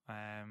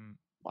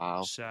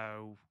 Wow.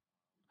 So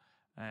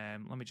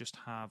let me just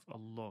have a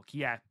look.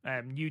 Yeah,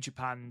 New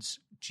Japan's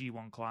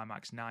G1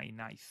 Climax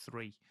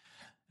 1993,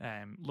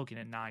 looking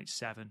at night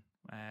 7,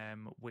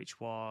 which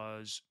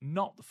was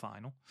not the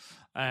final,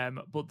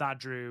 but that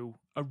drew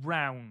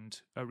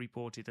around a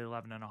reported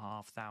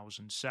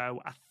 11,500. So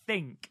I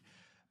think,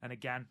 and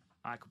again,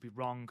 I could be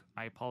wrong,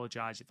 I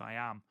apologise if I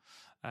am,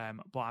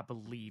 but I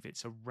believe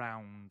it's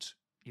around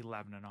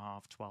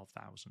 11,500,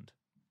 12,000.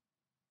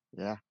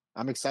 Yeah,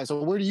 I'm excited.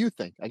 So where do you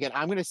think? Again,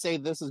 I'm going to say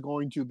this is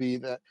going to be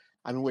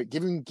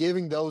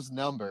giving those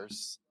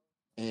numbers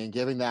and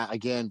giving that,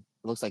 again,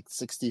 it looks like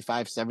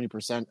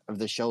 65-70% of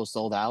the show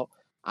sold out.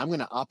 I'm going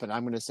to up it.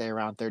 I'm going to say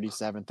around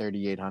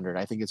 3,800.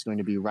 I think it's going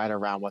to be right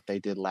around what they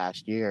did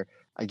last year.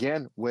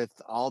 Again, with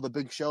all the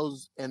big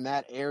shows in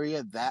that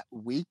area that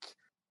week,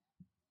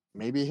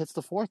 maybe it hits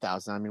the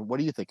 4,000. I mean, what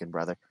are you thinking,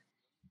 brother?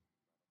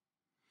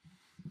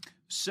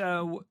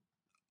 So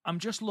I'm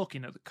just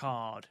looking at the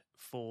card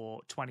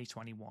for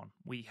 2021.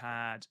 We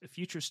had a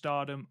Future of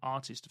Stardom,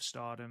 Artist of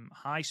Stardom,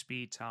 High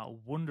Speed Title,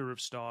 Wonder of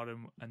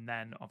Stardom, and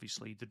then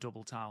obviously the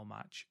double title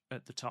match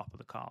at the top of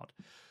the card.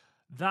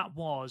 That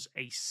was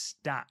a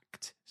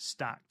stacked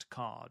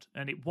card,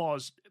 and it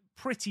was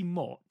pretty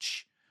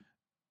much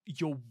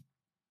your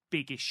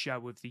biggest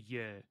show of the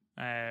year.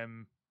 At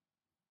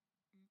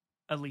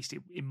least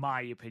in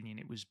my opinion,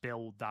 it was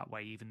billed that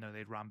way, even though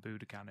they'd ran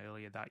Budokan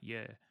earlier that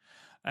year.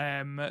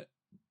 The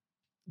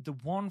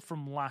one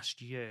from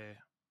last year,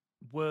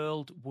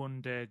 World,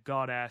 Wonder,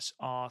 Goddess,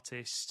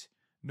 Artist,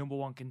 number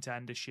one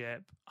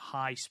contendership,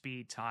 high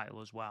speed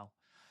title as well.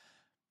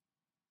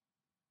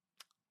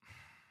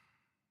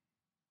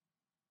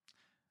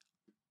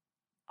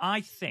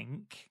 I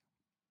think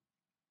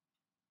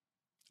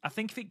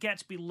if it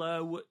gets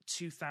below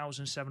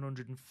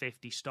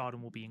 2,750,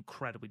 Stardom will be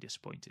incredibly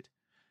disappointed.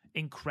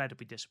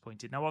 Incredibly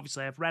disappointed. Now,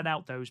 obviously, I've read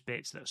out those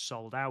bits that are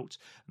sold out,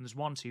 and there's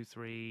 1, 2,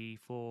 3,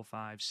 4,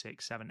 5,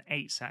 6, 7,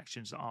 8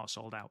 sections that are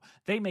sold out.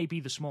 They may be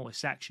the smallest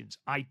sections.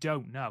 I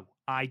don't know.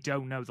 I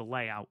don't know the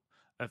layout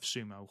of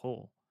Sumo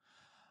Hall.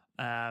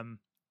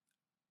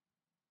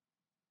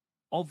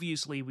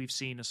 Obviously, we've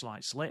seen a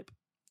slight slip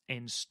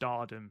in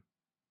Stardom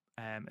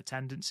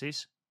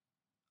attendances.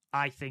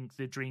 I think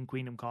the Dream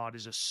Queendom card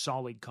is a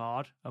solid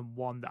card and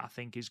one that I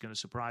think is going to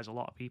surprise a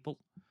lot of people.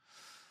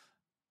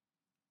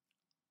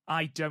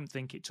 I don't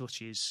think it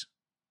touches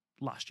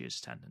last year's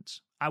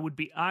attendance. I would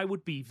be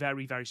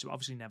very, very,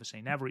 obviously never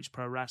say never, it's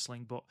pro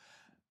wrestling, but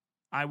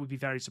I would be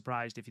very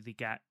surprised if they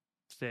get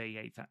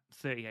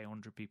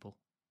 3,800 people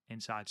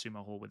inside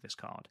Sumo Hall with this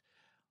card.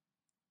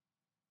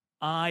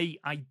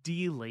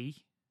 Ideally,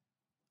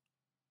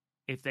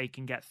 if they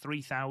can get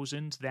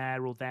 3,000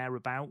 there or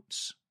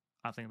thereabouts,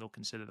 I think they'll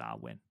consider that a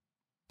win,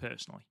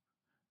 personally.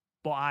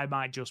 But I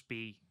might just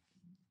be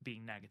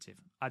being negative.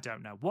 I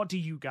don't know. What do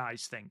you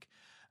guys think?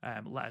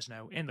 Let us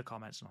know in the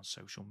comments and on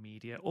social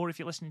media. Or if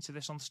you're listening to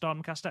this on the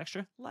Stardom Cast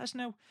Extra, let us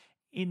know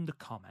in the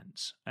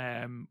comments.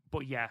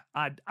 But yeah,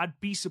 I'd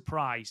be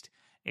surprised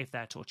if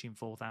they're touching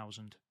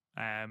 4,000.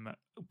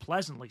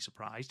 Pleasantly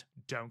surprised,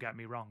 don't get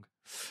me wrong.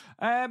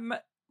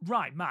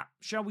 Right, Matt,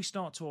 shall we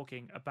start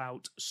talking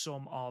about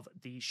some of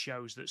these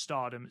shows that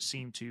Stardom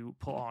seemed to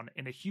put on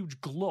in a huge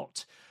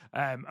glut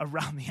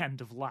around the end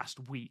of last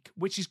week,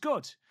 which is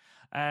good.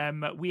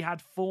 We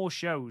had 4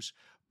 shows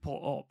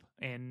put up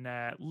in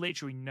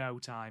literally no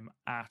time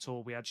at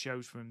all. We had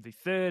shows from the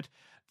 3rd,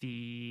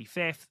 the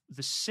 5th,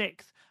 the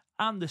 6th,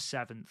 and the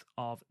 7th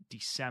of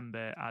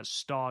December as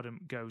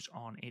Stardom goes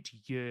on its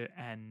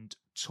year-end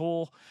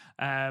tour.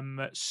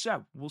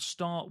 So we'll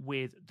start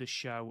with the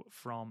show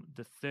from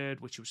the 3rd,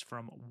 which was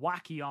from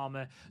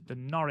Wakayama, the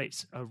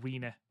Norwich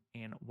Arena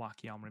in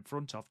Wakayama, in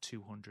front of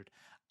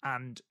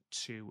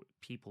 202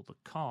 people. The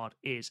card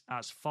is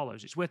as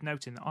follows. It's worth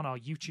noting that on our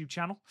YouTube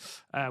channel,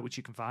 which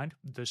you can find,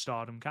 the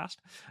Stardom Cast,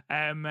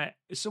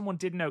 someone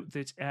did note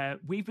that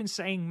we've been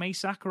saying Mai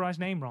Sakurai's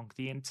name wrong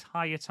the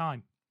entire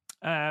time.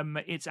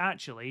 It's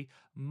actually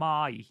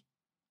Mai,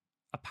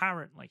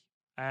 apparently.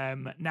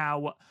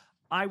 Now,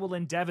 I will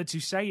endeavour to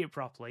say it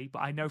properly, but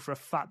I know for a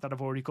fact that I've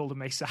already called her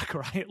Mai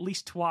Sakurai at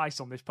least twice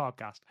on this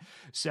podcast.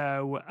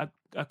 So,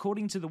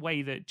 according to the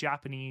way that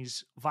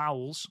Japanese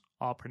vowels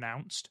are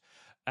pronounced,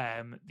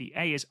 the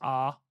A is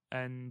R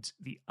and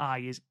the I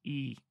is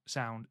E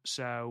sound.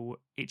 So,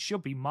 it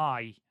should be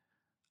Mai,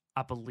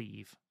 I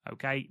believe.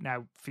 Okay?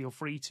 Now, feel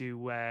free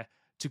to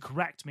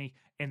correct me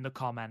in the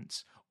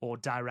comments or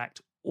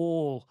direct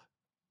all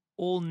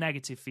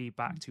negative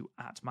feedback to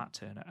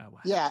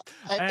 @MattTurnerOS. Yeah,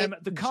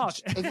 the card.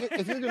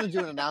 if you're going to do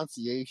an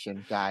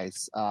enunciation,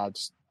 guys,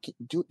 just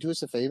do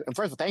us a favor. And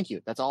first of all, thank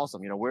you. That's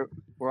awesome. You know,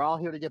 we're all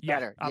here to get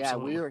better.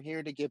 Absolutely. Yeah, we are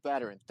here to get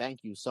better, and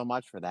thank you so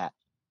much for that.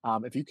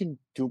 If you can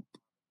do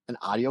an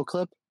audio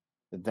clip,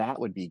 that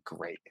would be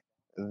great.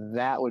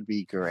 That would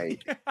be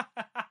great.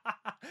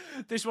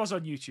 This was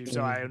on YouTube,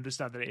 so I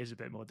understand that it is a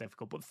bit more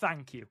difficult, but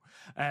thank you.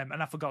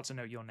 And I forgot to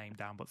note your name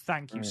down, but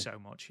thank you so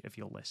much if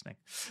you're listening.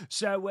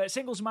 So,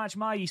 singles match,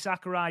 Mai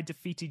Sakurai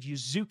defeated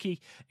Yuzuki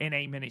in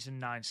 8 minutes and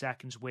 9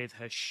 seconds with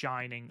her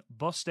Shining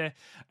Buster.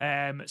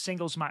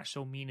 Singles match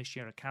saw Mina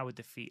Shirakawa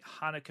defeat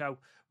Hanako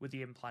with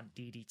the implant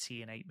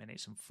DDT in 8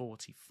 minutes and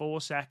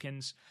 44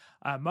 seconds.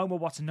 Momo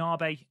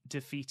Watanabe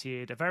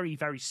defeated a very,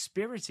 very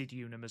spirited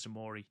Yuna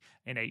Mizumori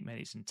in 8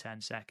 minutes and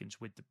 10 seconds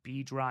with the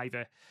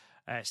B-Driver.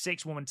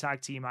 6-woman tag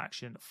team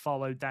action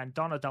followed. Then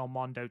Donna Del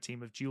Mondo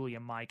team of Julia,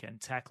 Micah, and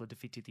Tekla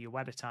defeated the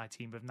Ueda Tai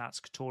team of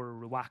Natsukatora,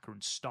 Ruaka,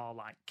 and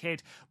Starlight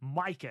Kid.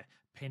 Micah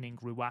pinning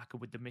Ruaka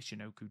with the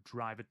Michinoku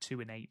driver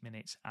 2 in 8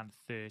 minutes and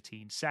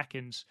 13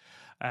 seconds.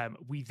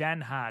 We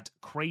then had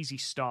Crazy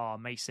Star,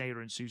 Mei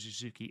Seira and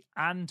Suzuki,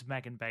 and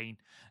Megan Bain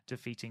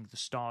defeating the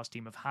Stars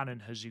team of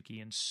Hanan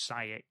Hazuki and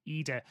Saya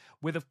Ida,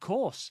 with, of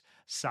course,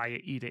 Saya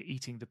Ida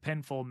eating the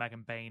pinfall,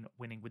 Megan Bain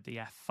winning with the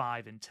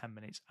F5 in 10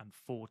 minutes and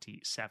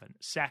 47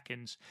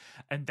 seconds.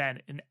 And then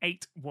an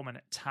 8-woman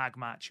tag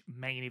match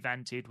main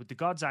evented with the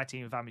God's Eye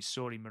team of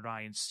Amisori,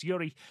 Mirai and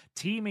Suri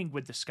teaming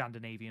with the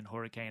Scandinavian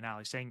Hurricane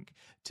Alice Inc.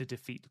 to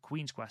defeat the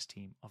Queen's Quest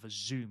team of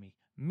Azumi,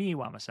 Miyu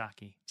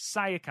Amasaki,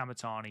 Saya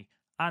Kamatani,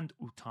 and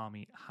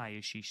Utami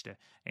Hayashishita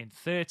in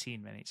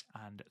 13 minutes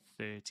and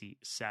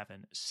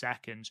 37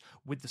 seconds,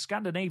 with the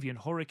Scandinavian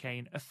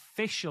Hurricane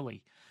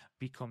officially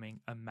becoming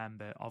a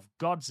member of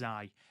God's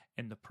Eye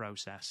in the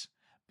process,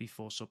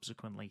 before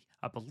subsequently,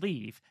 I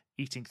believe,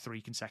 eating 3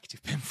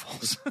 consecutive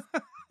pinfalls.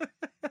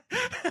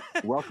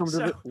 Welcome to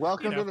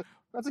the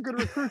that's a good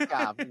recruit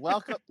job.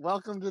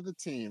 Welcome to the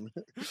team.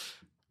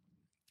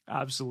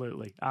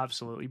 Absolutely.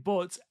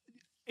 But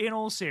in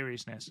all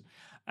seriousness,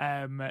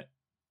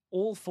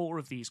 all 4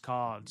 of these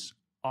cards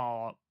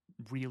are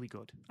really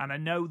good. And I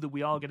know that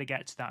we are going to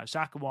get to that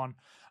Osaka one,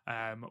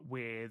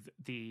 with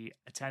the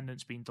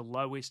attendance being the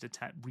lowest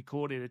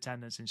recorded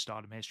attendance in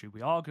Stardom history.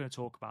 We are going to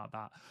talk about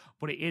that.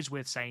 But it is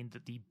worth saying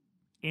that the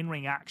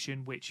in-ring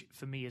action, which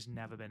for me has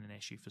never been an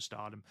issue for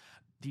Stardom,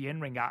 the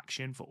in-ring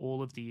action for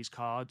all of these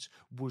cards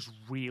was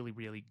really,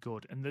 really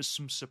good. And there's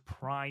some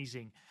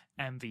surprising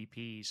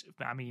MVPs.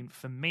 I mean,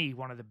 for me,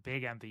 one of the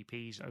big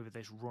MVPs over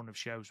this run of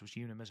shows was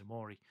Yuna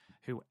Mizumori,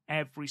 who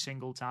every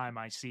single time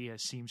I see her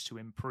seems to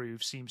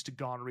improve, seems to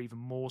garner even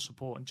more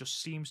support, and just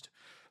seems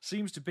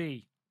to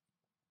be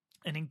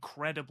an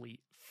incredibly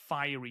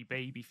fiery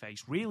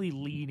babyface, really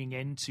leaning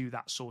into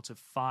that sort of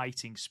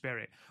fighting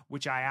spirit,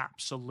 which I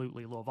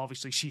absolutely love.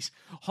 Obviously, she's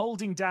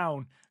holding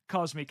down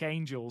Cosmic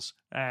Angels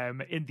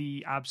in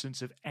the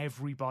absence of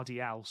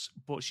everybody else,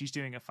 but she's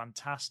doing a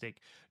fantastic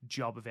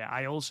job of it.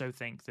 I also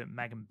think that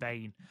Megan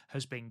Bain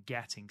has been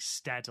getting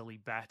steadily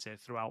better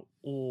throughout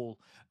all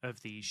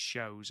of these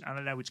shows, and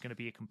I know it's going to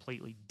be a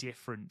completely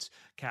different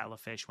kettle of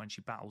fish when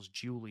she battles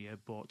Julia,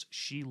 but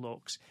she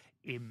looks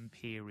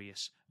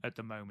imperious at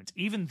the moment,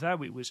 even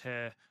though it was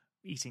her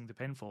eating the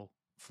pinfall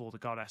for the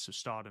Goddess of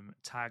Stardom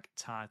tag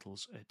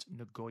titles at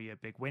Nagoya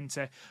Big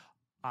Winter.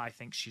 I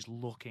think she's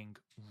looking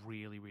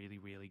really, really,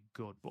 really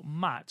good. But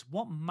Matt,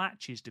 what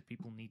matches do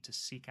people need to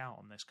seek out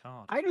on this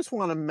card? I just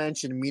want to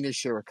mention Mina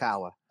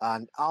Shirakawa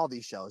on all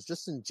these shows,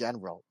 just in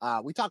general.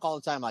 We talk all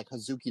the time like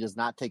Hazuki does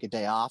not take a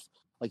day off.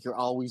 Like, you're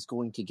always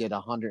going to get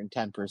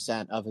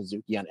 110% of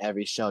Hazuki on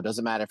every show.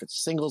 Doesn't matter if it's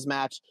a singles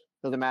match.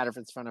 Doesn't matter if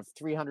it's in front of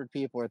 300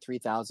 people or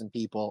 3,000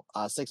 people,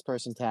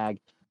 6-person tag.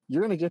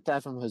 You're going to get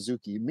that from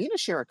Hazuki. Mina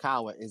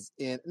Shirakawa is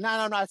in.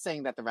 Now, I'm not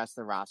saying that the rest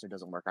of the roster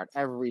doesn't work out.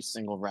 Every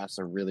single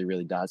wrestler really,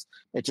 really does.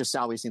 It just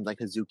always seems like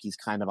Hazuki's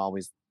kind of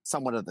always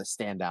somewhat of the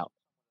standout.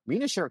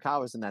 Mina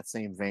Shirakawa is in that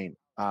same vein.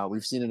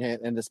 We've seen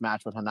it in this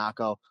match with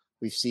Hanako.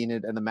 We've seen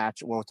it in the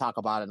match. We'll talk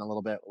about it in a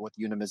little bit with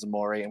Yuna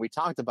Mizumori. And we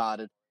talked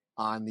about it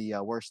on the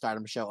Worst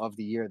Stardom show of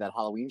the year, that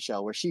Halloween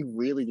show, where she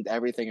really did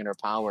everything in her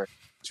power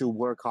to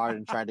work hard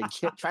and try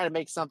to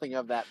make something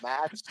of that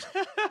match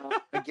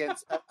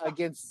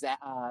against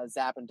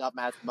Zap and Dub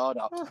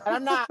Matsumoto.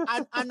 And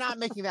I'm not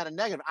making that a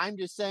negative. I'm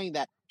just saying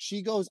that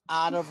she goes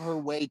out of her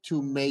way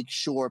to make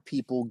sure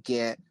people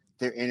get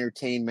their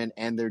entertainment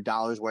and their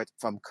dollars worth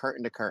from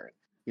curtain to curtain.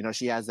 You know,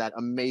 she has that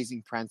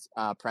amazing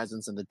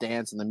presence and the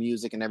dance and the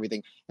music and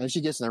everything. And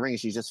she gets in the ring and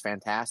she's just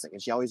fantastic.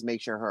 And she always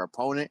makes sure her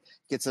opponent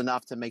gets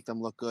enough to make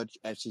them look good.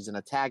 If she's in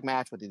a tag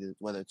match,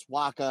 whether it's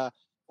Waka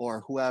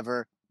or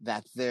whoever,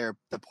 that the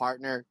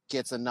partner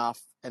gets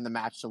enough in the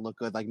match to look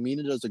good. Like,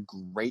 Mina does a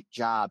great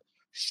job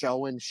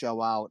show in,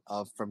 show out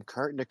of from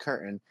curtain to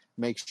curtain,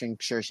 making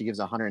sure she gives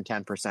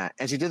 110%.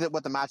 And she did it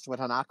with the match with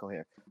Hanako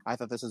here. I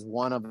thought this is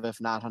one of, if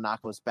not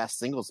Hanako's best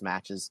singles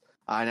matches.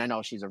 And I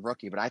know she's a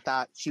rookie, but I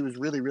thought she was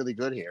really, really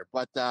good here.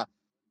 But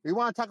we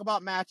want to talk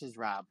about matches,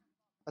 Rob.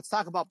 Let's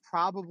talk about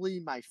probably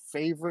my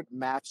favorite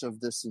match of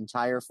this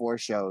entire 4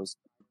 shows,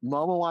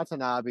 Momo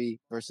Watanabe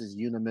versus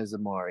Yuna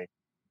Mizumori.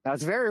 Now,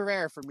 it's very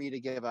rare for me to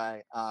give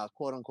a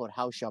quote-unquote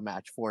house show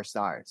match 4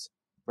 stars.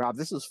 Rob,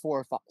 this was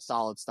 4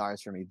 solid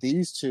stars for me.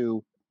 These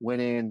two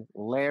went in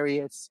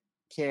lariats,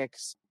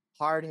 kicks,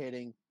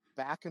 hard-hitting,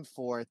 back and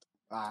forth.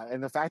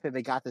 And the fact that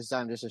they got this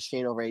done in just a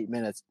shade over 8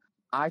 minutes,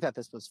 I thought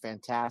this was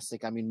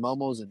fantastic. I mean,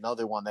 Momo's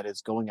another one that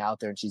is going out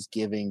there and she's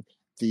giving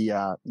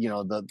the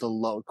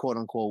low,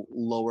 quote-unquote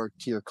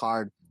lower-tier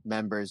card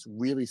members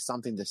really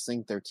something to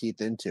sink their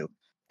teeth into.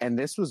 And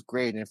this was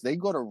great. And if they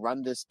go to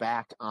run this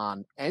back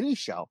on any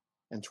show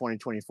in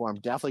 2024, I'm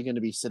definitely going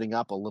to be sitting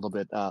up a little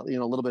bit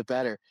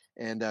better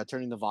and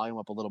turning the volume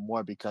up a little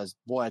more, because,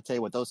 boy, I tell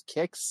you what, those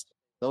kicks,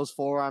 those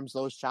forearms,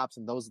 those chops,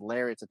 and those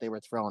lariats that they were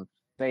throwing,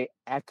 they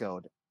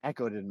echoed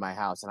in my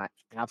house, and I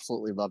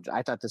absolutely loved it.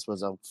 I thought this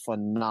was a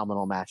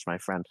phenomenal match, my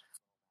friend.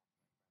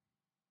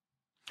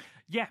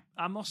 Yeah,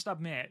 I must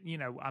admit,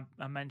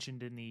 I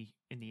mentioned in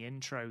the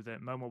intro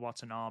that Momo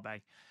Watanabe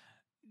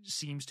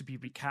seems to be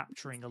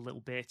recapturing a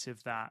little bit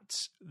of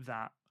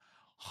that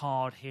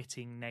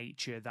hard-hitting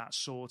nature, that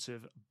sort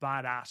of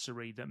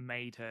badassery that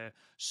made her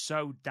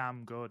so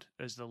damn good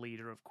as the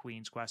leader of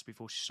Queen's Quest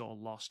before she sort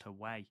of lost her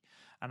way.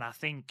 And I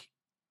think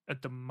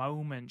at the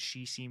moment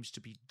she seems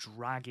to be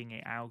dragging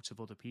it out of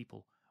other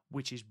people,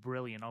 which is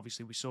brilliant.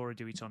 Obviously, we saw her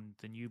do it on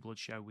the New Blood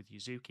show with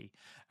Yuzuki,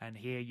 and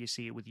here you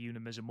see it with Yuna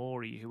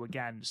Mizumori, who,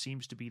 again,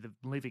 seems to be the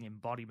living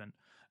embodiment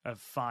of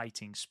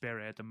fighting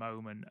spirit at the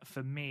moment.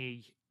 For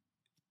me,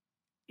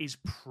 is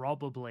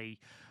probably...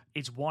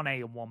 It's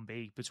 1A and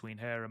 1B between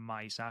her and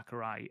Mai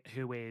Sakurai,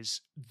 who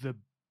is the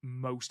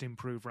most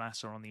improved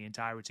wrestler on the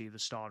entirety of the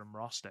Stardom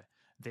roster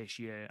this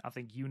year. I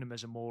think Yuna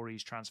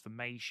Mizumori's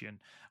transformation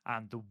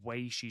and the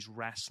way she's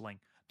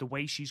wrestling, the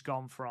way she's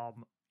gone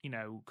from,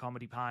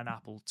 comedy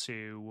pineapple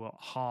to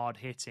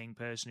hard-hitting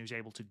person who's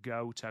able to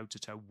go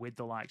toe-to-toe with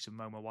the likes of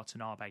Momo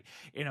Watanabe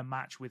in a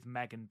match with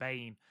Megan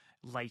Bayne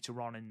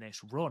later on in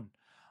this run,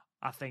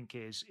 I think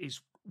is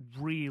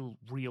real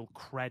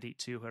credit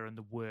to her and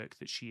the work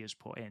that she has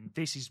put in.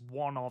 This is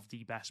one of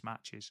the best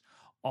matches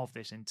of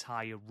this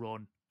entire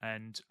run.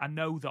 And I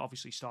know that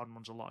obviously Stardom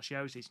runs a lot of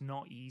shows. It's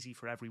not easy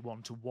for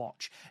everyone to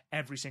watch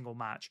every single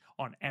match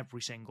on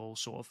every single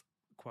sort of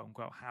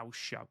quote-unquote house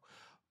show.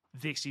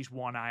 This is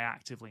one I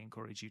actively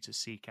encourage you to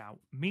seek out.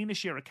 Mina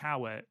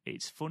Shirakawa,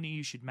 it's funny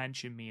you should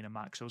mention Mina,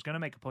 Max. I was going to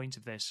make a point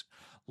of this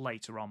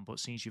later on, but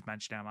since you've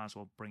mentioned it, I might as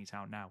well bring it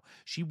out now.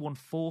 She won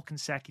 4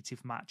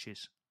 consecutive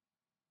matches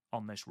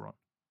on this run.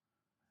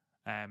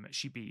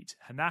 She beat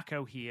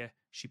Hanako here.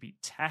 She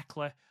beat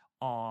Tekla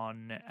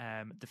on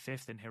the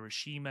 5th in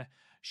Hiroshima.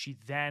 She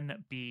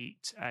then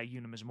beat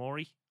Yuna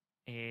Mizumori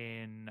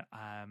in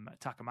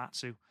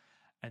Takamatsu.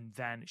 And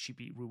then she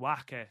beat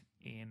Ruaka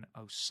in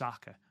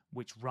Osaka,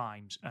 which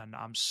rhymes, and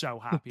I'm so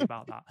happy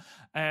about that.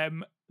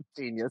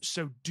 Genius.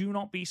 So do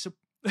not be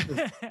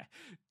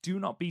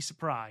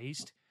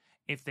surprised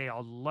if they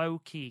are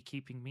low-key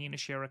keeping Mina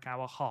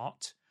Shirakawa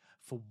hot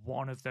for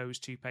one of those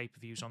 2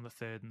 pay-per-views on the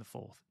 3rd and the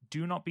 4th.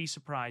 Do not be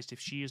surprised if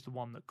she is the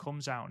one that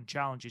comes out and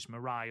challenges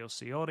Mirai or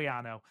Saori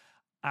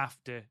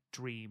after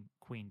Dream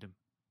Queendom.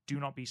 Do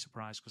not be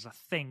surprised, because I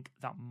think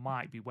that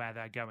might be where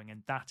they're going,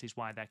 and that is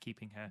why they're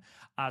keeping her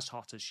as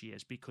hot as she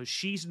is, because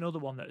she's another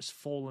one that has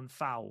fallen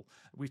foul.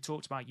 We've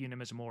talked about Yuna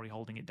Mizumori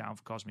holding it down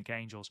for Cosmic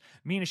Angels.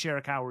 Mina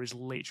Shirakawa is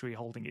literally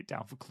holding it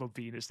down for Club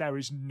Venus. There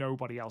is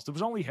nobody else. There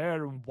was only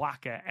her and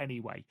Waka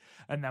anyway,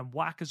 and then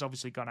Waka's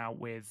obviously gone out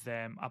with,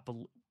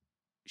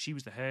 she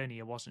was the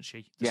hernia, wasn't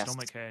she? The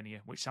stomach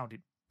hernia, which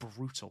sounded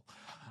brutal.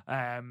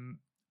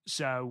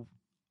 So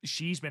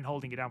she's been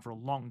holding it down for a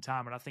long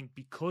time, and I think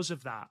because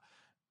of that,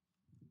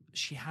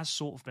 she has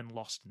sort of been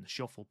lost in the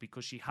shuffle,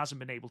 because she hasn't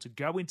been able to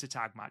go into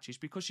tag matches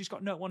because she's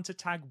got no one to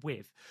tag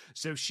with.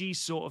 So she's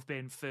sort of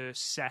been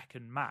first,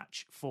 second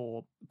match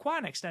for quite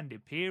an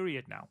extended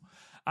period now.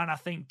 And I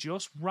think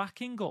just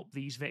racking up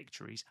these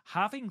victories,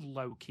 having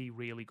low-key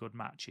really good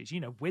matches,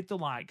 with the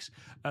likes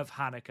of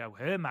Hanako,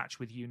 her match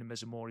with Yuna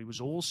Mizumori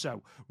was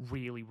also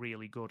really,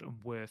 really good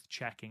and worth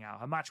checking out.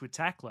 Her match with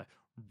Tekla,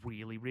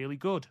 really, really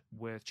good,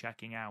 worth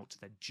checking out.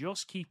 They're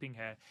just keeping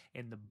her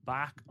in the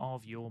back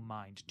of your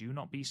mind. Do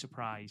not be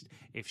surprised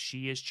if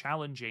she is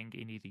challenging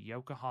in either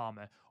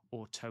Yokohama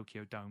or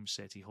Tokyo Dome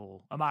City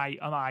Hall. Am I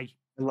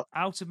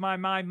out of my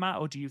mind, Matt,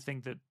 or do you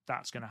think that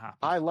that's going to happen?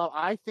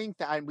 I think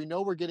that we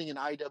know we're getting an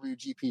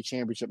IWGP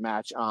Championship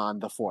match on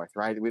the 4th,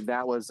 right?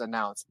 That was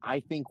announced. I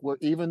think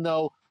even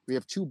though we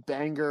have 2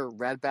 banger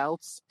red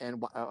belts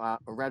and a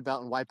red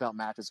belt and white belt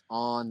matches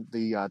on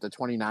the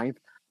 29th,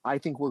 I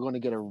think we're going to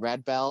get a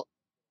red belt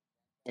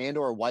and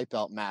or a white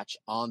belt match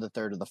on the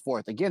 3rd or the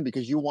 4th. Again,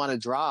 because you want to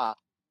draw,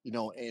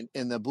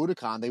 in the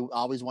Budokan, they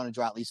always want to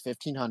draw at least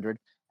 1,500.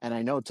 And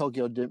I know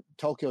Tokyo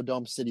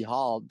Dome City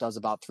Hall does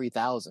about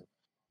 3,000.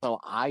 So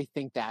I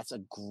think that's a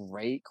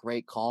great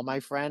call,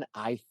 my friend.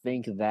 I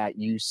think that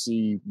you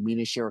see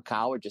Mina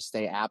Shirakawa just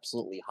stay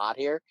absolutely hot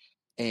here.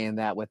 And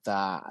that with,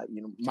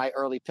 my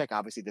early pick,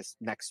 obviously this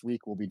next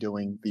week, we'll be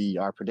doing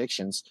our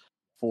predictions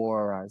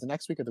for the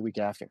next week or the week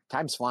after.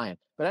 Time's flying.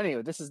 But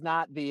anyway, this is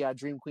not the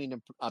Dream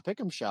Queen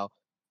Pick'em show,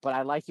 but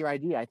I like your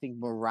idea. I think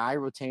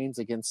Mirai retains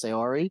against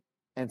Saori.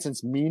 And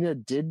since Mina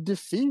did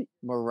defeat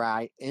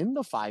Mirai in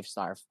the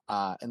 5-star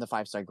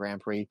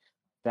Grand Prix,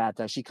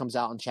 that she comes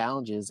out and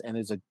challenges, and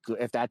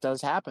if that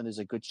does happen, there's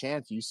a good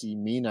chance you see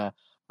Mina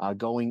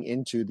going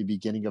into the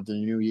beginning of the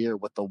new year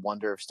with the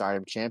Wonder of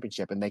Stardom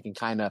Championship, and they can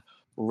kind of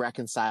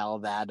reconcile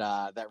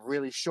that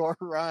really short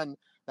run,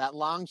 that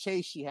long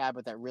chase she had,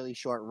 but that really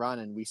short run,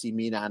 and we see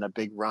Mina on a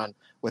big run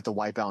with the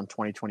white belt in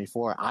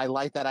 2024. I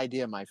like that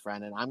idea, my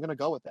friend, and I'm going to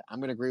go with it. I'm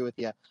going to agree with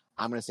you.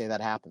 I'm going to say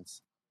that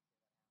happens.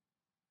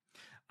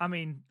 I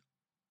mean,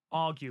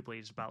 arguably,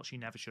 it's a belt she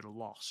never should have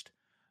lost.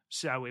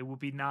 So it would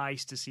be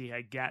nice to see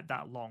her get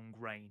that long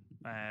reign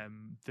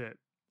that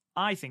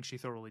I think she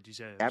thoroughly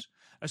deserves,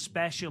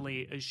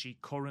 especially as she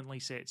currently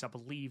sits, I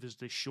believe, as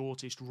the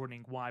shortest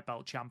running white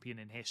belt champion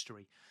in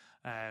history.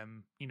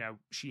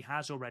 She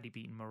has already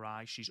beaten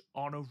Mirai. She's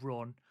on a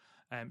run.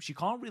 She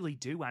can't really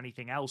do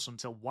anything else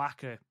until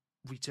Waka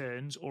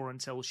returns or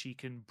until she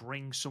can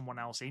bring someone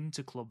else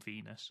into Club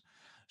Venus.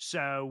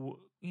 So,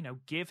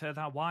 give her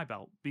that Y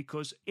belt,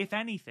 because if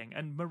anything,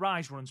 and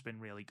Mirai's run's been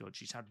really good.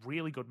 She's had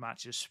really good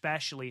matches,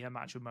 especially her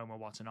match with Momo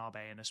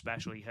Watanabe and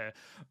especially her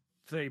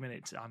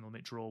 30-minute time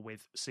limit draw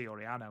with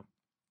Soriano.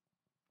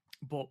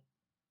 But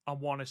I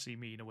want to see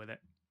Mina with it.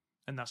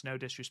 And that's no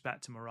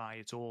disrespect to Mirai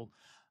at all.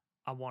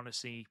 I want to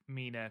see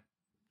Mina,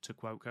 to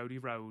quote Cody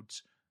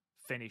Rhodes,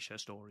 finish her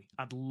story.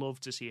 I'd love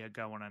to see her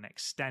go on an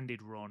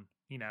extended run,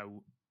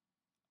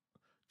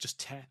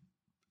 just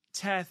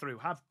tear through,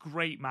 have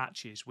great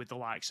matches with the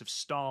likes of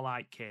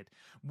Starlight Kid,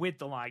 with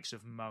the likes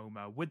of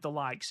Momo, with the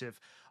likes of,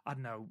 I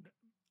don't know,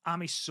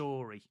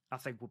 Amisori, I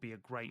think would be a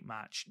great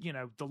match.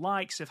 The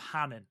likes of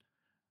Hanan.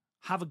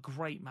 Have a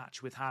great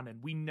match with Hanan.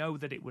 We know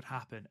that it would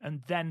happen.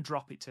 And then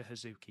drop it to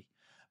Hazuki.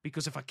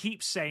 Because if I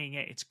keep saying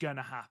it, it's going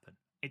to happen.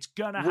 It's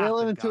going to happen, Will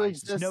it into guys.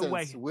 existence. There's no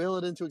way. Will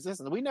it into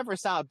existence. We never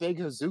saw a big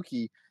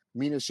Hazuki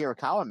Mina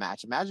Shirakawa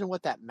match. Imagine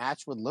what that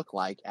match would look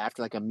like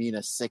after like a Mina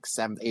 6th,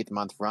 7th, 8th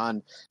month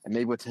run, and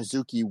maybe with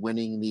Hazuki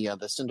winning the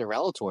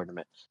Cinderella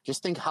tournament.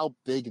 Just think how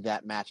big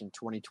that match in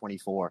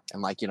 2024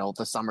 and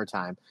the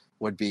summertime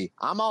would be.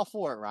 I'm all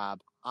for it,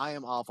 Rob. I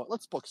am all for it.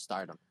 Let's book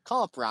Stardom.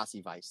 Call up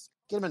Rossi Vice.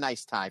 Get him a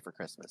nice tie for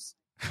Christmas.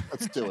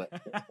 Let's do it.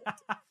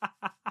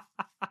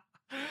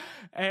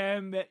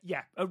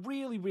 Yeah, a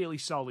really, really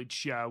solid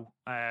show,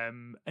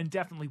 and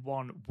definitely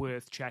one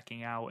worth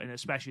checking out, and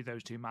especially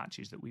those two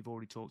matches that we've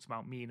already talked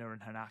about, Mina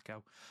and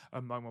Hanako,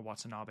 and Momo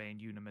Watanabe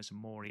and Yuna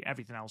Mizumori.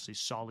 Everything else is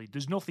solid.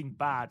 There's nothing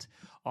bad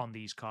on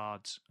these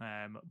cards,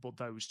 but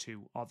those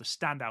two are the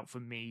standout for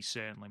me,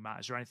 certainly.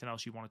 Matt, is there anything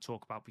else you want to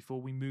talk about before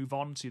we move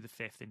on to the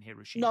 5th in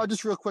Hiroshima? No,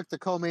 just real quick, the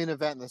co-main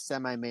event and the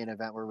semi-main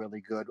event were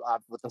really good,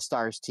 with the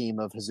Stars team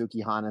of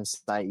Hazuki Hana,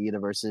 Saida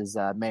versus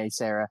Mei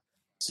Sarah,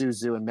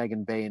 Suzu, and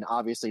Megan Bain.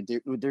 Obviously,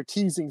 they're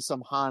teasing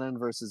some Hanan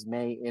versus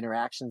Mei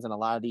interactions in a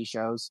lot of these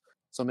shows,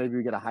 so maybe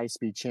we get a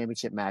high-speed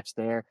championship match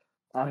there.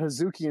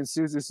 Hazuki and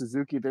Suzu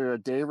Suzuki, they're a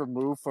day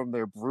removed from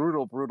their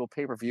brutal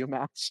pay-per-view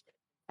match.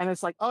 And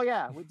it's like, oh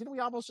yeah, didn't we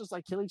almost just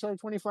kill each other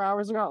 24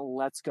 hours ago?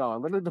 Let's go.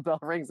 And literally the bell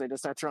rings, they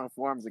just start throwing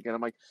forms again. I'm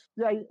like,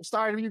 yeah,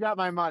 Stardom, you got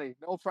my money.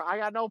 I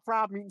got no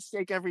problem eating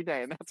steak every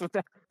day. And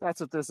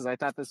that's what this is. I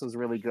thought this was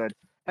really good.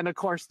 And of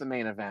course, the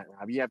main event,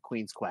 Rob, you have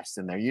Queen's Quest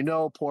in there.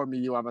 Poor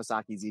Miyu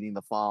Amasaki's eating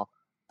the fall.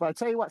 But I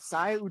tell you what,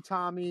 Saya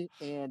Utami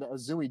and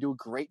Azumi do a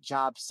great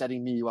job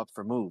setting Miyu up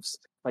for moves.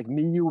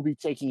 Miyu will be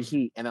taking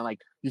heat, and then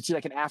you'd see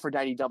an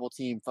Aphrodite double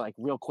team for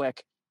real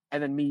quick,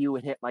 and then Miyu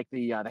would hit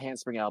the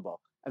handspring elbow.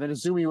 And then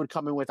Azumi would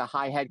come in with a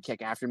high head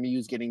kick after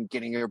Miyu's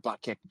getting her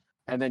butt kicked.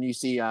 And then you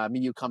see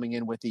Miyu coming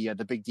in with the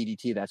big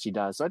DDT that she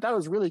does. So I thought it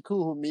was really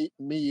cool who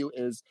Miyu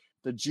is,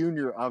 the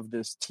junior of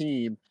this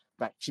team,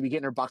 but she'd be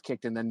getting her butt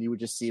kicked, and then you would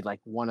just see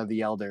one of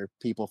the elder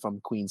people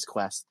from Queen's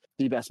Quest,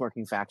 the best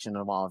working faction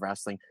of all of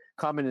wrestling,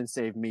 come in and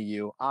save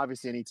Miyu.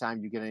 Obviously,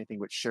 anytime you get anything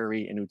with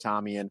Shuri and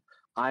Utami, and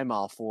I'm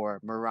all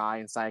for Mirai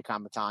and Saya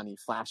Kamatani,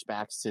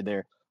 flashbacks to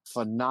their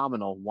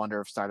phenomenal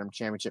Wonder of Stardom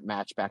Championship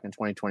match back in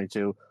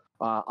 2022.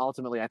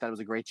 Ultimately, I thought it was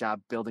a great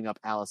job building up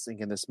Alice Inc.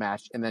 in this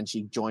match, and then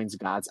she joins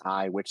God's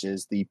Eye, which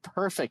is the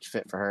perfect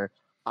fit for her.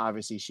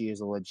 Obviously, she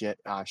is a legit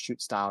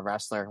shoot-style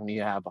wrestler. When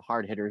you have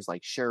hard hitters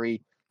like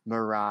Shuri,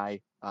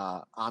 Mirai,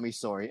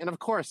 Amisori, and of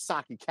course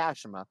Saki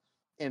Kashima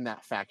in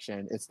that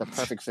faction, it's the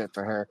perfect fit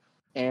for her.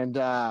 And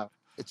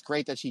it's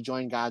great that she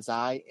joined God's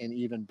Eye, and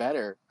even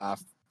better,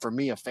 for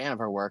me, a fan of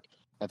her work,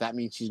 that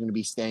means she's going to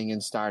be staying in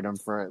Stardom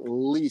for at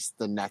least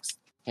the next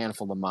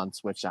handful of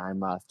months, which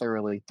I'm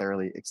thoroughly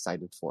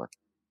excited for.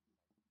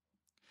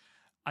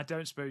 I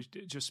don't suppose,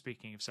 just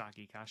speaking of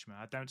Saki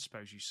Kashima, I don't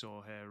suppose you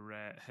saw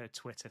her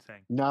Twitter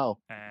thing. No.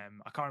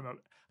 I can't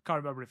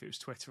remember if it was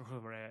Twitter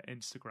or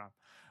Instagram,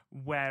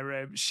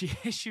 where she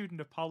issued an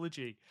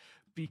apology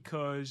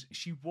because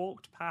she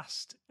walked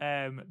past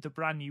the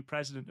brand new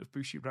president of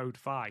Bushi Road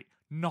Fight,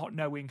 not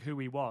knowing who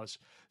he was.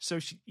 So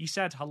he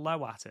said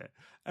hello at it,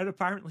 and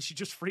apparently she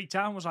just freaked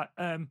out and was like,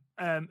 and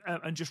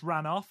just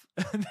ran off.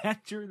 And then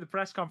during the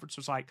press conference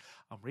was like,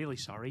 I'm really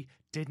sorry,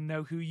 didn't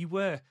know who you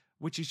were,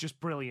 which is just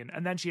brilliant.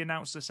 And then she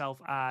announced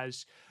herself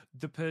as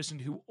the person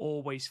who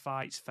always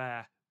fights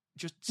fair.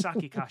 Just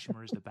Saki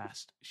Kashima is the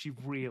best. She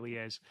really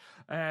is.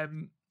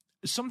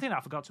 Something I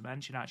forgot to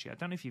mention, actually, I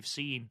don't know if you've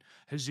seen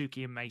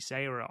Hazuki and Mei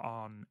Seira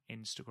on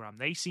Instagram.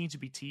 They seem to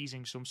be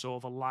teasing some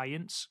sort of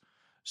alliance.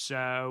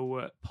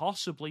 So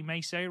possibly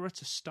Mei Seira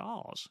to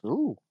Stars.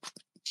 Ooh,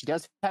 she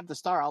does have the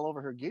star all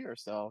over her gear,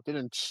 so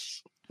didn't.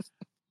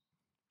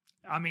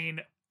 I mean,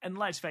 and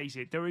let's face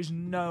it, there is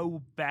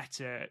no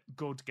better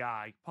good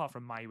guy, apart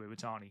from Mayu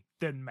Iwatani,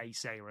 than Mei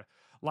Seira.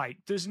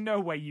 There's no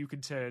way you can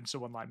turn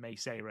someone like Mei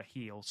Seira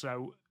heel.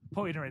 So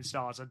putting her in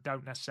Stars, I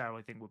don't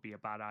necessarily think would be a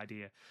bad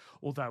idea.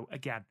 Although,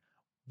 again,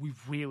 we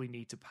really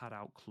need to pad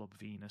out Club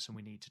Venus, and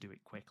we need to do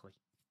it quickly.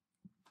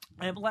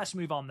 Let's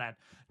move on then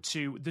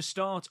to the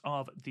start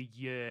of the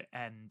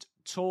year-end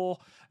tour.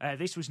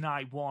 This was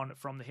night one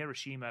from the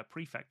Hiroshima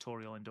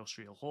Prefectural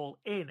Industrial Hall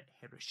in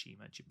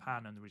Hiroshima,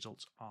 Japan, and the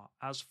results are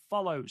as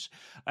follows.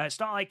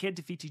 Starlight Kid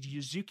defeated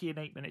Yuzuki in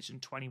 8 minutes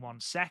and 21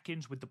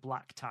 seconds with the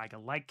Black Tiger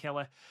leg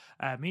killer.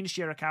 Mina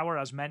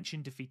Shirakawa, as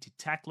mentioned, defeated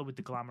Tekla with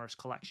the Glamorous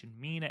Collection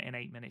Mina in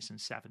 8 minutes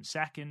and 7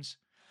 seconds.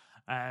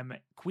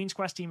 Queen's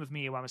Quest team of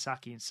Miyu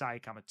Amasaki and Saya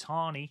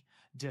Kamatani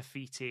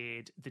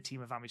defeated the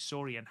team of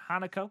Amisori and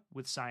Hanako,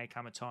 with Saya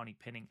Kamatani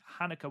pinning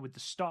Hanako with the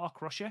Star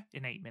Crusher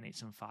in 8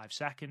 minutes and 5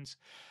 seconds.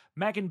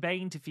 Megan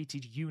Bain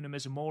defeated Yuna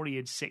Mizumori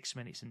in 6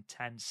 minutes and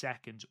 10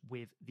 seconds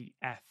with the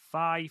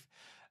F5.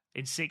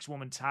 In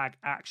six-woman tag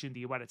action,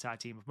 the Uedatai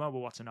team of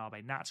Momo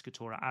Watanabe,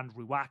 Natsukatora, and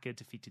Ruaka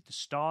defeated the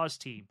Stars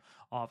team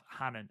of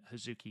Hanan,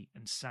 Hazuki,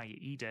 and Saya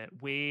Ida,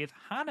 with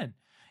Hanan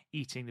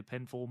eating the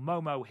pinfall,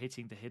 Momo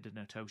hitting the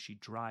Hidenotoshi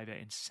driver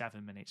in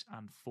 7 minutes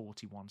and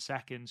 41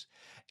 seconds.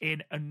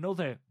 In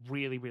another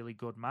really, really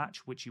good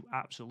match, which you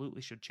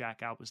absolutely should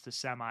check out, was the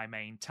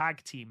semi-main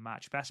tag team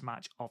match, best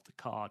match of the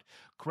card.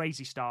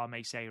 Crazy Star,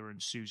 Meiseiya, and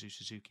Suzu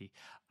Suzuki,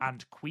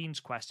 and Queen's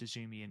Quest,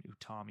 Azumi and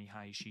Utami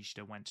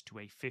Hayashishita went to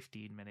a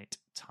 15-minute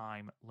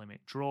time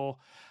limit draw.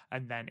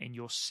 And then in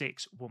your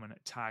six-woman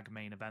tag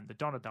main event, the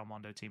Donna Del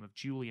Mondo team of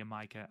Julia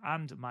Maika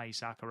and Mai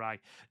Sakurai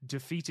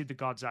defeated the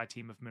God's Eye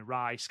team of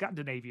Mirai,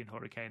 Scandinavian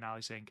Hurricane,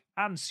 Alice Inc.,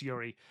 and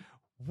Suri,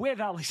 with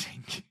Alice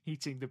Inc.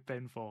 eating the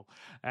pinfall,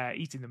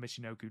 eating the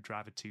Michinoku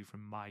Driver 2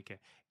 from Maika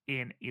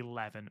in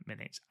 11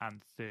 minutes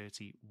and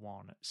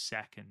 31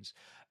 seconds.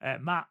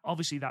 Matt,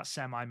 obviously that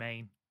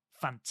semi-main,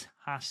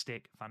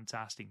 fantastic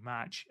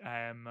match.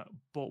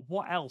 But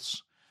what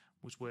else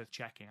was worth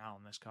checking out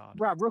on this card?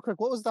 Rob, real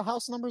quick, what was the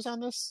house numbers on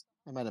this?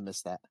 I might have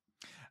missed that.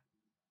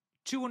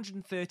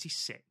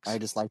 236. I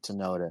just like to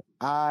note it.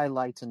 I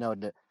like to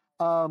note it.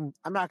 I'm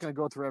not going to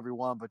go through every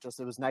one, but just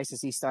it was nice to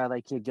see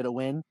Starlight Kid get a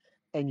win.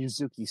 And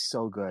Yuzuki's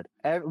so good.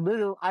 I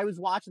was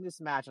watching this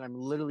match, and I'm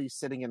literally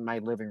sitting in my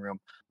living room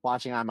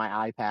watching on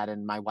my iPad,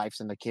 and my wife's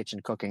in the kitchen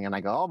cooking, and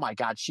I go, "Oh my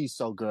God, she's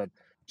so good."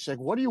 She's like,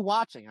 "What are you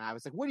watching?" And I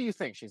was like, "What do you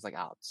think?" She's like,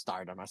 "Oh,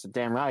 Stardom." I said,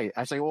 "Damn right."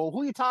 I said, "Well,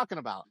 who are you talking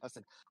about?" I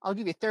said, "I'll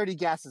give you 30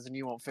 guesses, and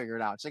you won't figure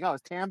it out." She's like, "Oh,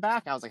 is Tam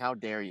back?" I was like, "How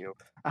dare you?"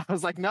 I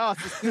was like, "No,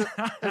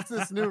 it's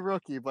this new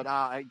rookie." But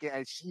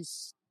again,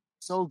 she's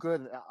so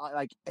good.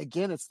 Like,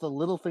 again, it's the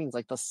little things,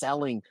 like the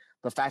selling,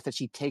 the fact that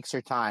she takes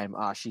her time.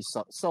 She's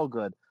so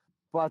good.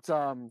 But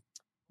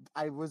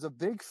I was a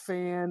big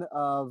fan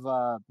of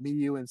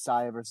Miyu and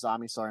Saya versus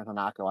Amisori and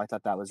Hanako. I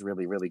thought that was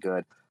really, really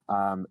good.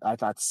 I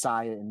thought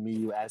Saya and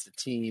Miyu as a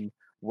team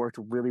worked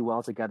really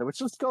well together, which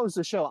just goes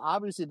to show,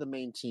 obviously, the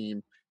main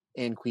team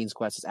in Queen's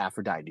Quest is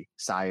Aphrodite.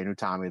 Saya and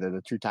Utami, they're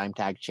the two-time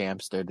tag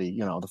champs. They're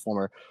the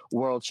former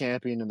world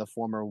champion and the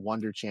former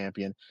Wonder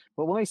champion.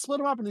 But when they split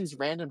them up into these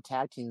random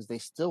tag teams, they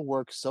still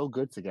work so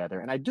good together.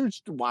 And I do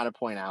just want to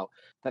point out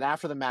that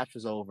after the match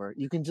was over,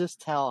 you can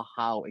just tell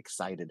how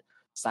excited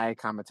Saya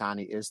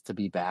Kamatani is to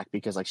be back,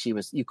 because like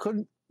you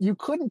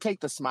couldn't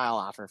take the smile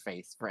off her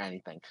face for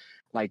anything.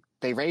 Like,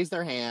 they raise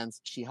their hands,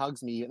 she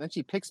hugs Miyu, and then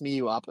she picks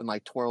Miyu up and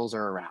like twirls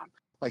her around.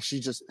 Like,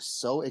 she's just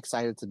so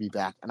excited to be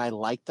back. And I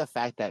like the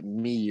fact that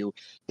Miyu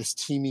is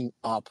teaming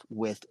up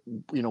with,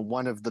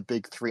 one of the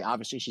big three.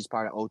 Obviously, she's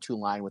part of O2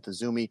 line with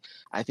Azumi.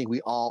 I think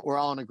we're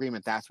all in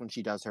agreement that's when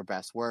she does her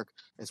best work,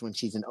 is when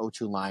she's in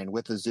O2 line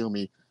with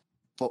Azumi.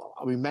 But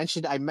I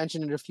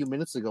mentioned it a few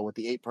minutes ago with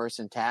the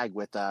 8-person tag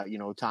with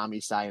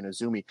Utami, Sai, and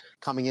Azumi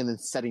coming in and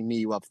setting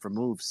Miyu up for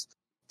moves.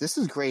 This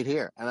is great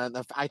here,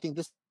 and I think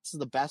this is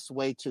the best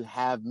way to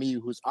have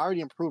Miyu, who's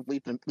already improved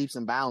leaps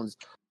and bounds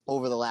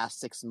over the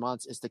last 6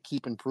 months, is to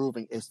keep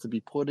improving, is to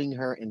be putting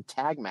her in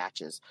tag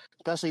matches,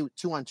 especially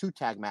 2-on-2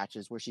 tag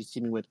matches where she's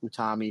teaming with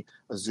Utami,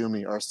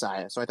 Azumi, or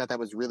Saya. So I thought that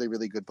was really,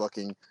 really good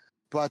booking.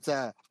 But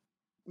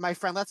my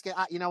friend, let's get.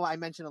 I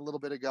mentioned a little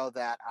bit ago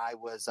that I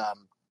was.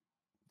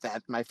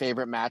 That my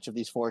favorite match of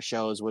these 4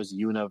 shows was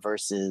Yuna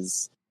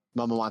versus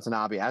Momo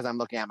Watanabe. As I'm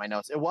looking at my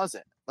notes, it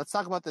wasn't. Let's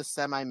talk about this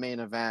semi-main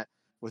event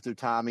with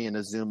Utami and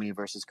Azumi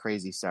versus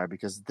Crazy Star,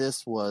 because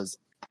this was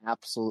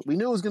we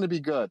knew it was going to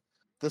be good.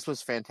 This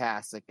was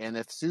fantastic. And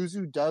if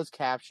Suzu does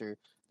capture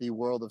the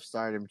World of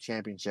Stardom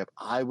Championship,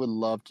 I would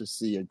love to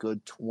see a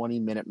good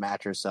 20-minute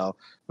match or so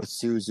with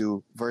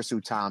Suzu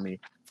versus Utami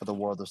for the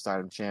World of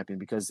Stardom Champion,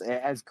 because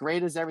as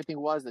great as everything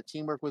was, the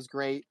teamwork was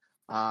great.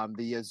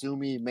 The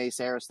Azumi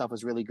Meiseiya stuff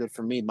was really good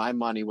for me. My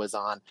money was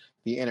on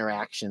the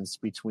interactions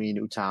between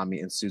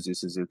Utami and Suzu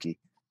Suzuki.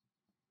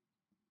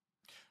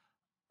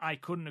 I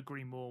couldn't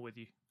agree more with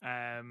you.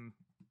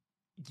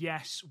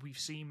 Yes, we've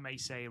seen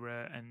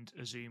Meiseiya and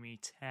Azumi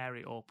tear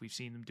it up. We've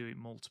seen them do it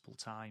multiple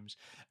times.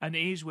 And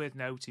it is worth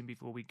noting,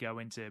 before we go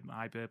into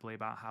hyperbole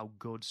about how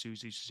good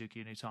Suzu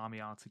Suzuki and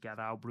Utami are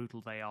together, how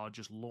brutal they are,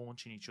 just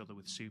launching each other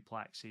with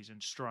suplexes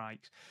and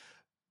strikes.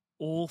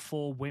 all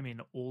four women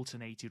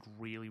alternated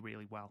really,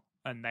 really well.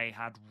 And they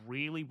had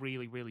really,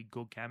 really, really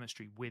good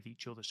chemistry with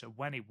each other. So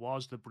when it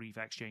was the brief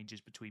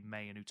exchanges between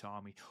Mei and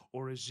Utami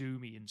or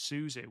Azumi and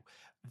Suzu,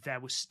 there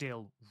was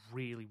still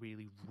really,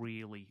 really,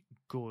 really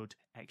good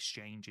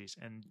exchanges.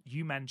 And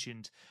you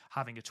mentioned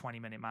having a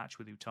 20-minute match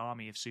with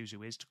Utami if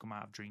Suzu is to come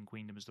out of Dream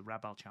Queendom as the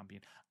Red Belt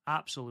champion.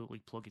 Absolutely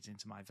plug it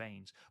into my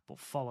veins, but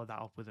follow that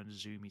up with an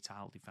Azumi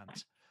title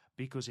defense.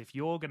 Because if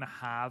you're going to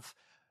have,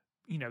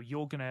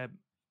 you're going to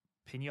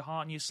pin your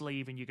heart on your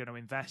sleeve and you're going to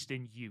invest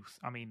in youth.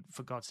 I mean,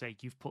 for God's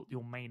sake, you've put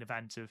your main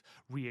event of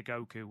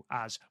Ryogoku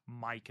as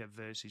Maika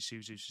versus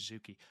Suzu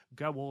Suzuki.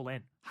 Go all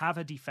in. Have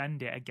her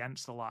defend it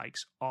against the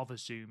likes of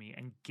Azumi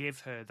and give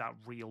her that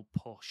real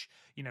push.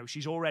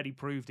 She's already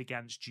proved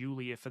against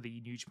Julia for the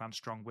New Japan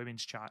Strong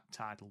Women's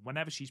title.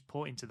 Whenever she's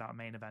put into that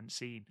main event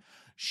scene,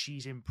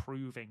 she's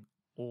improving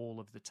all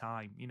of the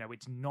time.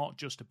 It's not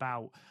just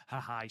about her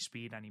high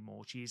speed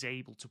anymore. She is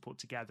able to put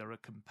together a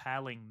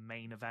compelling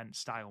main event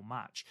style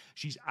match.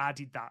 She's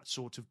added that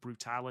sort of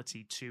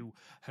brutality to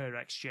her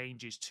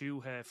exchanges,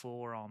 to her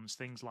forearms,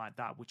 things like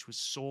that, which was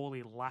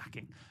sorely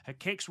lacking. Her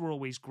kicks were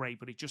always great,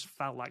 but it just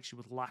felt like she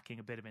was lacking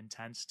a bit of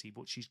intensity,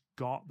 but she's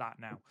got that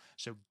now.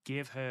 So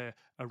give her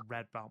a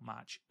red belt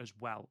match as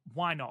well.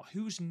 Why not?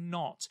 Who's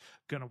not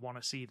going to want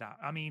to see that?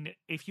 I mean,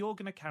 if you're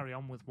going to carry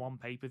on with one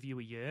pay-per-view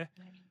a year,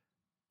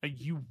 and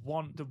you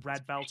want the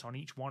red belt on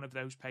each one of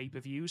those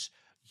pay-per-views,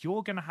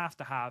 you're going to have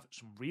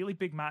some really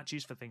big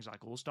matches for things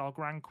like All-Star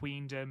Grand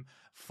Queendom,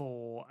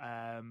 for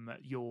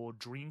your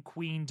Dream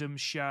Queendom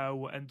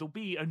show, and there'll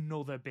be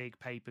another big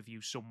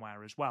pay-per-view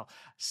somewhere as well.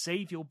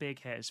 Save your big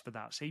hitters for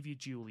that. Save your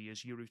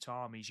Julias, your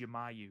Utamis, your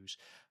Mayus.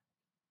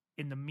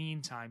 In the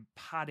meantime,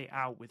 pad it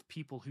out with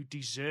people who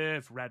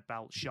deserve red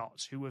belt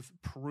shots, who have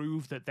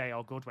proved that they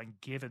are good when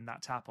given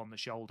that tap on the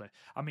shoulder.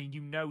 I mean,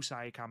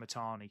 Saya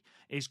Kamatani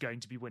is going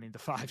to be winning the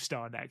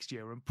 5-star next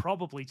year and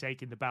probably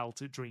taking the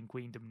belt at Dream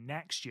Queendom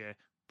next year.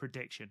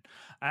 Prediction.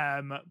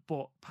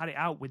 But pad it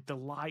out with the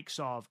likes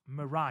of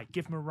Mirai.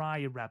 Give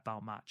Mirai a red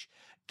belt match.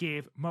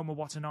 Give Momo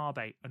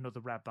Watanabe another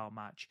red belt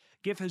match.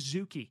 Give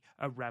Hazuki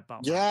a red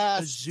belt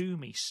match.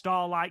 Azumi,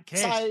 Starlight Kid.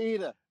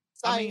 Saida.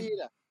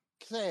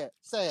 Say it.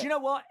 Do you know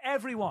what?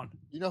 Everyone.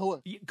 You know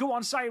who? Go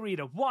on,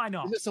 Sairida. Why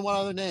not? You're missing one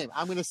other name.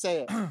 I'm going to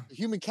say it. The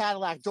Human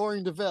Cadillac,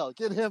 Dorian DeVille.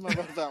 Get him a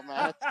red belt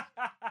match.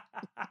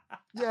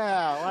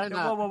 Yeah, why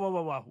not?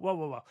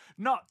 Whoa.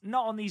 Not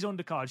on these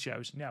undercard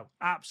shows. No,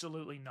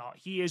 absolutely not.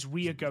 He is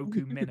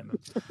Ryogoku minimum.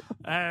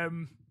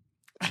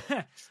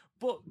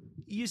 But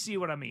you see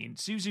what I mean.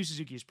 Suzu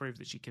Suzuki has proved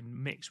that she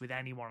can mix with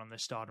anyone on the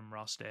Stardom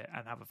roster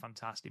and have a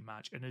fantastic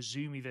match. And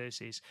Azumi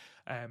versus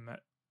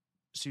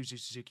Suzu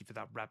Suzuki for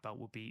that red belt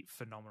would be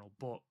phenomenal.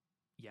 But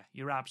yeah,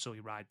 you're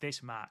absolutely right.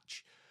 This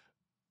match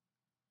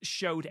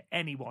showed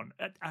anyone,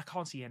 I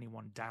can't see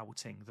anyone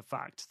doubting the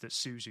fact that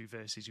Suzu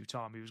versus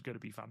Utami was going to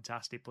be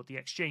fantastic, but the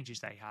exchanges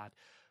they had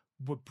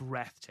were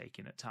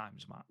breathtaking at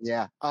times, Matt.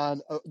 Yeah.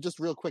 Just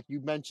real quick,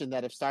 you mentioned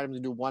that if Stardom's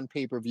to do one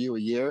pay-per-view a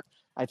year,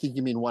 I think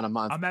you mean one a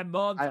month. I meant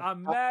month. I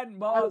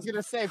was going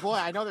to say, boy,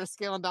 I know they're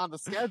scaling down the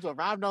schedule.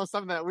 Rob knows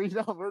something that we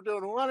know. We're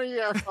doing one a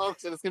year,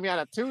 folks, and it's going to be on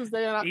a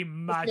Tuesday. It's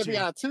going to be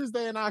on a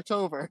Tuesday in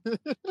October.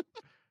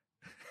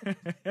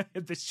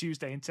 This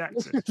Tuesday in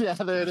Texas. Yeah,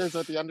 there it is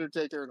with the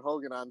Undertaker and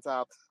Hogan on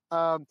top.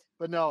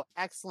 But no,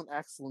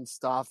 excellent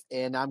stuff.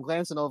 And I'm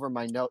glancing over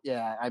my note.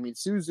 Yeah, I mean,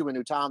 Suzu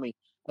and Utami,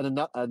 and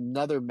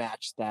another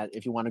match that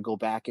if you want to go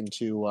back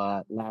into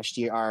last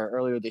year or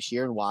earlier this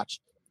year and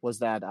watch was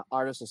that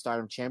Artist of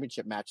Stardom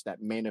Championship match,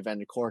 that main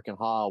event at Korakuen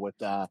Hall with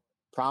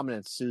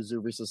prominence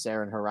Suzu, Risa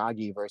Sera, and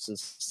Haragi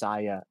versus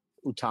Saya,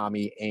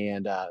 Utami,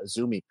 and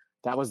Azumi.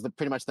 That was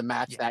pretty much the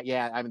match that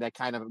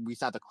kind of, we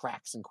saw the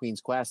cracks in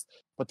Queen's Quest,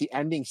 but the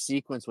ending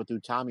sequence with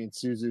Utami and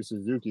Suzu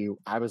Suzuki,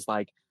 I was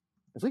like,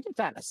 if we get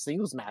that in a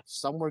singles match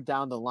somewhere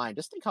down the line,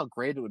 just think how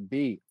great it would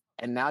be.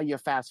 And now you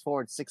fast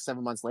forward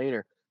 6-7 months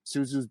later,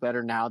 Suzu's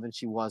better now than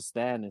she was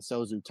then, and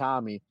so is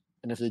Utami.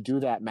 And if they do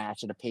that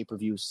match at a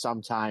pay-per-view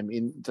sometime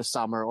in the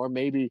summer, or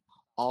maybe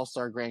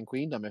All-Star Grand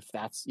Queendom, if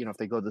that's, if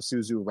they go the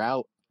Suzu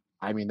route,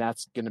 I mean,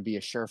 that's going to be a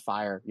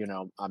surefire,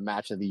 a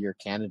match of the year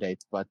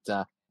candidate. But,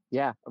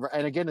 yeah.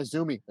 And again,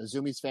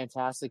 Azumi's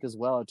fantastic as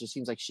well. It just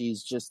seems like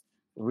she's just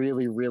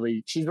really,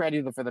 really, she's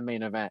ready for the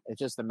main event. It's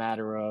just a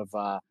matter of,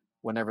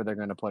 whenever they're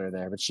going to put her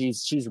there, but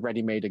she's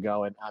ready made to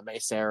go. And Mei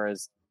Sarah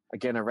is,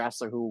 again, a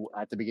wrestler who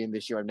at the beginning of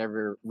this year, I've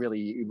never really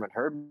even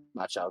heard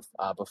much of,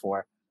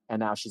 before. And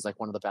now she's like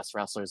one of the best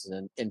wrestlers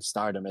in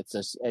Stardom. It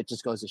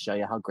just goes to show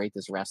you how great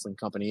this wrestling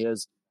company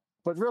is.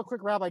 But real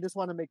quick, Rob, I just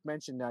want to make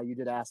mention now, you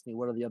did ask me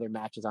what are the other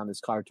matches on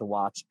this card to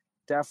watch.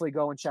 Definitely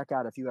go and check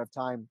out, if you have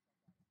time,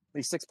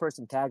 the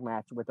 6-person tag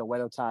match with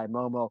Oedo Tai,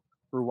 Momo,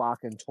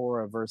 Ruaka, and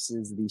Tora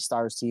versus the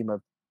Stars team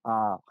of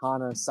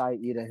Hana,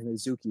 Saida, and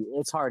Hazuki.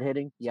 It's hard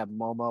hitting. You have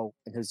Momo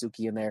and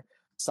Hazuki in there,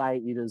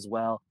 Saida as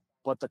well.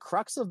 But the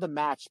crux of the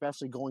match,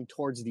 especially going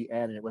towards the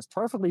end, and it was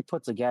perfectly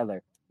put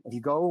together, If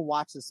you go and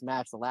watch this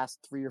match, the last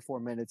 3 or 4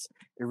 minutes,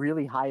 it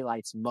really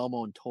highlights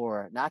Momo and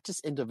Tora, not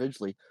just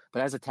individually,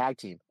 but as a tag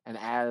team. And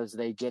as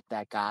they get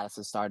that Goddess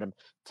of Stardom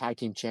Tag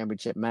Team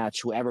Championship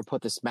match, whoever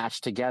put this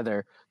match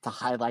together to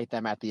highlight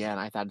them at the end,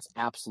 I thought it's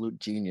absolute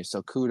genius.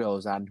 So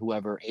kudos on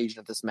whoever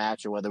agent this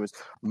match, or whether it was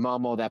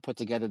Momo that put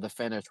together the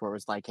finish, where it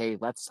was like, hey,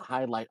 let's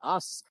highlight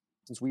us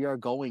since we are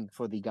going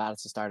for the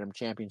Goddess of Stardom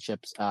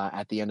Championships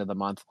at the end of the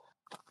month.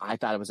 I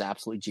thought it was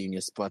absolutely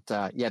genius. But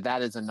yeah,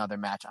 that is another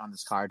match on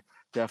this card.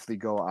 Definitely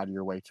go out of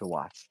your way to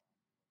watch.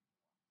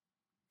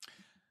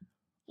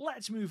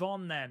 Let's move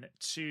on then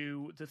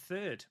to the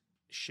third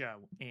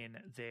show in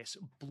this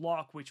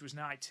block, which was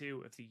night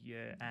 2 of the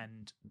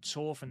year-end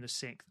tour from the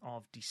 6th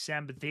of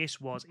December. This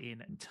was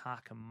in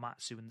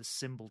Takamatsu in the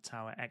Symbol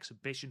Tower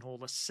Exhibition Hall,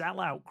 a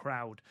sellout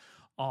crowd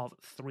of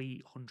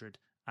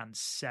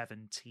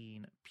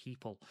 317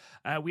 people.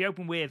 We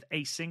open with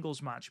a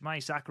singles match. Mai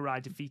Sakurai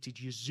defeated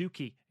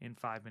Yuzuki in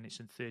 5 minutes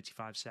and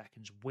 35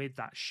 seconds with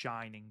that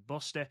Shining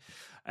Buster.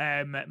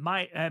 Mina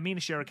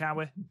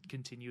Shirakawa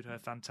continued her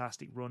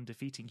fantastic run,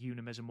 defeating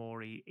Yuna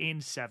Mizumori in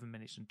 7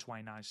 minutes and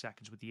 29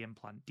 seconds with the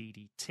implant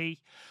DDT.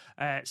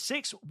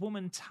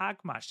 6-woman tag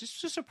match.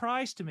 This was a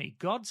surprise to me.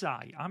 God's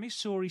Eye,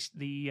 Amisori,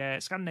 the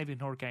Scandinavian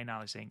Hurricane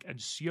Alice Inc., and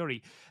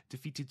Syuri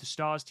defeated the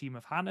Stars team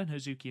of Hanan,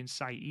 Hazuki, and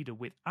Saida,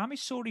 with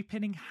Amisori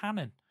pinning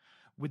Hanan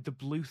with the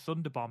Blue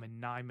Thunderbomb in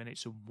 9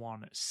 minutes and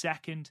 1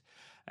 second.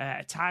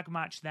 A tag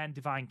match then,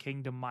 Divine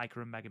Kingdom,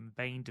 Micah and Megan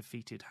Bain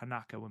defeated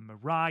Hanako and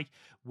Mirai,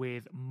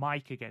 with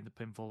Micah getting the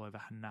pinfall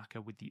over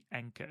Hanako with the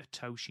Enka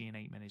Atoshi in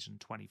 8 minutes and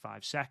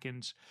 25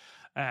 seconds.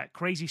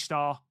 Crazy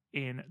Star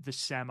in the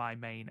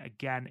semi-main,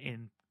 again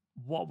in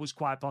what was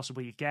quite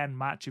possibly, again,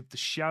 match of the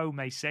show.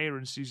 Meisei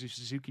and Suzu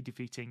Suzuki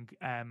defeating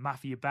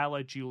Mafia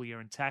Bella, Julia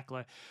and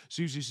Tekla.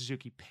 Suzu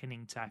Suzuki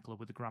pinning Tekla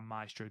with the Grand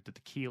Maestro, the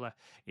Tequila,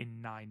 in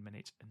 9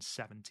 minutes and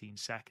 17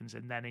 seconds.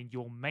 And then in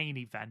your main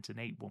event, an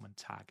 8-woman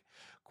tag,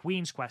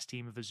 Queen's Quest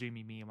team of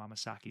Azumi Miya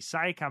Mamasaki,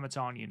 Saya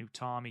Kamatani and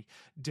Utami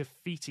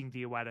defeating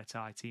the Ueda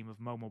Tai team of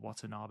Momo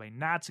Watanabe,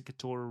 Natsu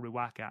Katora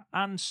Ruaka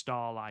and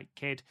Starlight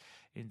Kid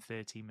in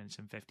 13 minutes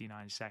and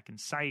 59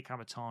 seconds. Saya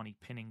Kamatani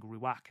pinning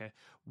Ruaka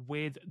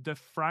with the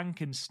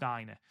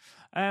Frankensteiner.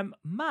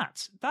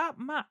 Matt, that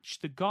match,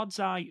 the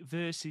God's Eye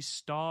versus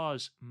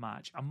Stars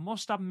match, I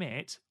must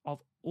admit,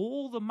 of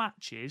all the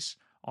matches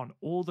on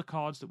all the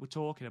cards that we're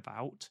talking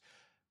about,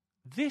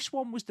 this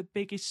one was the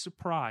biggest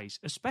surprise,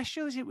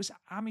 especially as it was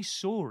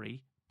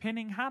Amisori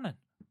pinning Hanan.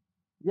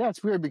 Yeah,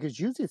 it's weird because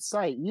usually it's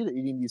Saida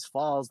eating these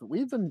falls, but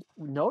we've been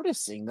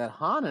noticing that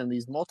Hanan,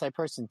 these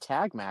multi-person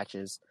tag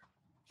matches,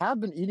 have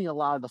been eating a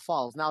lot of the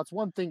falls. Now, it's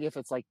one thing if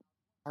it's like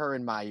her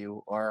and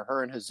Mayu, or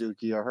her and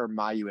Hazuki, or her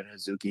Mayu and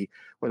Hazuki,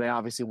 where they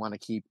obviously want to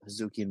keep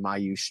Hazuki and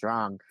Mayu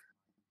strong.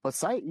 But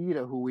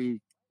Saida, who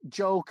we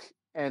joke,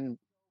 and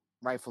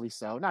rightfully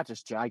so, not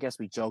just joke, I guess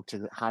we joke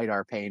to hide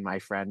our pain, my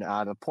friend.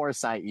 The poor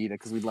Saida,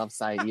 because we love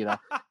Saida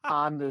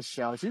on this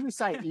show. It's usually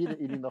Saida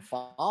eating the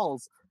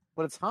falls,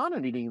 but it's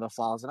Hanan eating the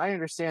falls. And I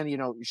understand,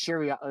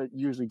 Sherry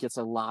usually gets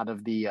a lot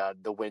of the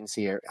wins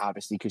here,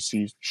 obviously, because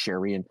she's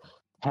Sherry and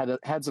head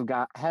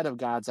of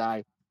God's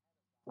Eye,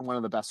 one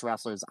of the best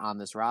wrestlers on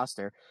this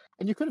roster.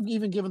 And you could have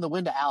even given the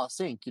win to Alice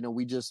Inc.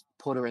 We just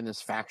put her in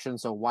this faction,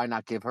 so why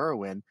not give her a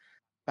win?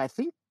 But I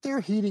think they're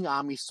heating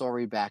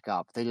Amisori back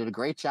up. They did a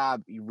great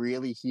job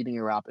really heating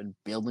her up and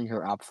building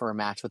her up for a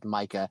match with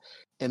Micah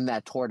in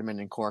that tournament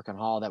in Cork and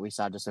Hall that we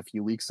saw just a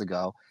few weeks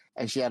ago.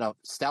 And she had a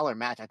stellar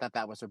match. I thought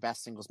that was her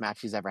best singles match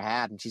she's ever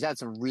had. And she's had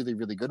some really,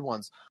 really good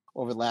ones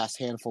over the last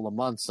handful of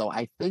months. So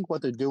I think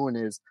what they're doing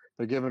is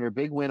they're giving her a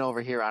big win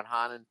over here on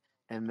Hanan,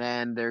 and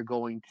then they're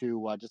going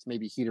to just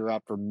maybe heat her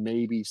up for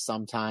maybe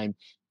sometime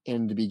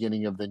in the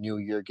beginning of the new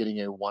year,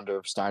 getting a Wonder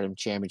of Stardom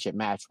championship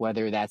match,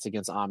 whether that's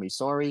against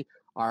Amisori,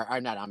 or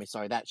not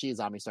Amisori, that she is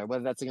Amisori,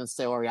 whether that's against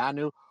Saori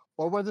Anu,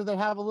 or whether they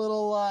have a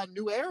little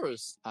New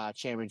Era's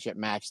championship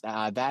match.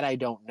 That I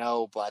don't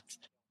know, but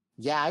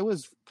yeah, I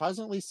was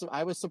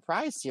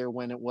surprised here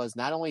when it was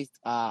not only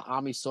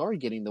Amisori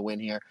getting the win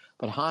here,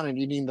 but Hanan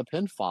eating the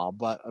pinfall.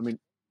 But I mean,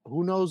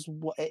 who knows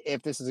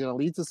if this is going to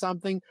lead to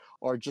something,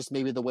 or just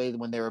maybe the way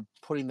when they were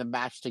putting the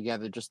match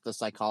together, just the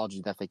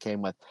psychology that they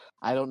came with.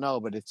 I don't know,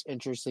 but it's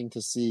interesting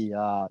to see, if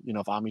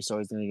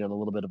Amisori is going to get a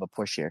little bit of a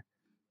push here.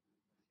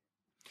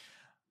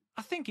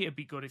 I think it'd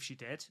be good if she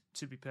did,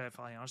 to be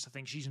perfectly honest. I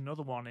think she's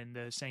another one in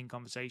the same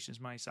conversation as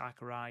Mai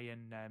Sakurai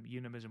and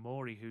Yuna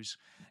Mizumori, who's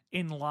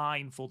in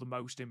line for the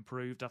most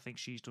improved. I think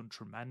she's done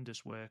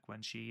tremendous work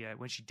when she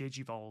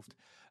digivolved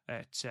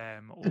at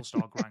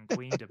All-Star Grand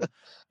Queendom.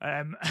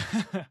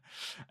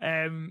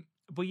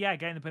 But yeah,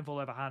 getting the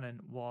pinfall over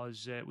Hanan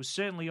was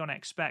certainly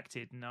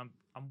unexpected, and I'm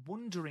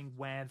wondering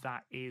where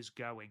that is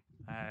going.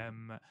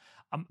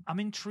 I'm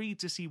intrigued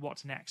to see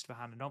what's next for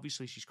Hanan.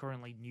 Obviously, she's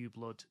currently New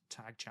Blood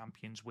Tag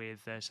Champions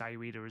with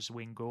Sayurida as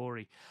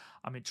Wingori.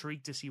 I'm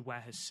intrigued to see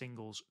where her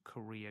singles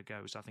career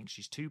goes. I think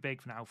she's too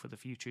big now for the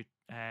future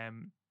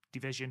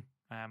division.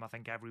 I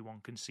think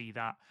everyone can see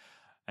that.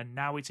 And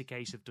now it's a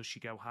case of, does she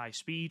go high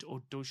speed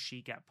or does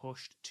she get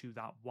pushed to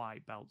that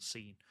white belt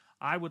scene?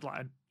 I would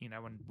like,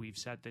 and we've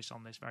said this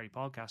on this very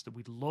podcast, that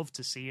we'd love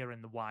to see her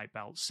in the white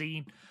belt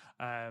scene.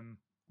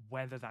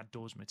 Whether that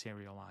does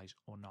materialize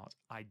or not,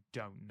 I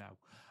don't know.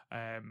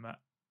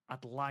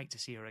 I'd like to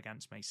see her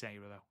against May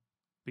Sarah, though,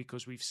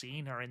 because we've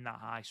seen her in that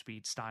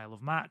high-speed style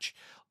of match.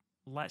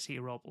 Let's heat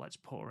her up. Let's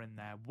put her in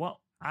there.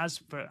 As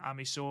for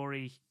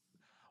Amisori,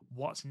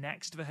 what's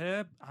next for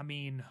her? I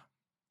mean,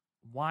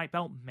 white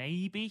belt,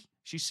 maybe.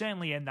 She's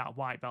certainly in that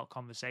white belt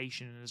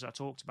conversation, and as I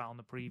talked about on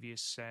the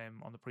previous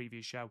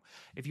show,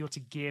 if you were to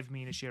give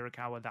Mina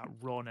Shirakawa that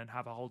run and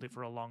have her hold it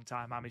for a long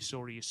time,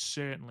 Amisori is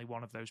certainly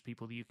one of those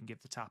people that you can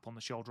give the tap on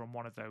the shoulder on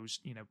one of those,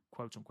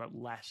 quote unquote,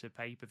 lesser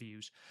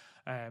pay-per-views.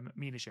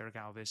 Mina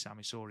Shirakawa versus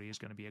Amisori is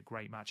going to be a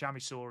great match.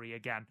 Amisori,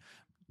 again,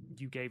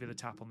 you gave her the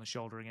tap on the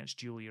shoulder against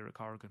Julia at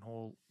Corrigan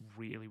Hall.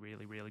 Really,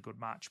 really, really good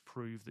match.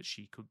 Proved that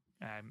she could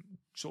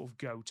sort of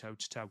go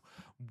toe-to-toe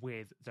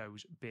with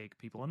those big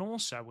people. And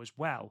also, as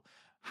well,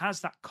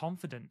 has that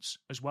confidence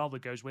as well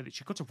that goes with it.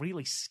 She cut a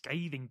really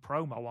scathing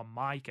promo on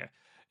Micah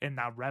in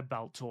that red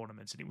belt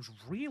tournament, and it was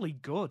really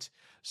good.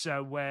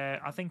 So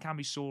I think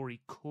Amisori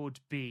could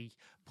be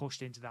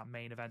pushed into that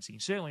main event scene.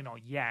 Certainly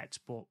not yet,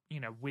 but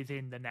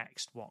within the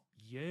next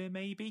year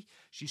maybe.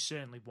 She's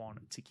certainly one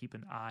to keep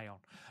an eye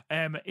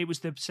on. It was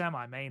the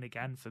semi-main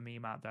again for me,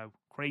 Matt. Though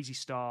Crazy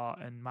Star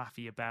and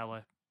Mafia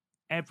Bella.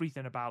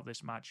 Everything about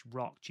this match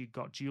rocked. You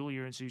got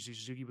Julia and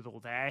Suzuki with all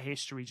their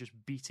history just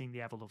beating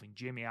the ever-loving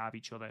Jimmy out of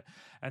each other.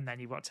 And then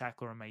you've got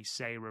Tekla and May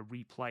Sarah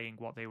replaying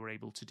what they were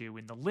able to do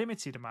in the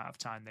limited amount of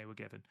time they were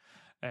given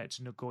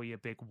to Nagoya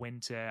Big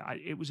Winter.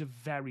 It was a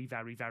very,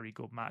 very, very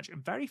good match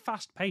and very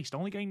fast-paced,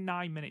 only going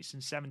 9 minutes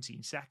and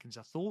 17 seconds.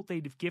 I thought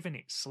they'd have given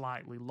it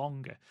slightly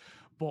longer.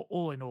 But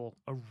all in all,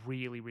 a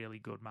really, really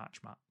good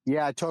match, Matt.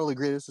 Yeah, I totally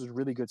agree. This is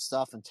really good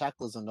stuff. And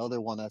Tekla's another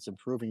one that's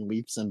improving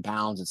leaps and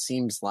bounds. It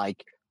seems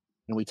like,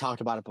 and we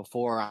talked about it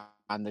before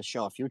on this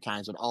show a few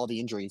times with all the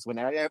injuries.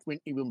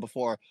 Even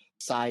before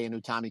Sai and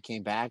Utami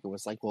came back, it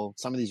was like, well,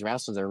 some of these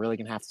wrestlers are really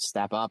going to have to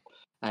step up.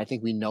 And I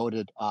think we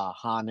noted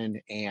Hanan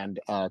and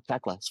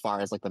Tekla as far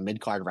as like the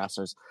mid-card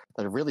wrestlers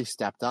that have really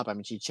stepped up. I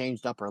mean, she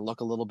changed up her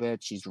look a little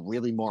bit. She's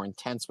really more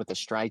intense with the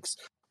strikes.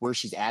 Where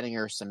she's adding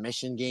her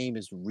submission game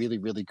is really,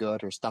 really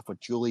good. Her stuff with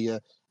Julia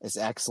is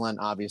excellent.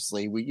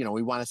 Obviously, we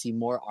want to see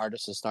more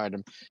Artists of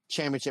Stardom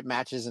championship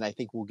matches, and I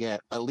think we'll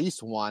get at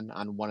least one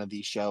on one of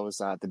these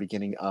shows at the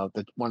beginning of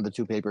one of the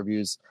two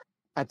pay-per-views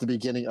at the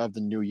beginning of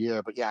the new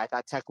year. But yeah, I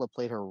thought Tekla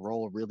played her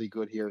role really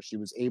good here. She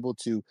was able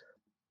to,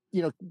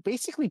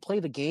 basically play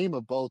the game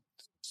of both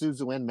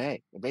Suzu and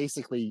May.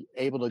 Basically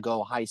able to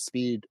go high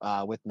speed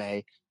with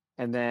May,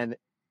 and then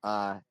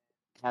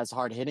has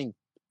hard hitting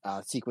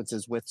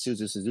sequences with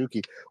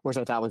Suzuki, which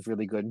I thought was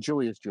really good. And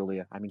Julia's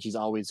Julia. I mean, she's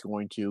always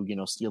going to,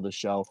 steal the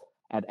show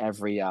at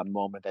every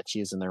moment that she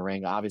is in the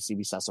ring. Obviously,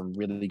 we saw some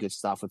really good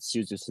stuff with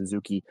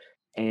Suzuki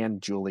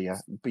and Julia,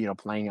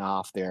 playing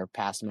off their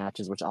past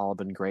matches, which all have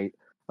been great.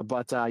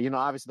 But,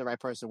 obviously the right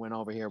person went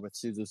over here with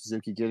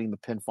Suzuki getting the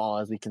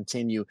pinfall as we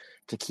continue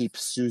to keep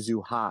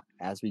Suzu hot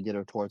as we get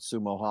her towards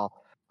Sumo Hall.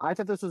 I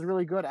thought this was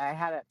really good. I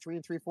had it at 3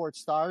 3/4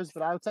 stars,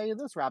 but I will tell you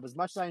this, Rob, as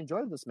much as I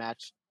enjoyed this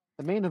match,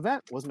 the main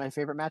event was my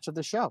favorite match of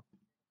the show.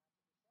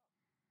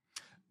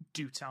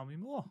 Do tell me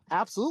more.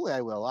 Absolutely,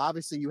 I will.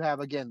 Obviously, you have,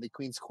 again, the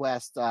Queen's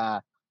Quest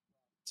the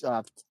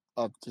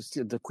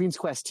Queen's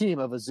Quest team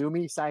of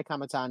Azumi, Sai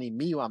Kamatani,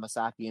 Miyu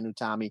Amasaki, and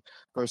Utami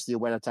versus the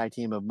Ueda Tai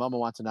team of Momo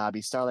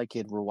Watanabe, Starlight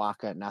Kid,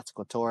 Ruaka, and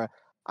Natsuko Tora.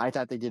 I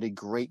thought they did a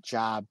great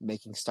job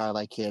making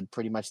Starlight Kid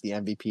pretty much the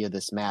MVP of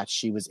this match.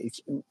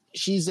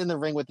 She's in the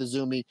ring with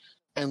Azumi,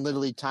 and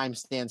literally time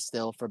stands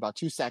still for about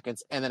 2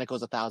 seconds, and then it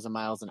goes 1,000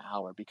 miles an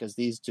hour because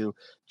these two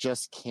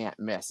just can't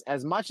miss.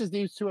 As much as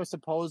these two are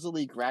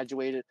supposedly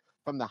graduated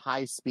from the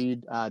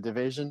high-speed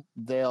division,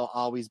 they'll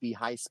always be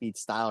high-speed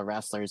style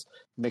wrestlers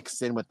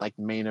mixed in with like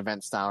main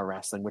event style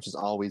wrestling, which is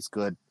always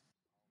good.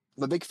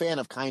 I'm a big fan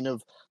of kind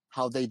of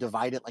how they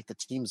divided like the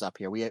teams up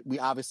here. We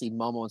obviously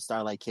Momo and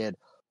Starlight Kid,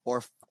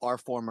 or our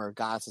former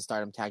Goddess of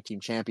Stardom tag team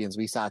champions.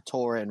 We saw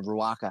Tora and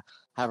Ruaka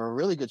have a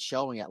really good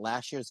showing at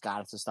last year's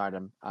Goddess of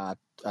Stardom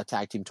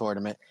tag team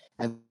tournament.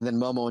 And then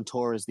Momo and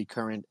Tora is the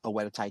current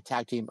Ueda Tai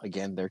tag team.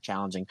 Again, they're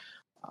challenging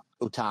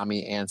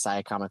Utami and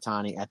Saya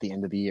Kamatani at the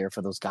end of the year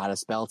for those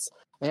Goddess belts.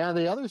 And on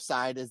the other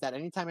side is that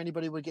anytime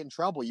anybody would get in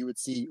trouble, you would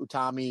see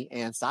Utami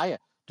and Saya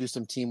do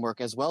some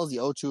teamwork, as well as the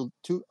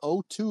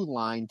O2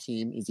 line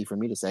team, easy for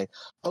me to say,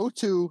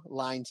 O2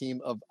 line team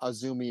of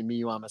Azumi and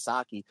Miyu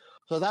Amasaki.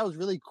 So that was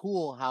really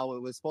cool how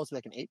it was supposed to be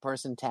like an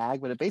 8-person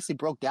tag, but it basically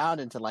broke down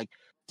into like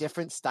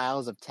different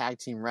styles of tag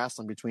team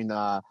wrestling between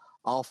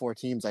all 4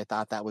 teams. I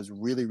thought that was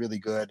really, really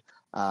good.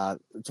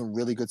 Some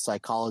really good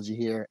psychology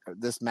here.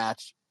 This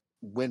match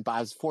went by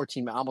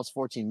almost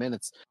 14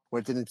 minutes, where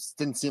it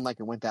didn't seem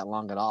like it went that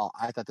long at all.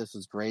 I thought this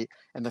was great,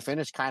 and the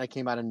finish kind of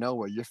came out of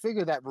nowhere. You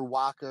figure that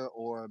Ruaka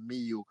or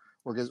Miyu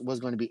was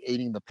going to be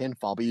aiding the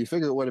pinfall, but you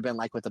figure it would have been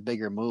like with a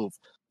bigger move.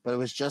 but it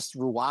was just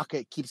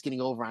Ruaka keeps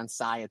getting over on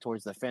Saya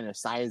towards the finish.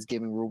 Saya's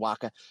giving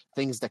Ruaka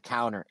things to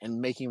counter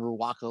and making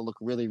Ruaka look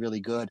really, really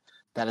good.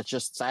 That it's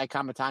just Saya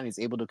Kamatani is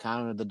able to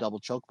counter the double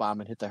choke bomb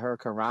and hit the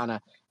Hurricane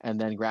Rana and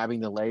then grabbing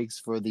the legs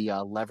for the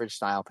leverage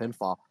style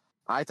pinfall.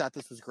 I thought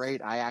this was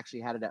great. I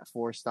actually had it at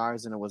 4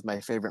 stars, and it was my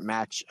favorite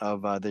match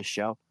of this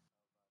show.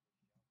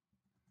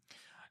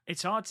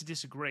 It's hard to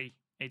disagree.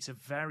 It's a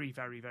very,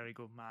 very, very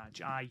good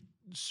match. I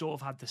sort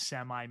of had the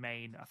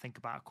semi-main, I think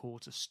about a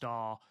 1/4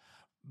 star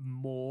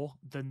more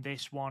than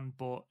this one.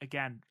 But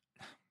again,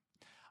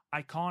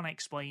 I can't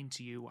explain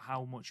to you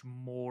how much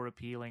more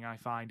appealing I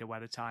find a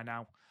Wedatai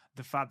now.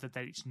 The fact that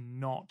it's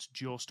not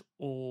just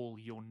all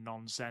your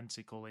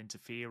nonsensical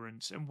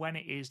interference. And when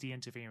it is the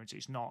interference,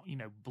 it's not,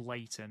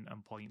 blatant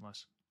and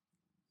pointless.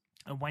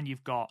 And when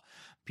you've got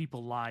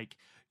people like,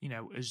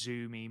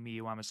 Azumi,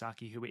 Miyu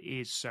Amasaki, who it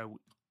is so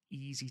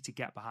easy to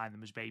get behind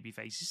them as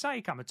babyfaces,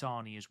 Saya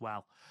Kamatani as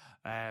well,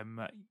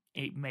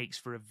 it makes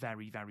for a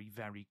very, very,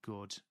 very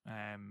good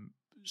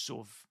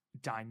sort of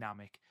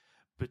dynamic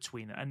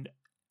between it. And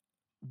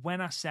when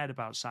I said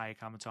about Saya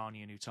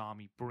Kamatani and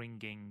Utami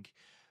bringing,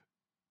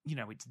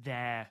 it's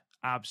their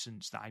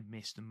absence that I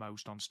miss the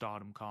most on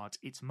Stardom cards.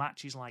 It's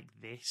matches like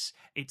this.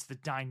 It's the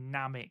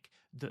dynamic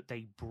that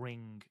they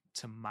bring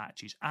to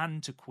matches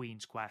and to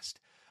Queen's Quest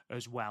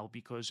as well,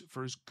 because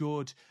for as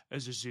good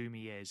as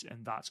Azumi is,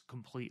 and that's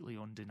completely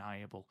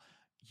undeniable,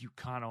 you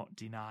cannot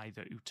deny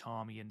that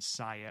Utami and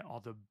Saya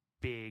are the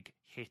big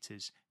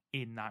hitters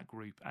in that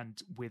group.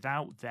 And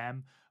without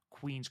them,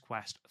 Queen's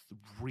Quest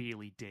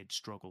really did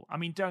struggle. I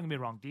mean, don't get me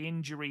wrong, the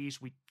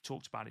injuries, we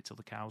talked about it till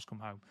the cows come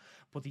home,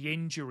 but the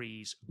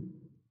injuries,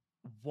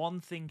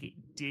 one thing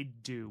it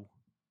did do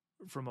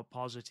from a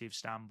positive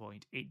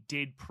standpoint, it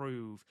did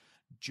prove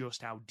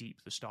just how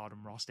deep the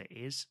Stardom roster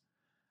is.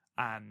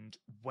 And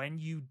when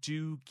you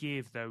do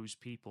give those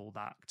people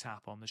that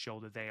tap on the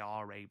shoulder, they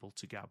are able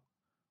to go.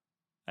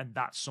 And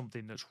that's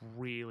something that's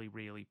really,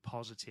 really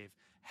positive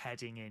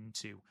heading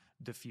into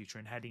the future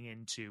and heading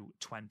into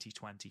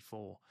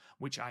 2024,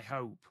 which I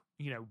hope,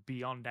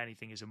 beyond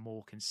anything, is a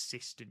more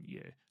consistent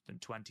year than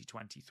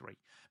 2023,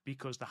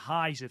 because the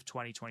highs of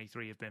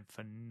 2023 have been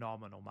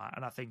phenomenal, Matt.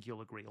 And I think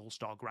you'll agree,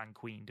 All-Star Grand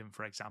Queendom,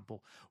 for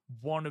example,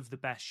 one of the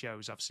best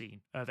shows I've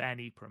seen of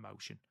any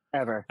promotion.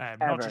 Ever.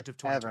 Not just of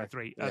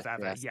 2023, ever. of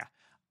ever. Yes. Yeah,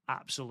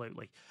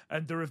 absolutely.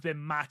 And there have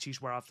been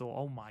matches where I've thought,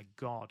 oh my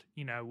God,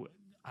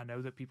 I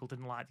know that people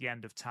didn't like the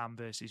end of Tam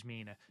versus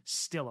Mina.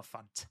 Still a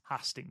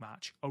fantastic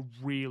match. A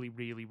really,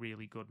 really,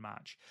 really good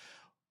match.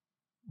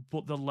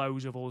 But the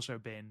lows have also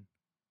been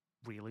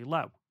really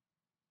low.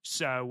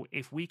 So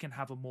if we can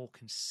have a more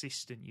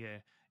consistent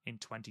year in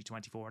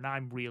 2024, and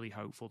I'm really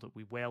hopeful that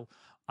we will,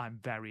 I'm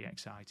very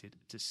excited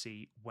to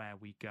see where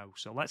we go.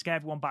 So let's get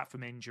everyone back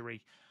from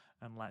injury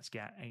and let's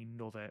get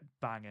another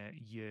banger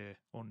year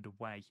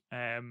underway.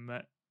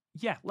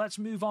 Let's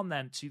move on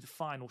then to the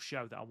final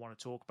show that I want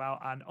to talk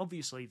about. And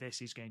obviously,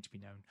 this is going to be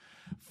known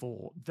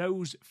for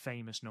those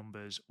famous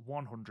numbers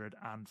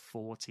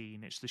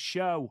 114. It's the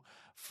show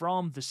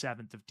from the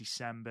 7th of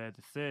December,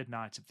 the third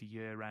night of the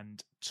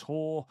year-end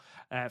tour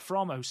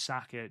from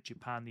Osaka,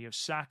 Japan, the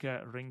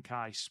Osaka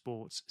Rinkai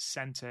Sports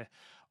Center.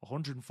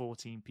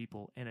 114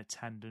 people in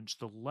attendance,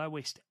 the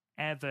lowest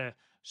ever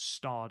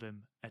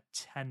Stardom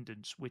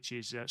attendance, which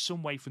is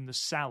some way from the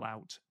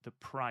sellout the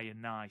prior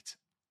night.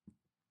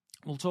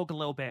 We'll talk a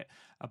little bit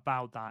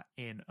about that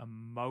in a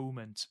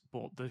moment,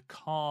 but the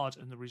card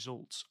and the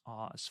results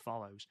are as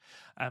follows.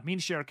 Mina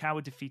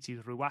Shirakawa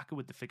defeated Ruaka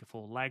with the figure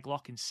 4 leg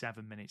lock in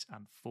 7 minutes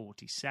and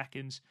 40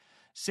 seconds.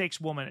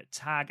 6-woman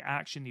tag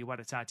action, the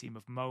Wedatai team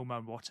of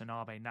Momo,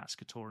 Watanabe,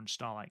 Natsuka Tora, and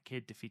Starlight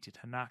Kid defeated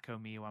Hanako,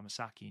 Miyu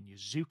Amasaki, and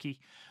Yuzuki,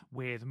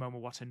 with Momo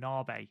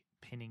Watanabe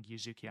pinning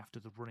Yuzuki after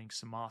the running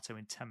Samato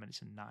in 10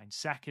 minutes and 9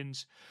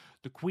 seconds.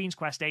 The Queen's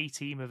Quest A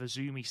team of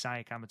Azumi,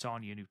 Saya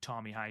Kamatani, and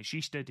Utami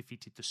Hayashishita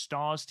defeated the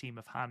Stars team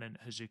of Hanan,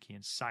 Hazuki,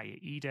 and Saya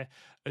Ida.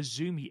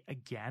 Azumi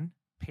again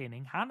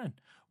pinning Hanan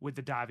with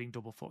the diving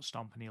double foot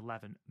stomp in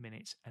 11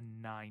 minutes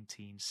and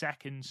 19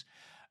 seconds.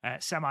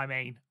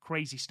 Semi-main,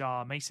 Crazy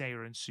Star,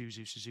 Meiseiya and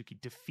Suzu Suzuki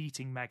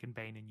defeating Megan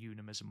Bain and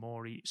Yuna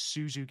Mizumori.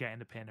 Suzu getting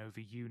the pin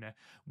over Yuna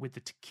with the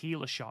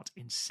tequila shot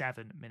in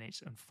 7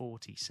 minutes and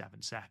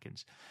 47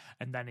 seconds.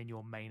 And then in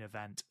your main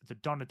event, the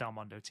Donna Del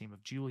Mondo team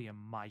of Julia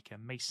Micah,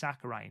 Mei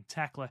Sakurai and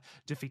Tekla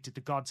defeated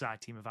the God's Eye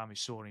team of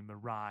Amisori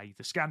Mirai,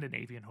 the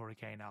Scandinavian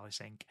Hurricane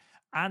Alice Inc.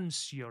 and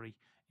Suri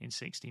in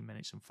 16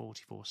 minutes and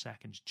 44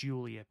 seconds.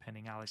 Julia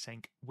pinning Alice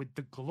Inc. with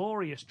the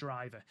Glorious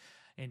Driver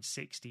in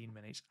 16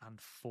 minutes and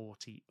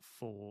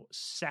 44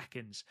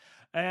 seconds.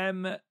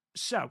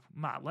 So,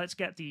 Matt, let's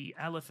get the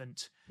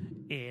elephant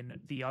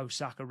in the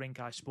Osaka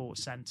Rinkai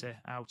Sports Center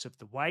out of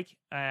the way.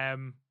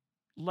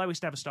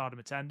 Lowest ever Stardom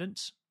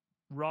attendance.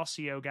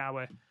 Rossi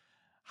Ogawa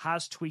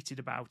has tweeted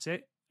about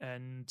it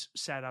and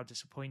said how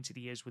disappointed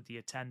he is with the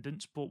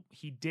attendance, but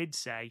he did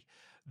say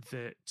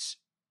that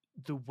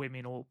the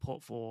women all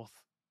put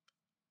forth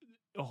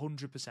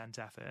 100%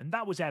 effort, and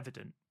that was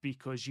evident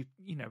because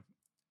you know,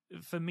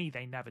 for me,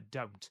 they never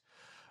don't.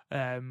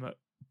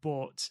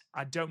 But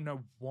I don't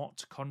know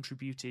what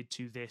contributed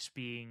to this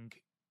being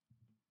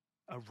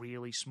a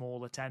really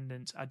small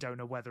attendance. I don't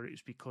know whether it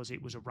was because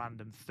it was a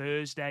random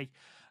Thursday.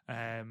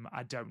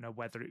 I don't know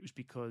whether it was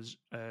because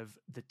of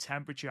the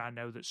temperature. I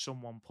know that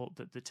someone put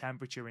that the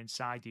temperature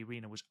inside the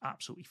arena was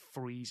absolutely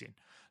freezing.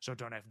 So I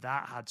don't know if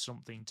that had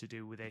something to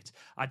do with it.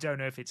 I don't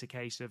know if it's a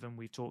case of, and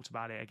we've talked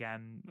about it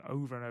again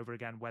over and over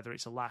again, whether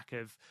it's a lack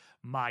of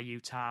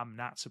Mayu Tam,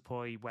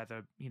 Natsupoi,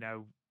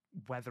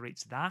 whether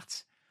it's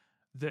that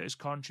has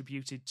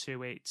contributed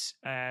to it.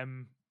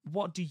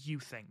 What do you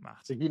think, Matt?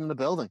 The heat in the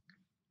building.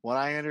 What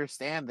I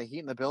understand, the heat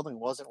in the building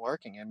wasn't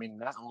working. I mean,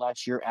 not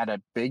unless you're at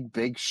a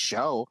big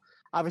show.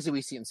 Obviously,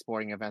 we see it in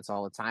sporting events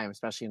all the time,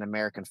 especially in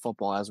American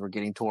football as we're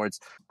getting towards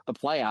the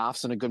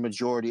playoffs. And a good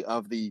majority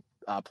of the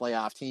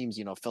playoff teams,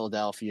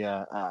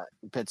 Philadelphia,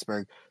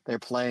 Pittsburgh, they're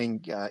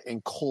playing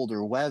in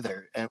colder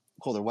weather.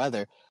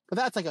 But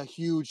that's like a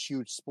huge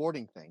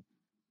sporting thing.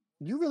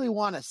 You really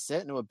want to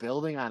sit into a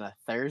building on a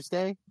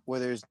Thursday where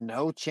there's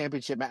no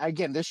championship match?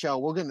 Again,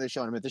 we'll get into this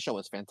show in a minute. This show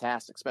was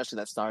fantastic, especially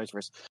that Stars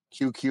versus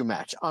QQ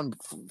match.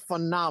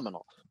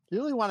 Phenomenal. You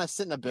really want to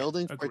sit in a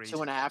building for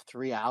 2.5,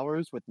 3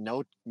 hours with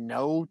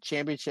no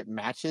championship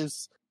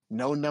matches,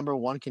 no number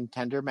one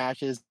contender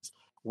matches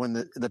when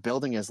the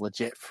building is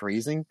legit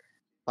freezing?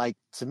 Like,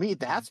 to me,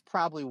 that's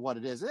probably what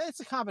it is.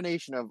 It's a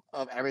combination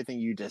of everything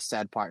you just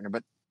said, partner.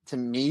 But to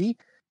me,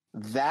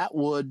 that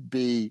would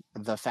be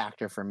the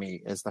factor for me,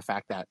 is the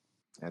fact that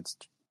it's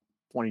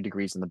 20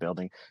 degrees in the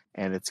building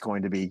and it's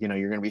going to be,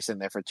 you're going to be sitting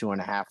there for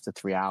 2.5 to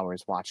 3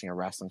 hours watching a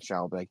wrestling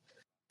show. Like,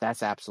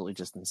 that's absolutely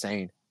just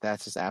insane.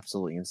 That's just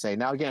absolutely insane.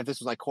 Now, again, if this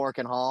was like Cork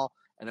and Hall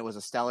and it was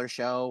a stellar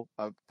show,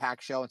 a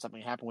packed show, and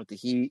something happened with the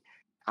heat,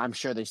 I'm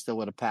sure they still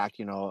would have packed,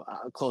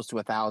 close to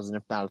 1,000,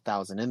 if not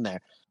 1,000 in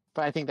there.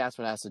 But I think that's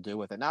what has to do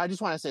with it. Now, I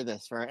just want to say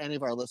this for any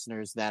of our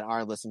listeners that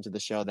are listening to the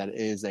show that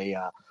is a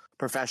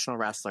professional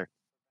wrestler.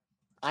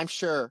 I'm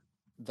sure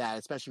that,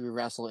 especially if you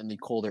wrestle in the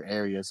colder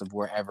areas of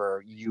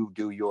wherever you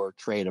do your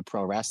trade of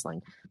pro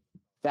wrestling,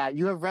 that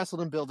you have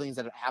wrestled in buildings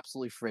that are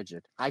absolutely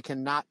frigid. I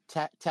cannot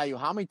tell you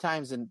how many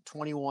times in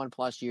 21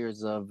 plus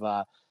years of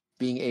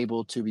being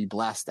able to be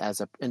blessed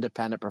as an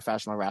independent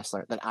professional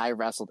wrestler that I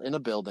wrestled in a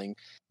building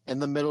in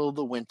the middle of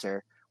the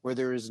winter where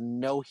there is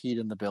no heat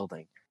in the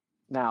building.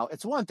 Now,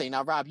 it's one thing.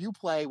 Now, Rob, you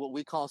play what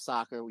we call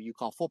soccer, what you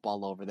call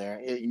football over there.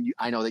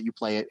 I know that you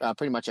play it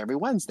pretty much every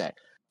Wednesday.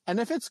 And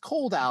if it's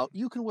cold out,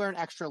 you can wear an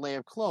extra layer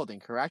of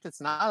clothing, correct?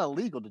 It's not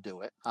illegal to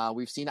do it.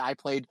 We've seen I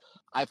played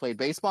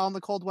baseball in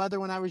the cold weather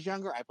when I was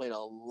younger. I played a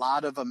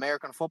lot of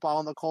American football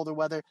in the colder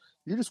weather.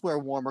 You just wear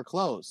warmer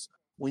clothes.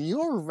 When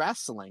you're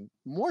wrestling,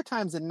 more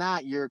times than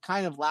not, you're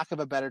kind of, lack of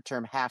a better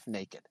term, half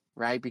naked,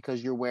 right?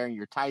 Because you're wearing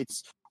your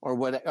tights or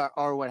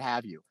what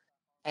have you.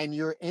 And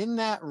you're in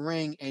that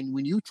ring, and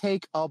when you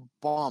take a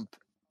bump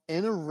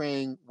in a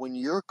ring, when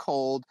you're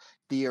cold,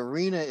 the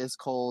arena is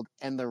cold,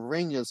 and the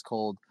ring is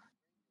cold,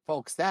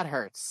 folks, that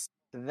hurts.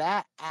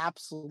 That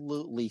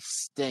absolutely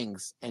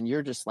stings. And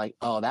you're just like,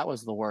 oh, that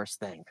was the worst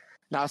thing.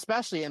 Now,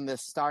 especially in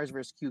this Stars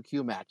versus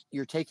QQ match,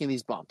 you're taking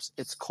these bumps.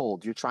 It's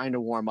cold. You're trying to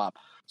warm up.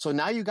 So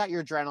now you got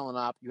your adrenaline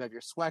up. You have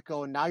your sweat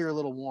going. Now you're a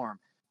little warm.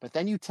 But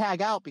then you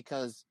tag out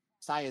because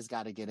Saya's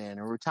got to get in,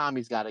 or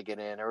Utami's got to get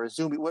in, or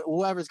Azumi,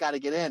 whoever's got to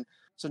get in.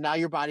 So now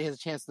your body has a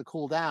chance to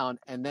cool down.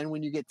 And then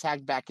when you get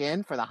tagged back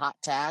in for the hot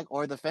tag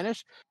or the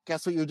finish,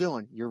 guess what you're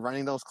doing? You're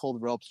running those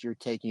cold ropes. You're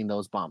taking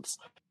those bumps.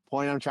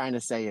 Point I'm trying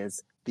to say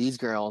is these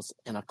girls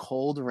in a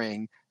cold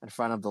ring in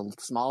front of the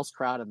smallest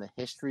crowd in the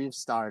history of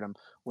Stardom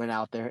went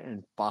out there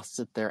and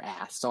busted their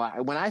ass. So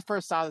when I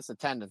first saw this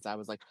attendance, I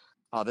was like,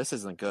 oh, this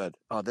isn't good.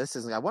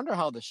 I wonder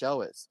how the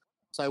show is.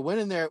 So I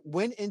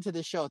went into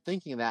the show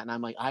thinking that, and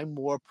I'm like, I'm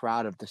more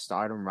proud of the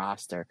Stardom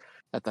roster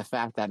that the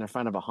fact that in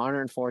front of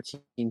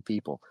 114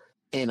 people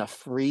in a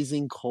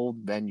freezing cold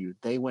venue,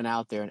 they went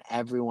out there and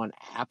everyone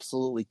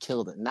absolutely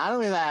killed it. Not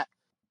only that,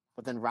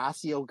 but then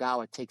Rasi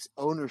Ogawa takes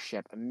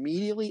ownership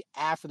immediately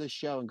after the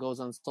show and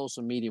goes on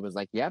social media, was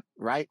like, yep,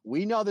 right.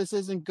 We know this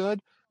isn't good.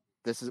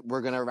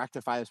 We're going to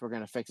rectify this. We're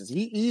going to fix this.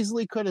 He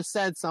easily could have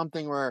said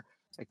something where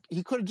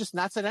he could have just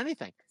not said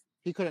anything.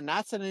 He could have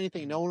not said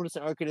anything. No one would have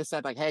said, or could have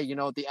said like, hey,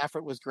 the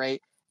effort was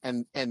great.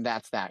 And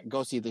that's that.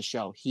 Go see the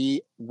show.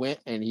 He went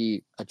and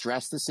he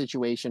addressed the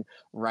situation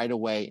right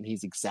away. And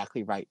he's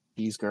exactly right.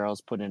 These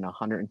girls put in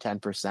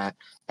 110%.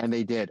 And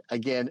they did.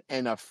 Again,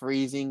 in a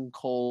freezing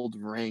cold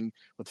ring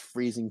with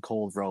freezing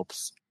cold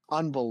ropes.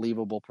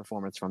 Unbelievable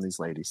performance from these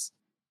ladies.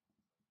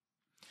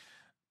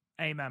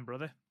 Amen,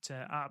 brother, to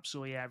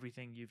absolutely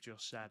everything you've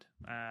just said.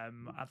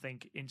 I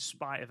think in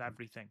spite of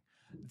everything,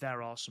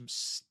 there are some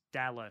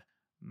stellar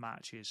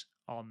matches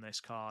on this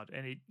card.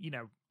 And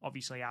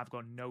obviously I've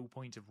got no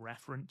point of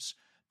reference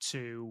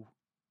to,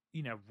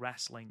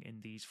 wrestling in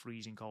these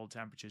freezing cold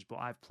temperatures, but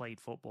I've played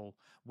football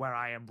where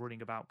I am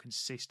running about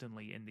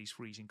consistently in these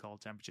freezing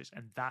cold temperatures,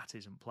 and that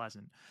isn't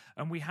pleasant.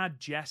 And we had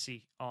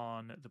Jessie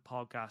on the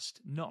podcast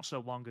not so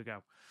long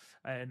ago,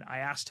 and I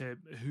asked her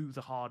who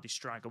the hardest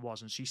striker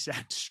was, and she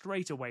said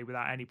straight away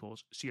without any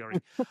pause, Suri.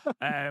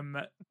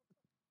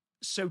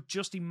 So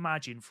just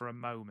imagine for a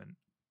moment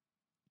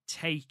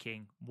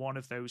taking one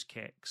of those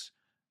kicks.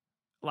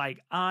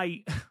 Like,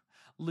 I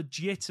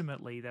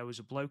legitimately, there was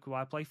a bloke who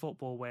I play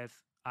football with,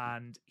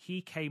 and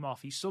he came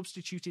off. He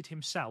substituted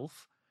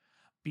himself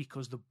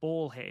because the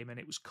ball hit him and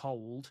it was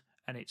cold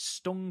and it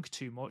stung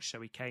too much,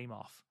 so he came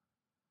off.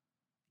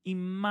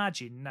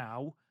 Imagine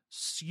now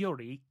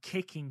Surrey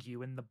kicking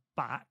you in the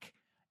back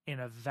in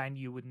a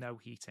venue with no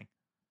heating.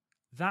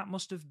 That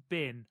must have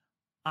been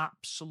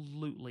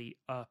absolutely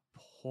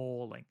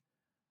appalling.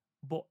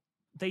 But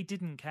they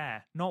didn't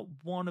care. Not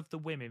one of the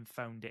women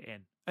phoned it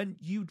in. And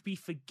you'd be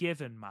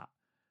forgiven, Matt,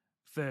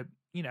 for,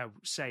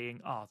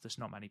 saying, oh, there's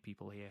not many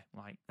people here.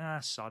 Like,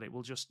 sod it.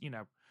 We'll just,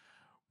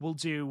 we'll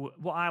do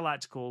what I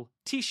like to call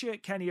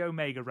T-shirt Kenny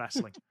Omega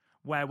wrestling.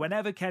 Where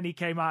whenever Kenny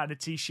came out in a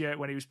T-shirt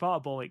when he was part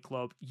of Bullet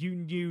Club, you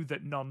knew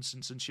that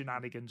nonsense and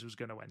shenanigans was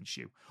going to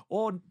ensue.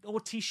 Or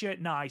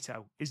T-shirt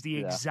Naito is the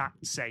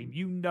exact same.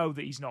 You know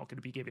that he's not going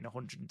to be giving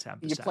 110%.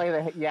 You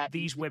play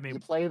these women. You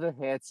play the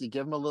hits. You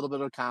give them a little bit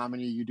of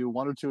comedy. You do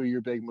one or two of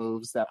your big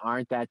moves that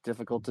aren't that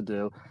difficult to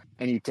do,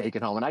 and you take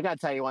it home. And I got to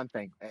tell you one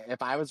thing: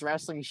 if I was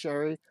wrestling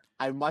Sherry,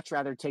 I'd much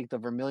rather take the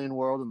Vermilion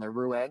World and the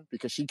Rouen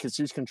because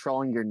she's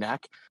controlling your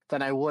neck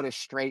than I would a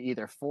straight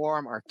either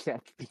forearm or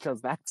kick, because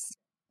that's.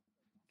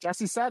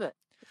 Jesse said it.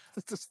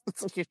 It's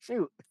like a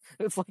shoot.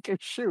 It's like a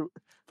shoot.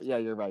 But yeah,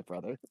 you're right,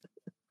 brother.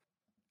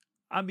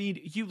 I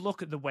mean, you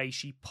look at the way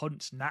she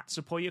punts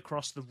Natsupoi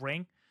across the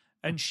ring,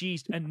 and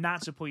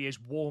Natsupoi is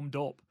warmed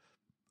up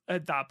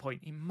at that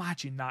point.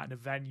 Imagine that in a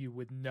venue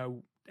with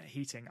no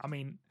heating. I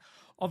mean,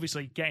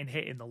 obviously getting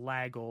hit in the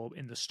leg or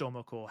in the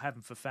stomach or,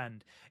 heaven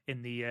forfend,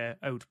 in the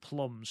Ode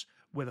Plums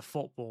with a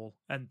football,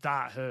 and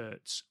that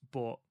hurts.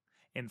 But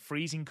in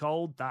freezing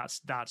cold,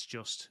 that's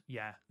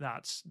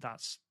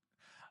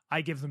I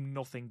give them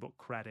nothing but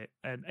credit.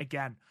 And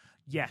again,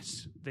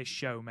 yes, this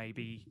show may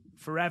be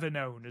forever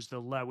known as the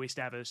lowest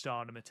ever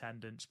Stardom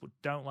attendance, but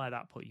don't let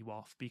that put you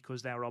off,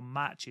 because there are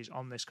matches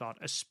on this card,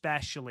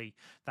 especially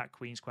that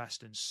Queen's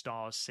Quest and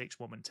Stars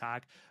 6-woman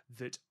tag,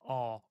 that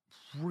are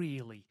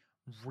really,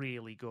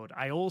 really good.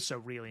 I also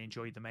really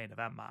enjoyed the main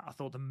event, Matt. I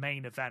thought the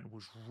main event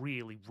was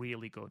really,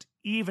 really good,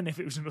 even if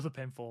it was another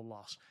pinfall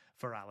loss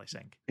for Alice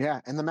Inc. Yeah,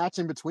 and the match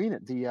in between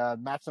it, the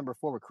match number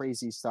 4 with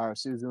Crazy Star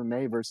Suzu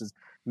May versus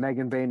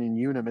Megan Vane and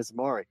Yuna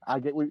Mizumori.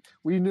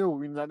 We knew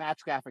when the match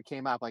graphic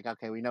came up, like,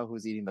 okay, we know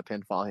who's eating the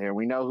pinfall here.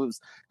 We know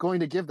who's going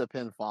to give the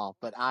pinfall,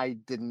 but I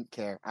didn't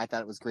care. I thought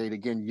it was great.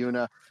 Again,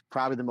 Yuna,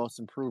 probably the most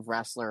improved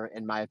wrestler,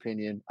 in my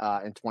opinion,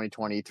 in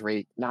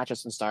 2023, not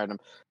just in Stardom,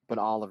 but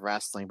all of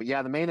wrestling. But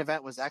yeah, the main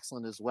event was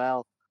excellent as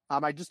well.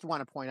 I just want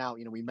to point out,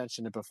 we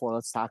mentioned it before.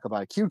 Let's talk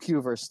about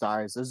QQ versus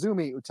Stars,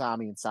 Azumi,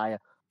 Utami, and Saya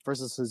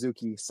versus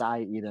Suzuki,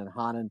 Sai, Ida, and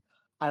Hanan.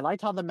 I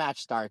liked how the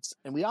match starts,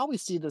 and we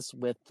always see this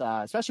with,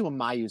 especially when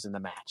Mayu's in the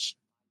match.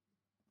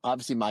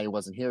 Obviously, Mayu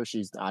wasn't here;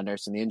 she's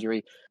nursing the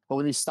injury. But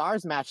when these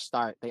Stars match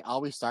start, they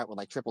always start with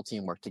like triple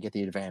teamwork to get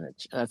the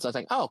advantage. And so it's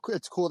like, oh,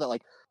 it's cool that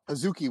like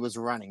Hazuki was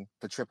running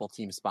the triple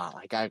team spot.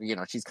 Like,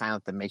 she's kind of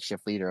like the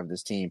makeshift leader of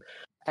this team,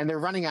 and they're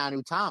running on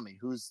Utami,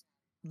 who's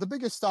the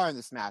biggest star in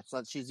this match.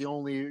 So she's the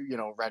only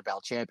red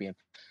belt champion,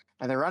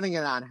 and they're running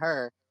it on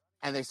her.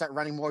 And they start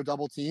running more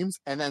double teams.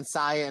 And then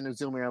Saya and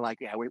Uzumi are like,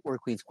 yeah, we're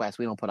Queen's Quest.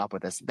 We don't put up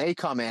with this. They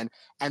come in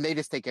and they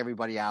just take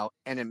everybody out.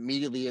 And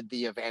immediately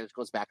the advantage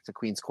goes back to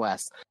Queen's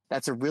Quest.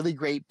 That's a really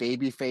great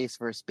babyface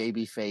versus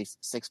babyface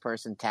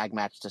 6-person tag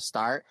match to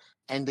start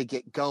and to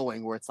get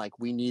going, where it's like,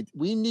 we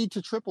need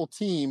to triple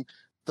team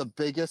the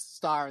biggest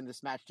star in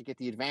this match to get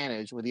the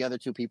advantage, where the other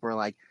two people are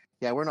like,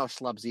 yeah, we're no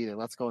schlubs either.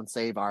 Let's go and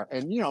save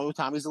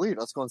Tommy's the leader.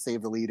 Let's go and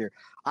save the leader.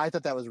 I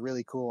thought that was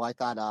really cool. I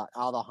thought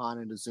all the Han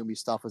and Azumi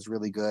stuff was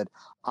really good.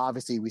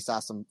 Obviously, we saw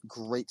some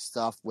great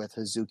stuff with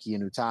Hazuki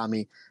and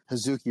Utami.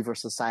 Hazuki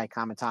versus Saya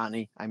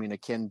Kamitani. I mean,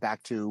 akin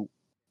back to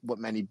what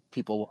many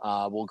people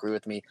will agree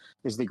with me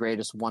is the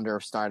greatest Wonder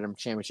of Stardom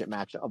championship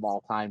match of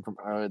all time from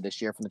earlier this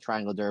year from the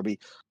Triangle Derby.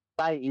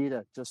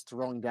 Ida just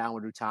throwing down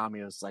with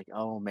Utami was like,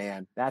 oh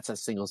man, that's a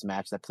singles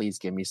match that please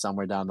give me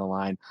somewhere down the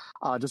line.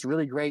 Just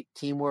really great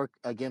teamwork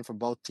again from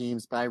both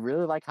teams, but I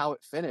really like how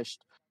it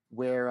finished,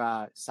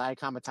 where Sai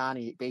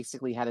Kamitani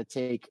basically had to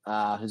take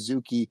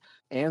Hazuki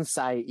and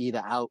Sai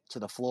Ida out to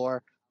the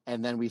floor,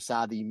 and then we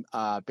saw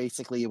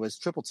basically it was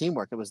triple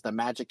teamwork. It was the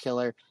Magic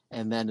Killer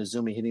and then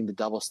Azumi hitting the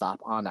double stop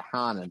on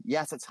Hana.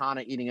 Yes, it's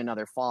Hana eating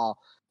another fall,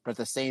 but at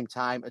the same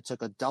time, it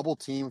took a double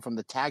team from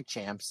the tag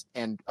champs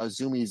and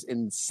Azumi's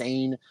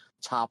insane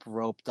top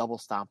rope double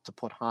stomp to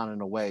put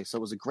Hana away. So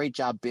it was a great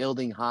job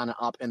building Hana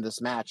up in this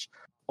match,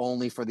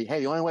 only for the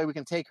only way we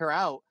can take her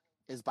out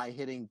is by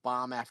hitting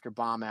bomb after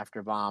bomb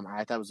after bomb.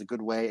 I thought it was a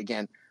good way.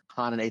 Again,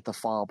 Hana ate the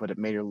fall, but it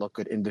made her look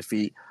good in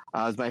defeat. It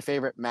was my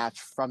favorite match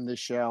from the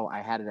show.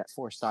 I had it at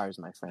 4 stars,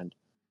 my friend.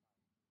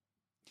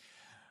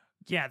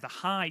 Yeah, the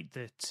height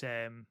that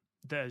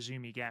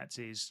Azumi gets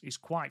is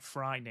quite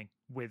frightening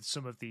with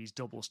some of these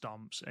double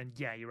stomps. And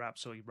yeah, you're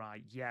absolutely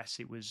right. Yes,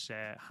 it was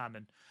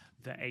Hanan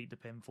that ate the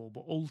pinfall,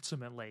 but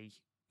ultimately,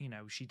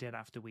 she did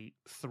have to eat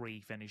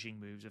 3 finishing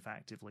moves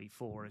effectively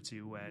for her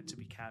to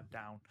be kept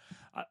down.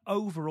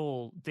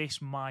 Overall,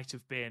 this might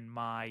have been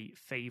my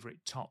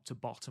favourite top to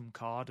bottom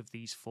card of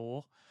these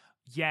 4.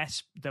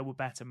 Yes, there were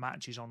better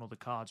matches on other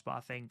cards, but I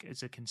think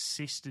as a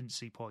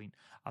consistency point,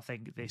 I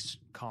think this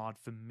card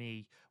for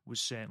me was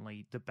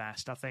certainly the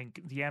best. I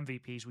think the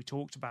MVPs, we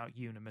talked about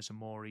Yuna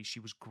Mizumori. She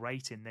was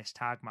great in this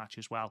tag match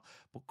as well,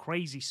 but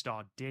Crazy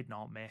Star did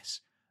not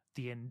miss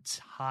the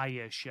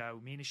entire show.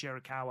 Mina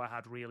Shirakawa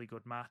had really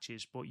good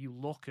matches, but you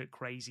look at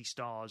Crazy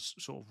Star's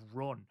sort of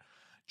run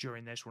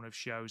during this run of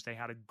shows. They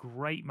had a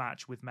great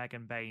match with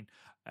Megan Bain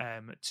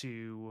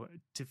to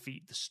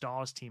defeat the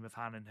Stars team of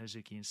Hanan,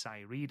 Hazuki, and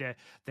Sayurida.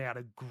 They had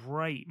a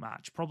great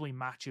match, probably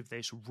match of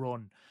this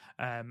run,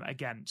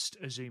 against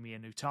Azumi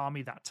and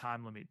Utami, that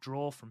time limit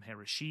draw from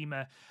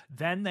Hiroshima.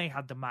 Then they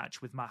had the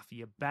match with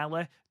Mafia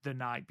Bella the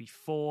night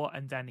before,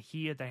 and then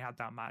here they had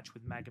that match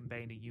with Megan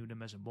Bain and Yuna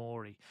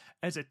Mizumori.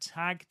 As a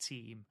tag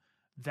team,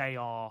 they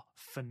are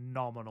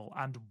phenomenal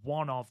and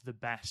one of the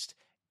best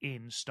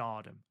in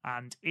Stardom.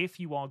 And if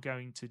you are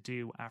going to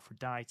do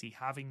Aphrodite,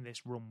 having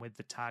this run with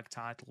the tag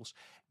titles,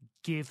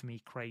 give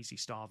me Crazy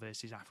Star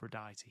versus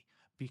Aphrodite,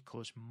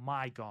 because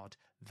my God,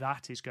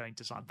 that is going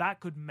to start. That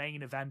could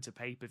main event a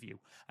pay-per-view,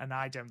 and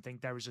I don't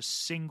think there is a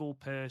single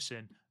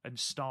person in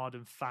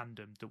Stardom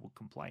fandom that would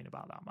complain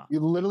about that match.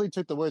 You literally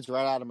took the words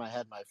right out of my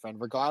head, my friend,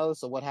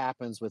 regardless of what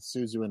happens with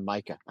Suzu and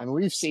Micah. I mean,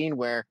 we've seen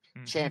where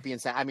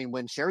champions, I mean,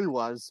 when Sherry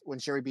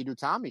beat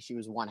Utami, she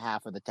was one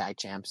half of the tag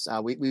champs.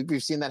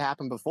 We've seen that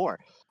happen before.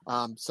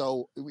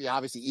 So we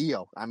obviously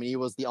Io. I mean, he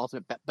was the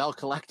ultimate belt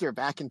collector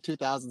back in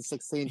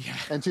 2016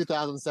 and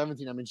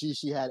 2017. I mean,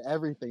 she had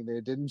everything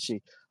there, didn't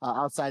she?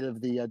 Outside of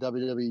the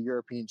WWE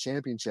European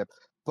Championship.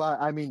 But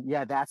I mean,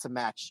 yeah, that's a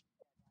match.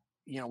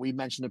 We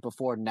mentioned it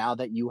before. Now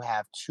that you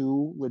have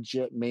 2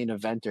 legit main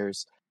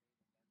eventers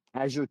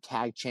as your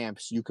tag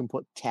champs, you can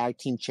put tag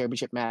team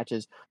championship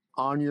matches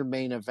on your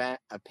main event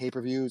of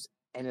pay-per-views,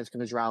 and it's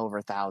going to draw over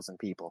 1,000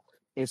 people.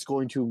 It's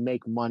going to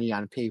make money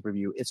on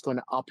pay-per-view. It's going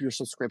to up your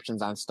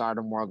subscriptions on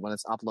Stardom World when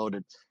it's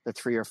uploaded the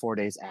 3 or 4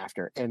 days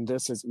after. And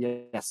this is,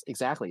 yes,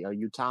 exactly.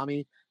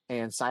 Utami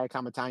and Saya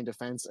Kamatani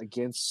defense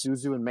against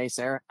Suzu and Mei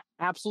Seira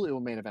absolutely will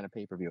main event a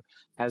pay-per-view,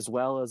 as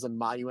well as a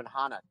Mayu and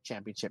Hana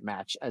championship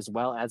match, as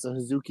well as a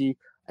Hazuki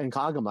and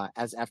Kagama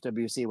as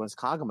FWC once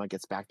Kagama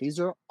gets back. These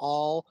are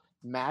all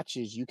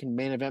matches you can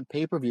main event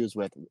pay-per-views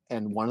with,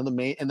 and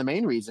the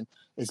main reason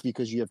is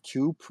because you have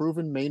 2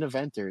 proven main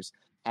eventers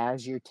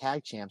as your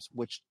tag champs,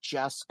 which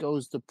just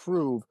goes to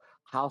prove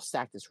how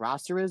stacked this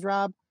roster is,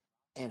 Rob,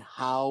 and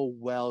how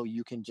well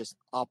you can just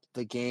up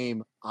the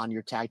game on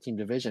your tag team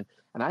division.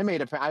 And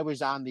I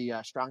was on the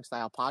Strong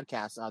Style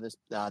podcast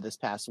this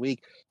past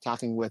week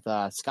talking with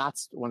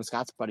one of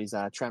Scott's buddies,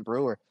 Trent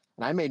Brewer,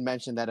 and I made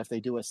mention that if they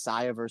do a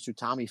Saya versus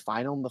Utami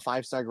final in the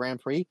 5-star Grand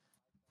Prix,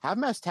 have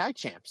them as tag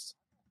champs.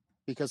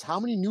 Because how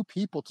many new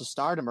people to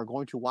Stardom are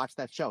going to watch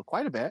that show?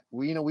 Quite a bit.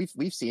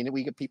 We've seen it.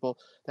 We get people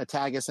that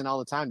tag us in all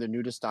the time. They're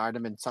new to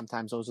Stardom, and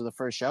sometimes those are the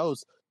first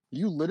shows.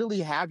 You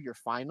literally have your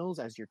finals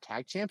as your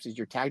tag champs. Is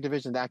your tag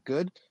division that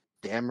good?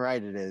 Damn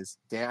right it is.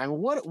 I mean,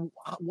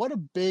 what a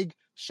big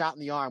shot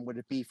in the arm would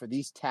it be for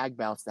these tag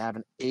belts to have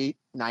an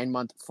 8-9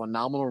 month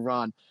phenomenal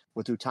run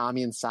with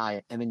Utami and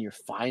Saya, and then your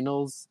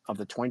finals of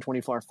the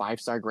 2024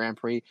 5-star Grand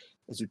Prix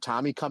is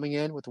Utami coming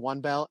in with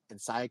one belt and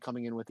Saya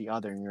coming in with the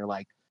other, and you're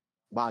like,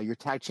 wow, your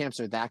tag champs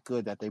are that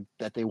good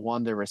that they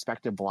won their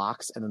respective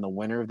blocks, and then the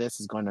winner of this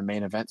is going to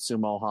main event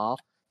Sumo Hall.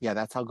 Yeah,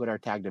 that's how good our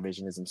tag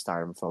division is in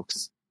Stardom,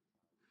 folks.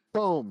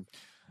 Boom.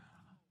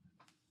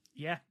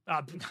 Yeah.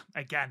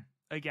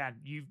 Again,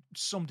 you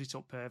summed it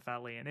up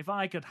perfectly. And if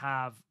I could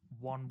have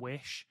one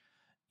wish,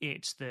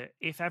 it's that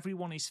if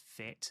everyone is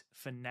fit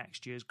for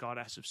next year's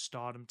Goddess of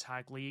Stardom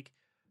Tag League,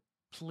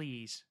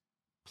 please,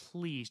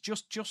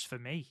 just for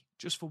me,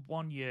 just for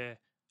 1 year,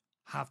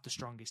 have the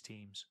strongest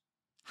teams.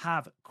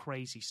 Have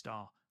Crazy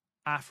Star,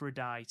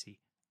 Aphrodite,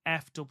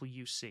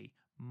 FWC,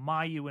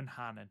 Mayu and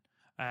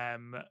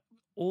Hanan,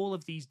 all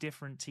of these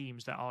different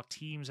teams that are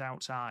teams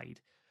outside,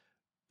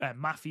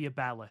 Mafia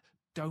Bella,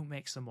 don't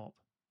mix them up.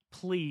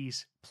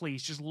 Please,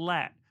 just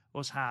let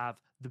us have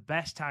the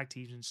best tag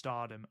teams in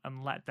Stardom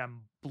and let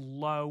them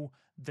blow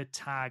the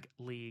tag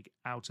league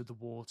out of the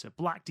water.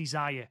 Black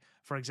Desire,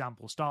 for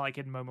example, Starlight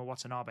Kid and Momo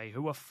Watanabe,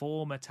 who are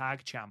former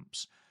tag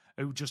champs,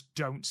 who just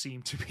don't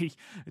seem to be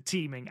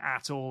teaming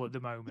at all at the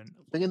moment.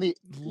 Bring in the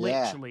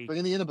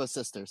Inaba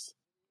sisters.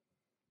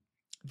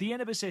 The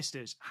Inaba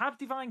sisters. Have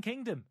Divine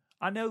Kingdom.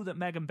 I know that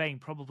Megan Bain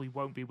probably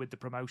won't be with the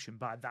promotion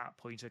by that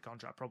point. Her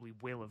contract probably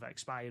will have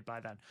expired by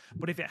then.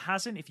 But if it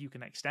hasn't, if you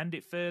can extend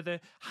it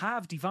further,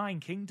 have Divine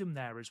Kingdom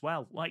there as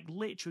well. Like,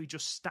 literally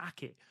just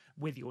stack it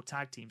with your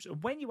tag teams.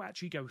 And when you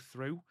actually go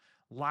through,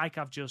 like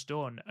I've just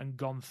done, and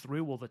gone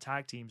through all the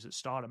tag teams that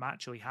Stardom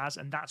actually has,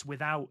 and that's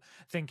without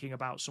thinking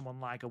about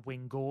someone like a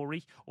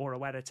Wingori or a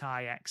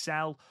Wedatai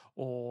XL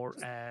or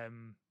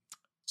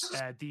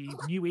the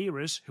New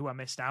Eras, who I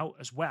missed out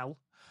as well.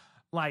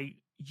 Like,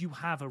 you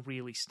have a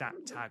really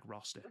stacked tag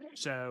roster.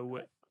 So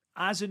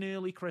as an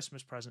early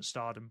Christmas present,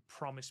 Stardom,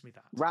 promise me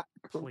that.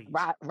 Please.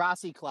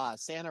 Rossi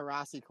Claus, Santa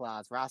Rossi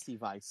Claus, Rossi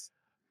Vice.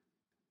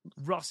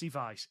 Rossi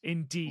Vice,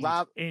 indeed.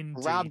 Rob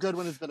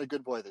Goodwin has been a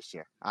good boy this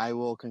year. I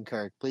will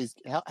concur. Please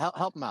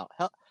help him out.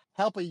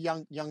 Help a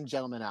young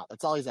gentleman out.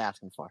 That's all he's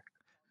asking for.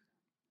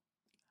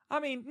 I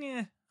mean,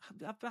 yeah,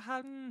 I've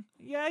been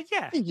relatively I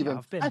think you've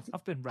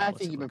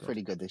been good.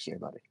 pretty good this year,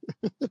 buddy.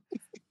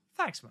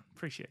 Thanks, man.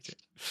 Appreciate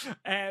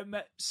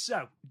it.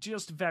 So,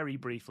 just very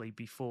briefly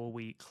before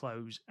we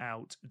close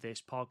out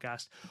this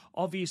podcast,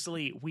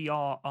 obviously we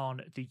are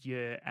on the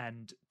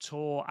year-end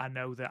tour. I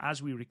know that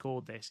as we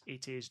record this,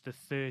 it is the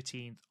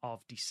 13th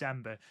of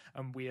December,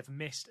 and we have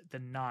missed the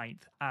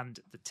 9th and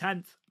the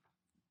 10th,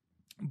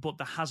 but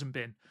there hasn't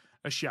been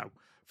a show.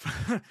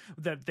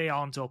 That they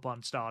aren't up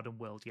on Stardom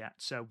World yet,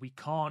 so we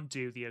can't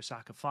do the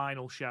Osaka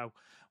final show,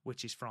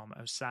 which is from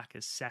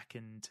Osaka's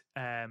second,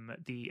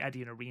 the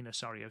Edion Arena,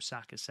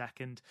 Osaka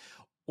second,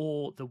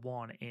 or the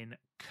one in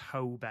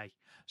Kobe.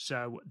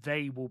 So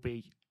they will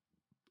be,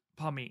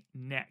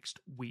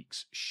 next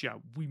week's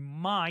show. We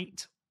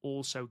might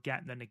also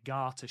get the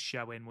Nagata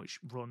show in, which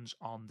runs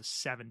on the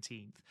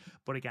 17th.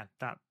 But again,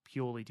 that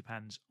purely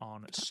depends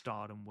on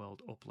Stardom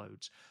World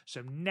uploads.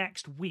 So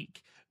next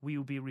week, we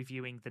will be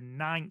reviewing the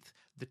 9th,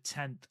 the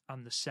 10th,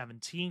 and the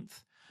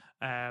 17th.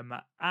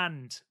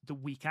 And the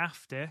week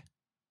after,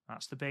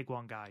 that's the big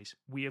one, guys.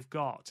 We have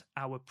got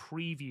our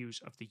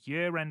previews of the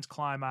year-end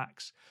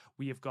climax.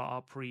 We have got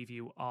our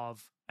preview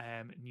of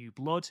New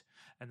Blood.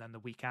 And then the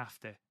week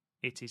after,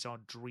 it is our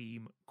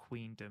Dream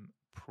Queendom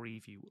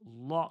preview.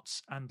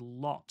 Lots and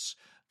lots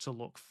to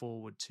look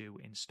forward to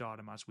in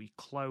Stardom as we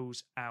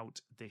close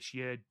out this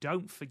year.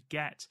 Don't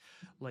forget,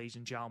 ladies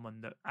and gentlemen,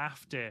 that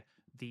after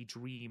the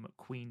Dream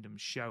Queendom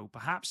show,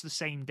 perhaps the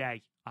same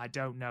day, I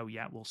don't know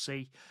yet, we'll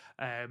see,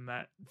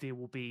 there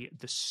will be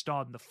the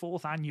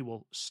 4th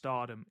annual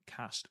Stardom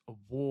Cast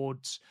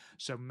Awards,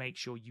 so make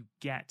sure you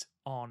get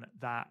on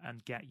that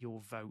and get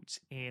your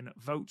votes in.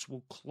 Votes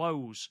will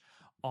close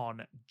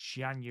on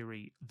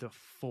January the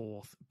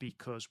 4th,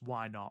 because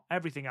why not?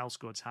 Everything else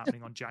good's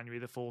happening on January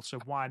the 4th, so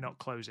why not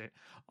close it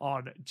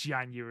on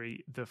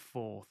January the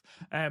 4th?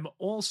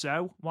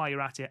 Also, while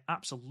you're at it,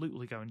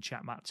 absolutely go and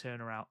check Matt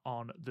Turner out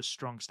on the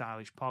Strong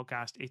Stylish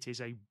podcast. It is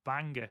a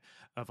banger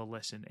of a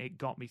listen. It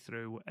got me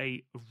through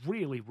a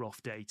really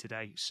rough day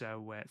today,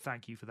 so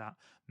thank you for that,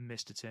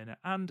 Mr. Turner,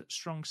 and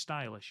Strong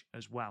Stylish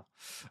as well.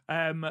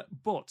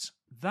 But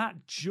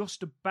that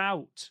just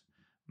about,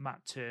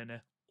 Matt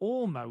Turner,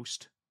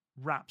 almost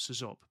wraps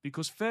us up,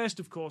 because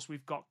first, of course,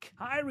 we've got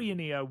Kairi and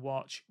Io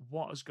watch.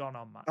 What has gone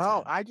on, Matt?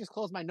 Oh, I just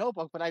closed my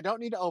notebook, but I don't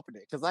need to open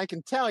it because I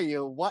can tell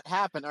you what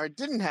happened or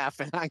didn't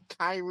happen on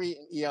Kairi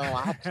and Io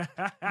watch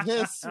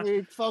this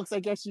week, folks.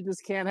 I guess you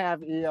just can't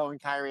have Io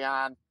and Kairi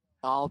on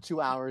all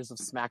 2 hours of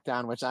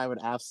SmackDown, which I would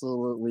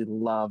absolutely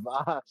love.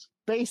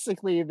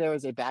 Basically, there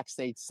was a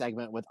backstage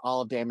segment with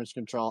all of Damage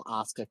Control,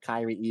 Asuka,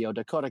 Kairi, Io,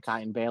 Dakota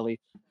Kai, and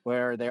Bayley,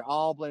 where they're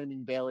all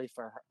blaming Bayley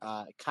for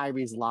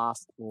Kairi's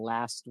loss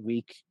last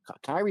week.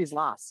 Kairi's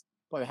loss.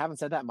 Boy, we haven't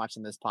said that much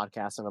in this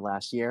podcast over the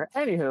last year.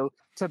 Anywho,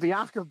 to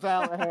Bianca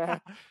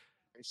Belair,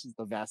 she's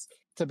the best.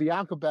 To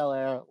Bianca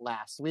Belair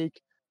last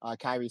week,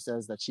 Kairi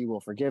says that she will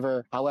forgive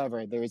her.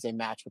 However, there is a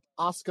match with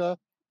Asuka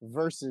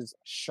versus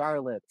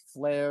Charlotte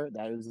Flair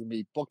that is going to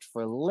be booked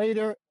for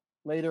later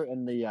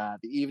in the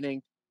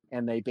evening.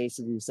 And they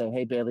basically say,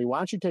 hey, Bayley, why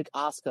don't you take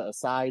Asuka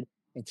aside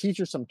and teach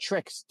her some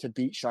tricks to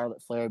beat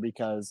Charlotte Flair,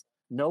 because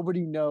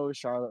nobody knows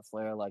Charlotte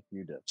Flair like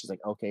you do. She's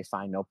like, okay,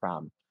 fine, no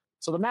problem.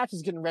 So the match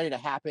is getting ready to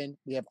happen.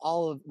 We have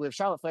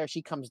Charlotte Flair.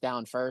 She comes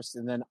down first,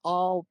 and then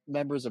all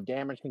members of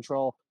Damage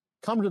Control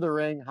come to the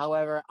ring.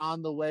 However,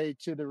 on the way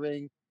to the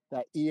ring,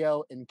 that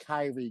Io and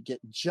Kairi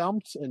get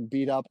jumped and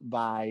beat up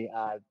by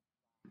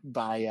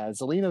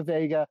Zelina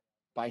Vega,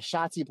 by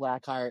Shotzi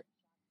Blackheart,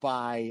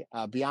 by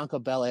Bianca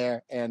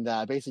Belair, and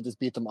basically just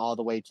beat them all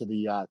the way to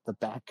the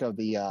back of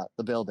the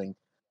building.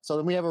 So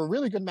then we have a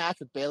really good match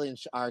with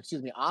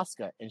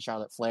Asuka and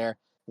Charlotte Flair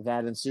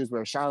that ensues,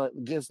 where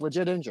Charlotte gets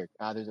legit injured.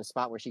 There's a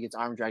spot where she gets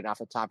arm dragged off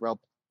the top rope,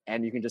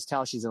 and you can just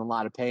tell she's in a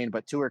lot of pain.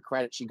 But to her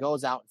credit, she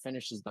goes out and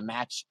finishes the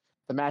match.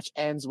 The match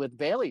ends with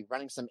Bayley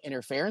running some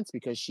interference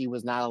because she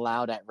was not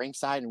allowed at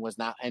ringside and was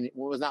not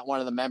one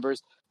of the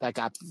members that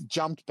got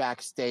jumped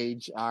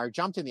backstage or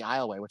jumped in the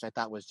aisleway, which I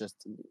thought was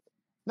just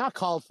not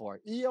called for.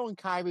 Io and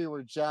Kairi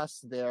were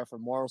just there for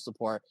moral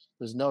support.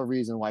 There's no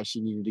reason why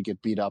she needed to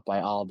get beat up by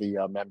all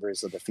the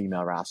members of the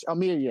female roster. Oh,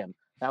 Mia Yim,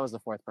 that was the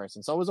 4th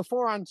person. So it was a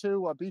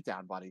 4-on-2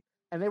 beatdown, buddy.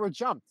 And they were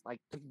jumped. Like,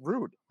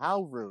 rude.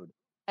 How rude.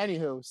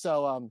 Anywho,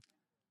 so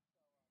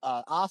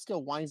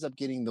Asuka winds up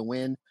getting the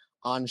win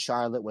on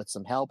Charlotte with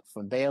some help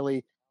from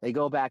Bayley. They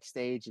go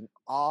backstage, and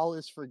all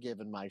is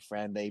forgiven, my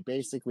friend. They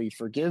basically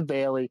forgive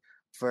Bayley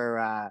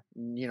for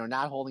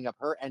not holding up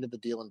her end of the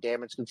deal in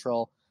Damage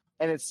Control.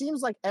 And it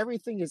seems like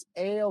everything is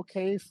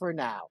A-okay for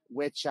now,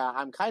 which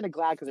I'm kind of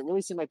glad, because it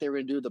really seemed like they were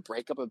going to do the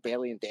breakup of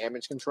Bayley and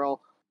Damage Control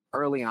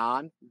early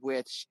on,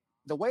 which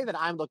the way that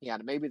I'm looking at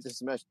it, maybe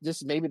this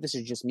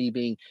is just me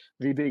being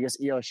the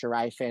biggest Io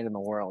Shirai fan in the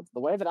world.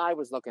 The way that I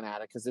was looking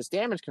at it, because this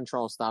damage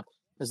control stuff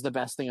is the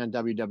best thing on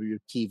WWE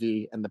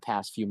TV in the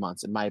past few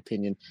months, in my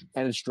opinion,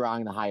 and it's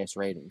drawing the highest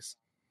ratings.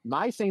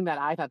 My thing that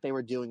I thought they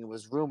were doing, it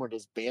was rumored,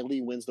 is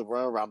Bayley wins the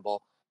Royal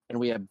Rumble, and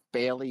we have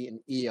Bayley and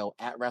Io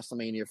at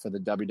WrestleMania for the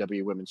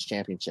WWE Women's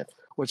Championship,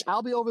 which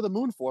I'll be over the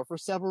moon for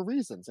several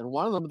reasons. And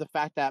one of them, the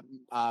fact that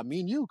me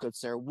and you, good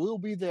sir, will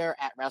be there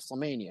at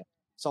WrestleMania.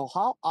 So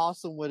how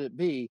awesome would it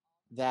be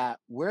that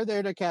we're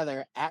there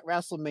together at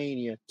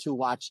WrestleMania to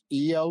watch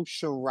Io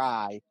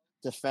Shirai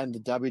defend the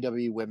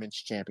WWE Women's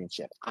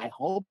Championship? I'm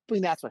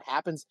hoping that's what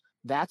happens.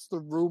 That's the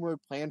rumored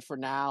plan for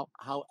now.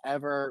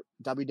 However,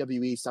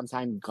 WWE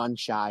sometime gun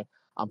shy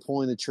on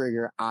pulling the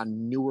trigger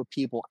on newer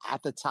people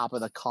at the top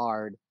of the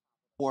card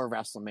for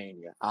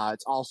WrestleMania.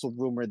 It's also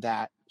rumored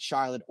that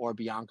Charlotte or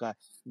Bianca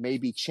may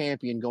be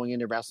champion going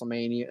into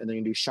WrestleMania, and they're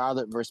going to do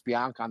Charlotte versus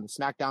Bianca on the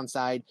SmackDown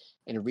side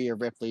and Rhea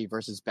Ripley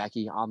versus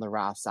Becky on the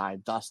Raw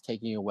side, thus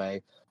taking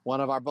away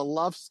one of our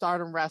beloved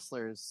Stardom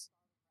wrestlers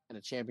in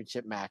a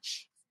championship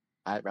match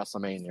at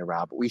WrestleMania,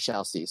 Rob. We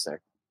shall see, sir.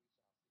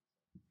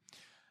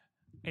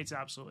 It's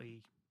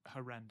absolutely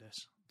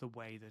horrendous the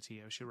way that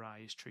Io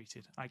Shirai is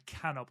treated. I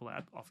cannot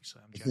believe.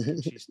 Obviously, I'm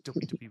joking. She's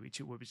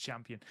WWE Women's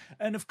Champion,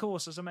 and of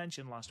course, as I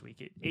mentioned last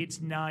week, it's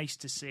nice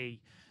to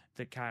see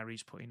that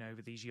Kairi's putting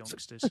over these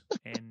youngsters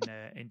in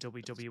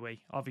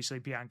WWE. Obviously,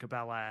 Bianca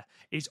Belair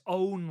is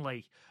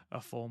only a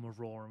former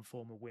Raw and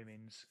former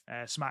Women's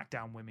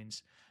SmackDown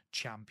Women's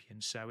champion,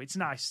 so it's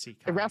nice to see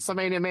the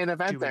WrestleMania main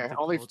event there.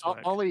 Only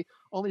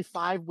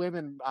 5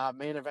 women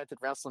main evented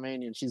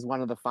WrestleMania, and she's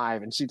one of the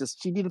 5, and she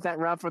needed that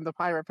rub from the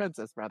Pirate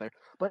Princess, brother.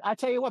 But I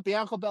tell you what,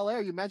 Bianca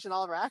Belair, you mentioned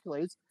all of her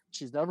accolades.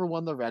 She's never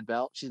won the red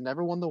belt. She's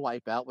never won the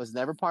white belt. Was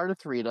never part of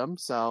Freedom.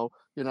 So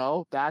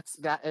that's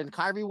that. And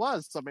Kyrie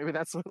was. So maybe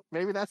that's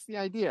the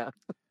idea.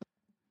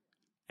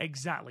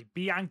 Exactly.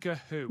 Bianca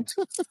who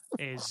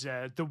is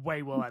the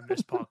way we'll end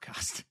this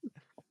podcast.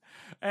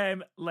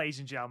 Ladies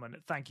and gentlemen,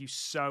 thank you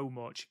so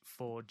much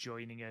for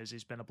joining us.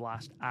 It's been a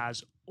blast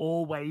as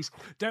always.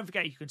 Don't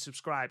forget you can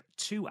subscribe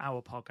to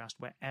our podcast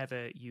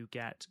wherever you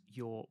get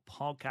your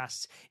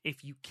podcasts.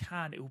 If you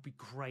can, it would be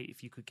great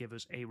if you could give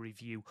us a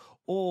review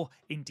or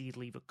indeed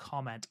leave a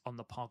comment on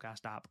the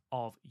podcast app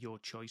of your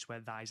choice,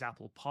 whether that is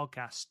Apple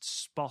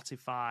Podcasts,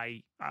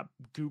 Spotify,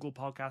 Google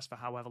Podcasts for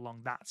however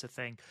long that's a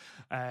thing.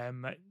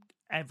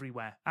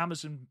 Everywhere.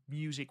 Amazon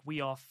Music,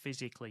 we are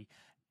physically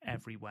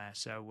everywhere,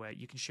 so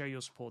you can show your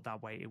support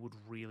that way. It would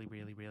really,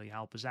 really, really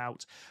help us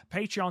out.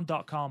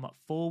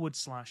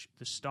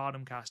 Patreon.com/the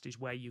Stardomcast is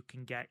where you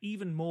can get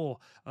even more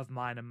of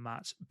mine and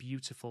Matt's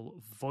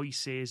beautiful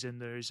voices, and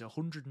there's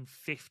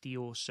 150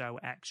 or so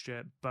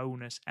extra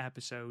bonus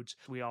episodes.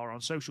 We are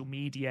on social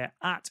media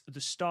at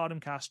the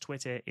Stardomcast,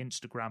 Twitter,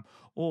 Instagram,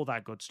 all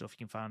that good stuff. You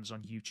can find us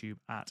on YouTube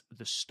at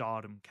the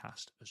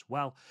Stardomcast as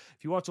well.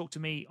 If you want to talk to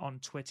me on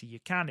Twitter, you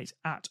can. It's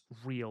at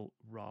Real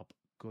Rob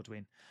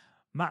Goodwin.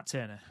 Matt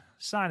Turner,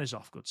 sign us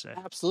off, good sir.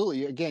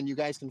 Absolutely. Again, you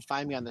guys can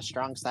find me on the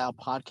Strong Style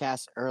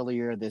podcast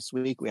earlier this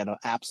week. We had an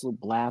absolute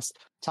blast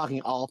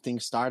talking all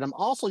things Stardom.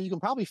 Also, you can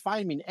probably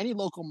find me in any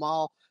local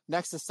mall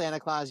next to Santa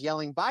Claus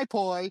yelling, "Bye,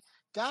 Poi."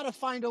 Gotta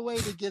find a way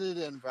to get it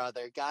in,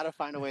 brother. Gotta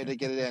find a way to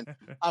get it in.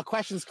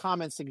 Questions,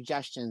 comments,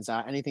 suggestions,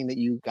 anything that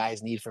you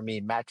guys need from me,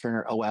 Matt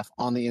Turner OF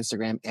on the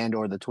Instagram and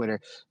or the Twitter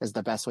is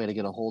the best way to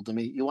get a hold of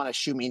me. You want to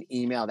shoot me an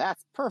email,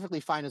 that's perfectly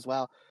fine as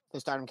well. The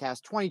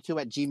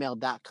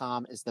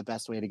StardomCast22@gmail.com is the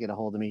best way to get a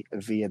hold of me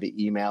via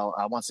the email.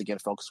 Once again,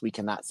 folks, we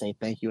cannot say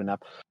thank you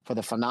enough for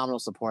the phenomenal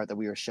support that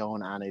we are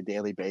shown on a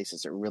daily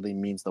basis. It really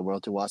means the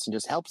world to us and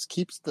just helps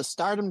keeps the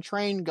Stardom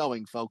train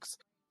going, folks.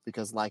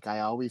 Because like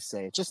I always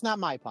say, it's just not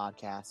my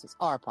podcast, it's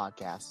our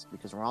podcast.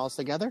 Because we're all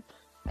together,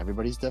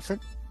 everybody's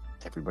different,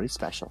 everybody's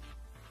special.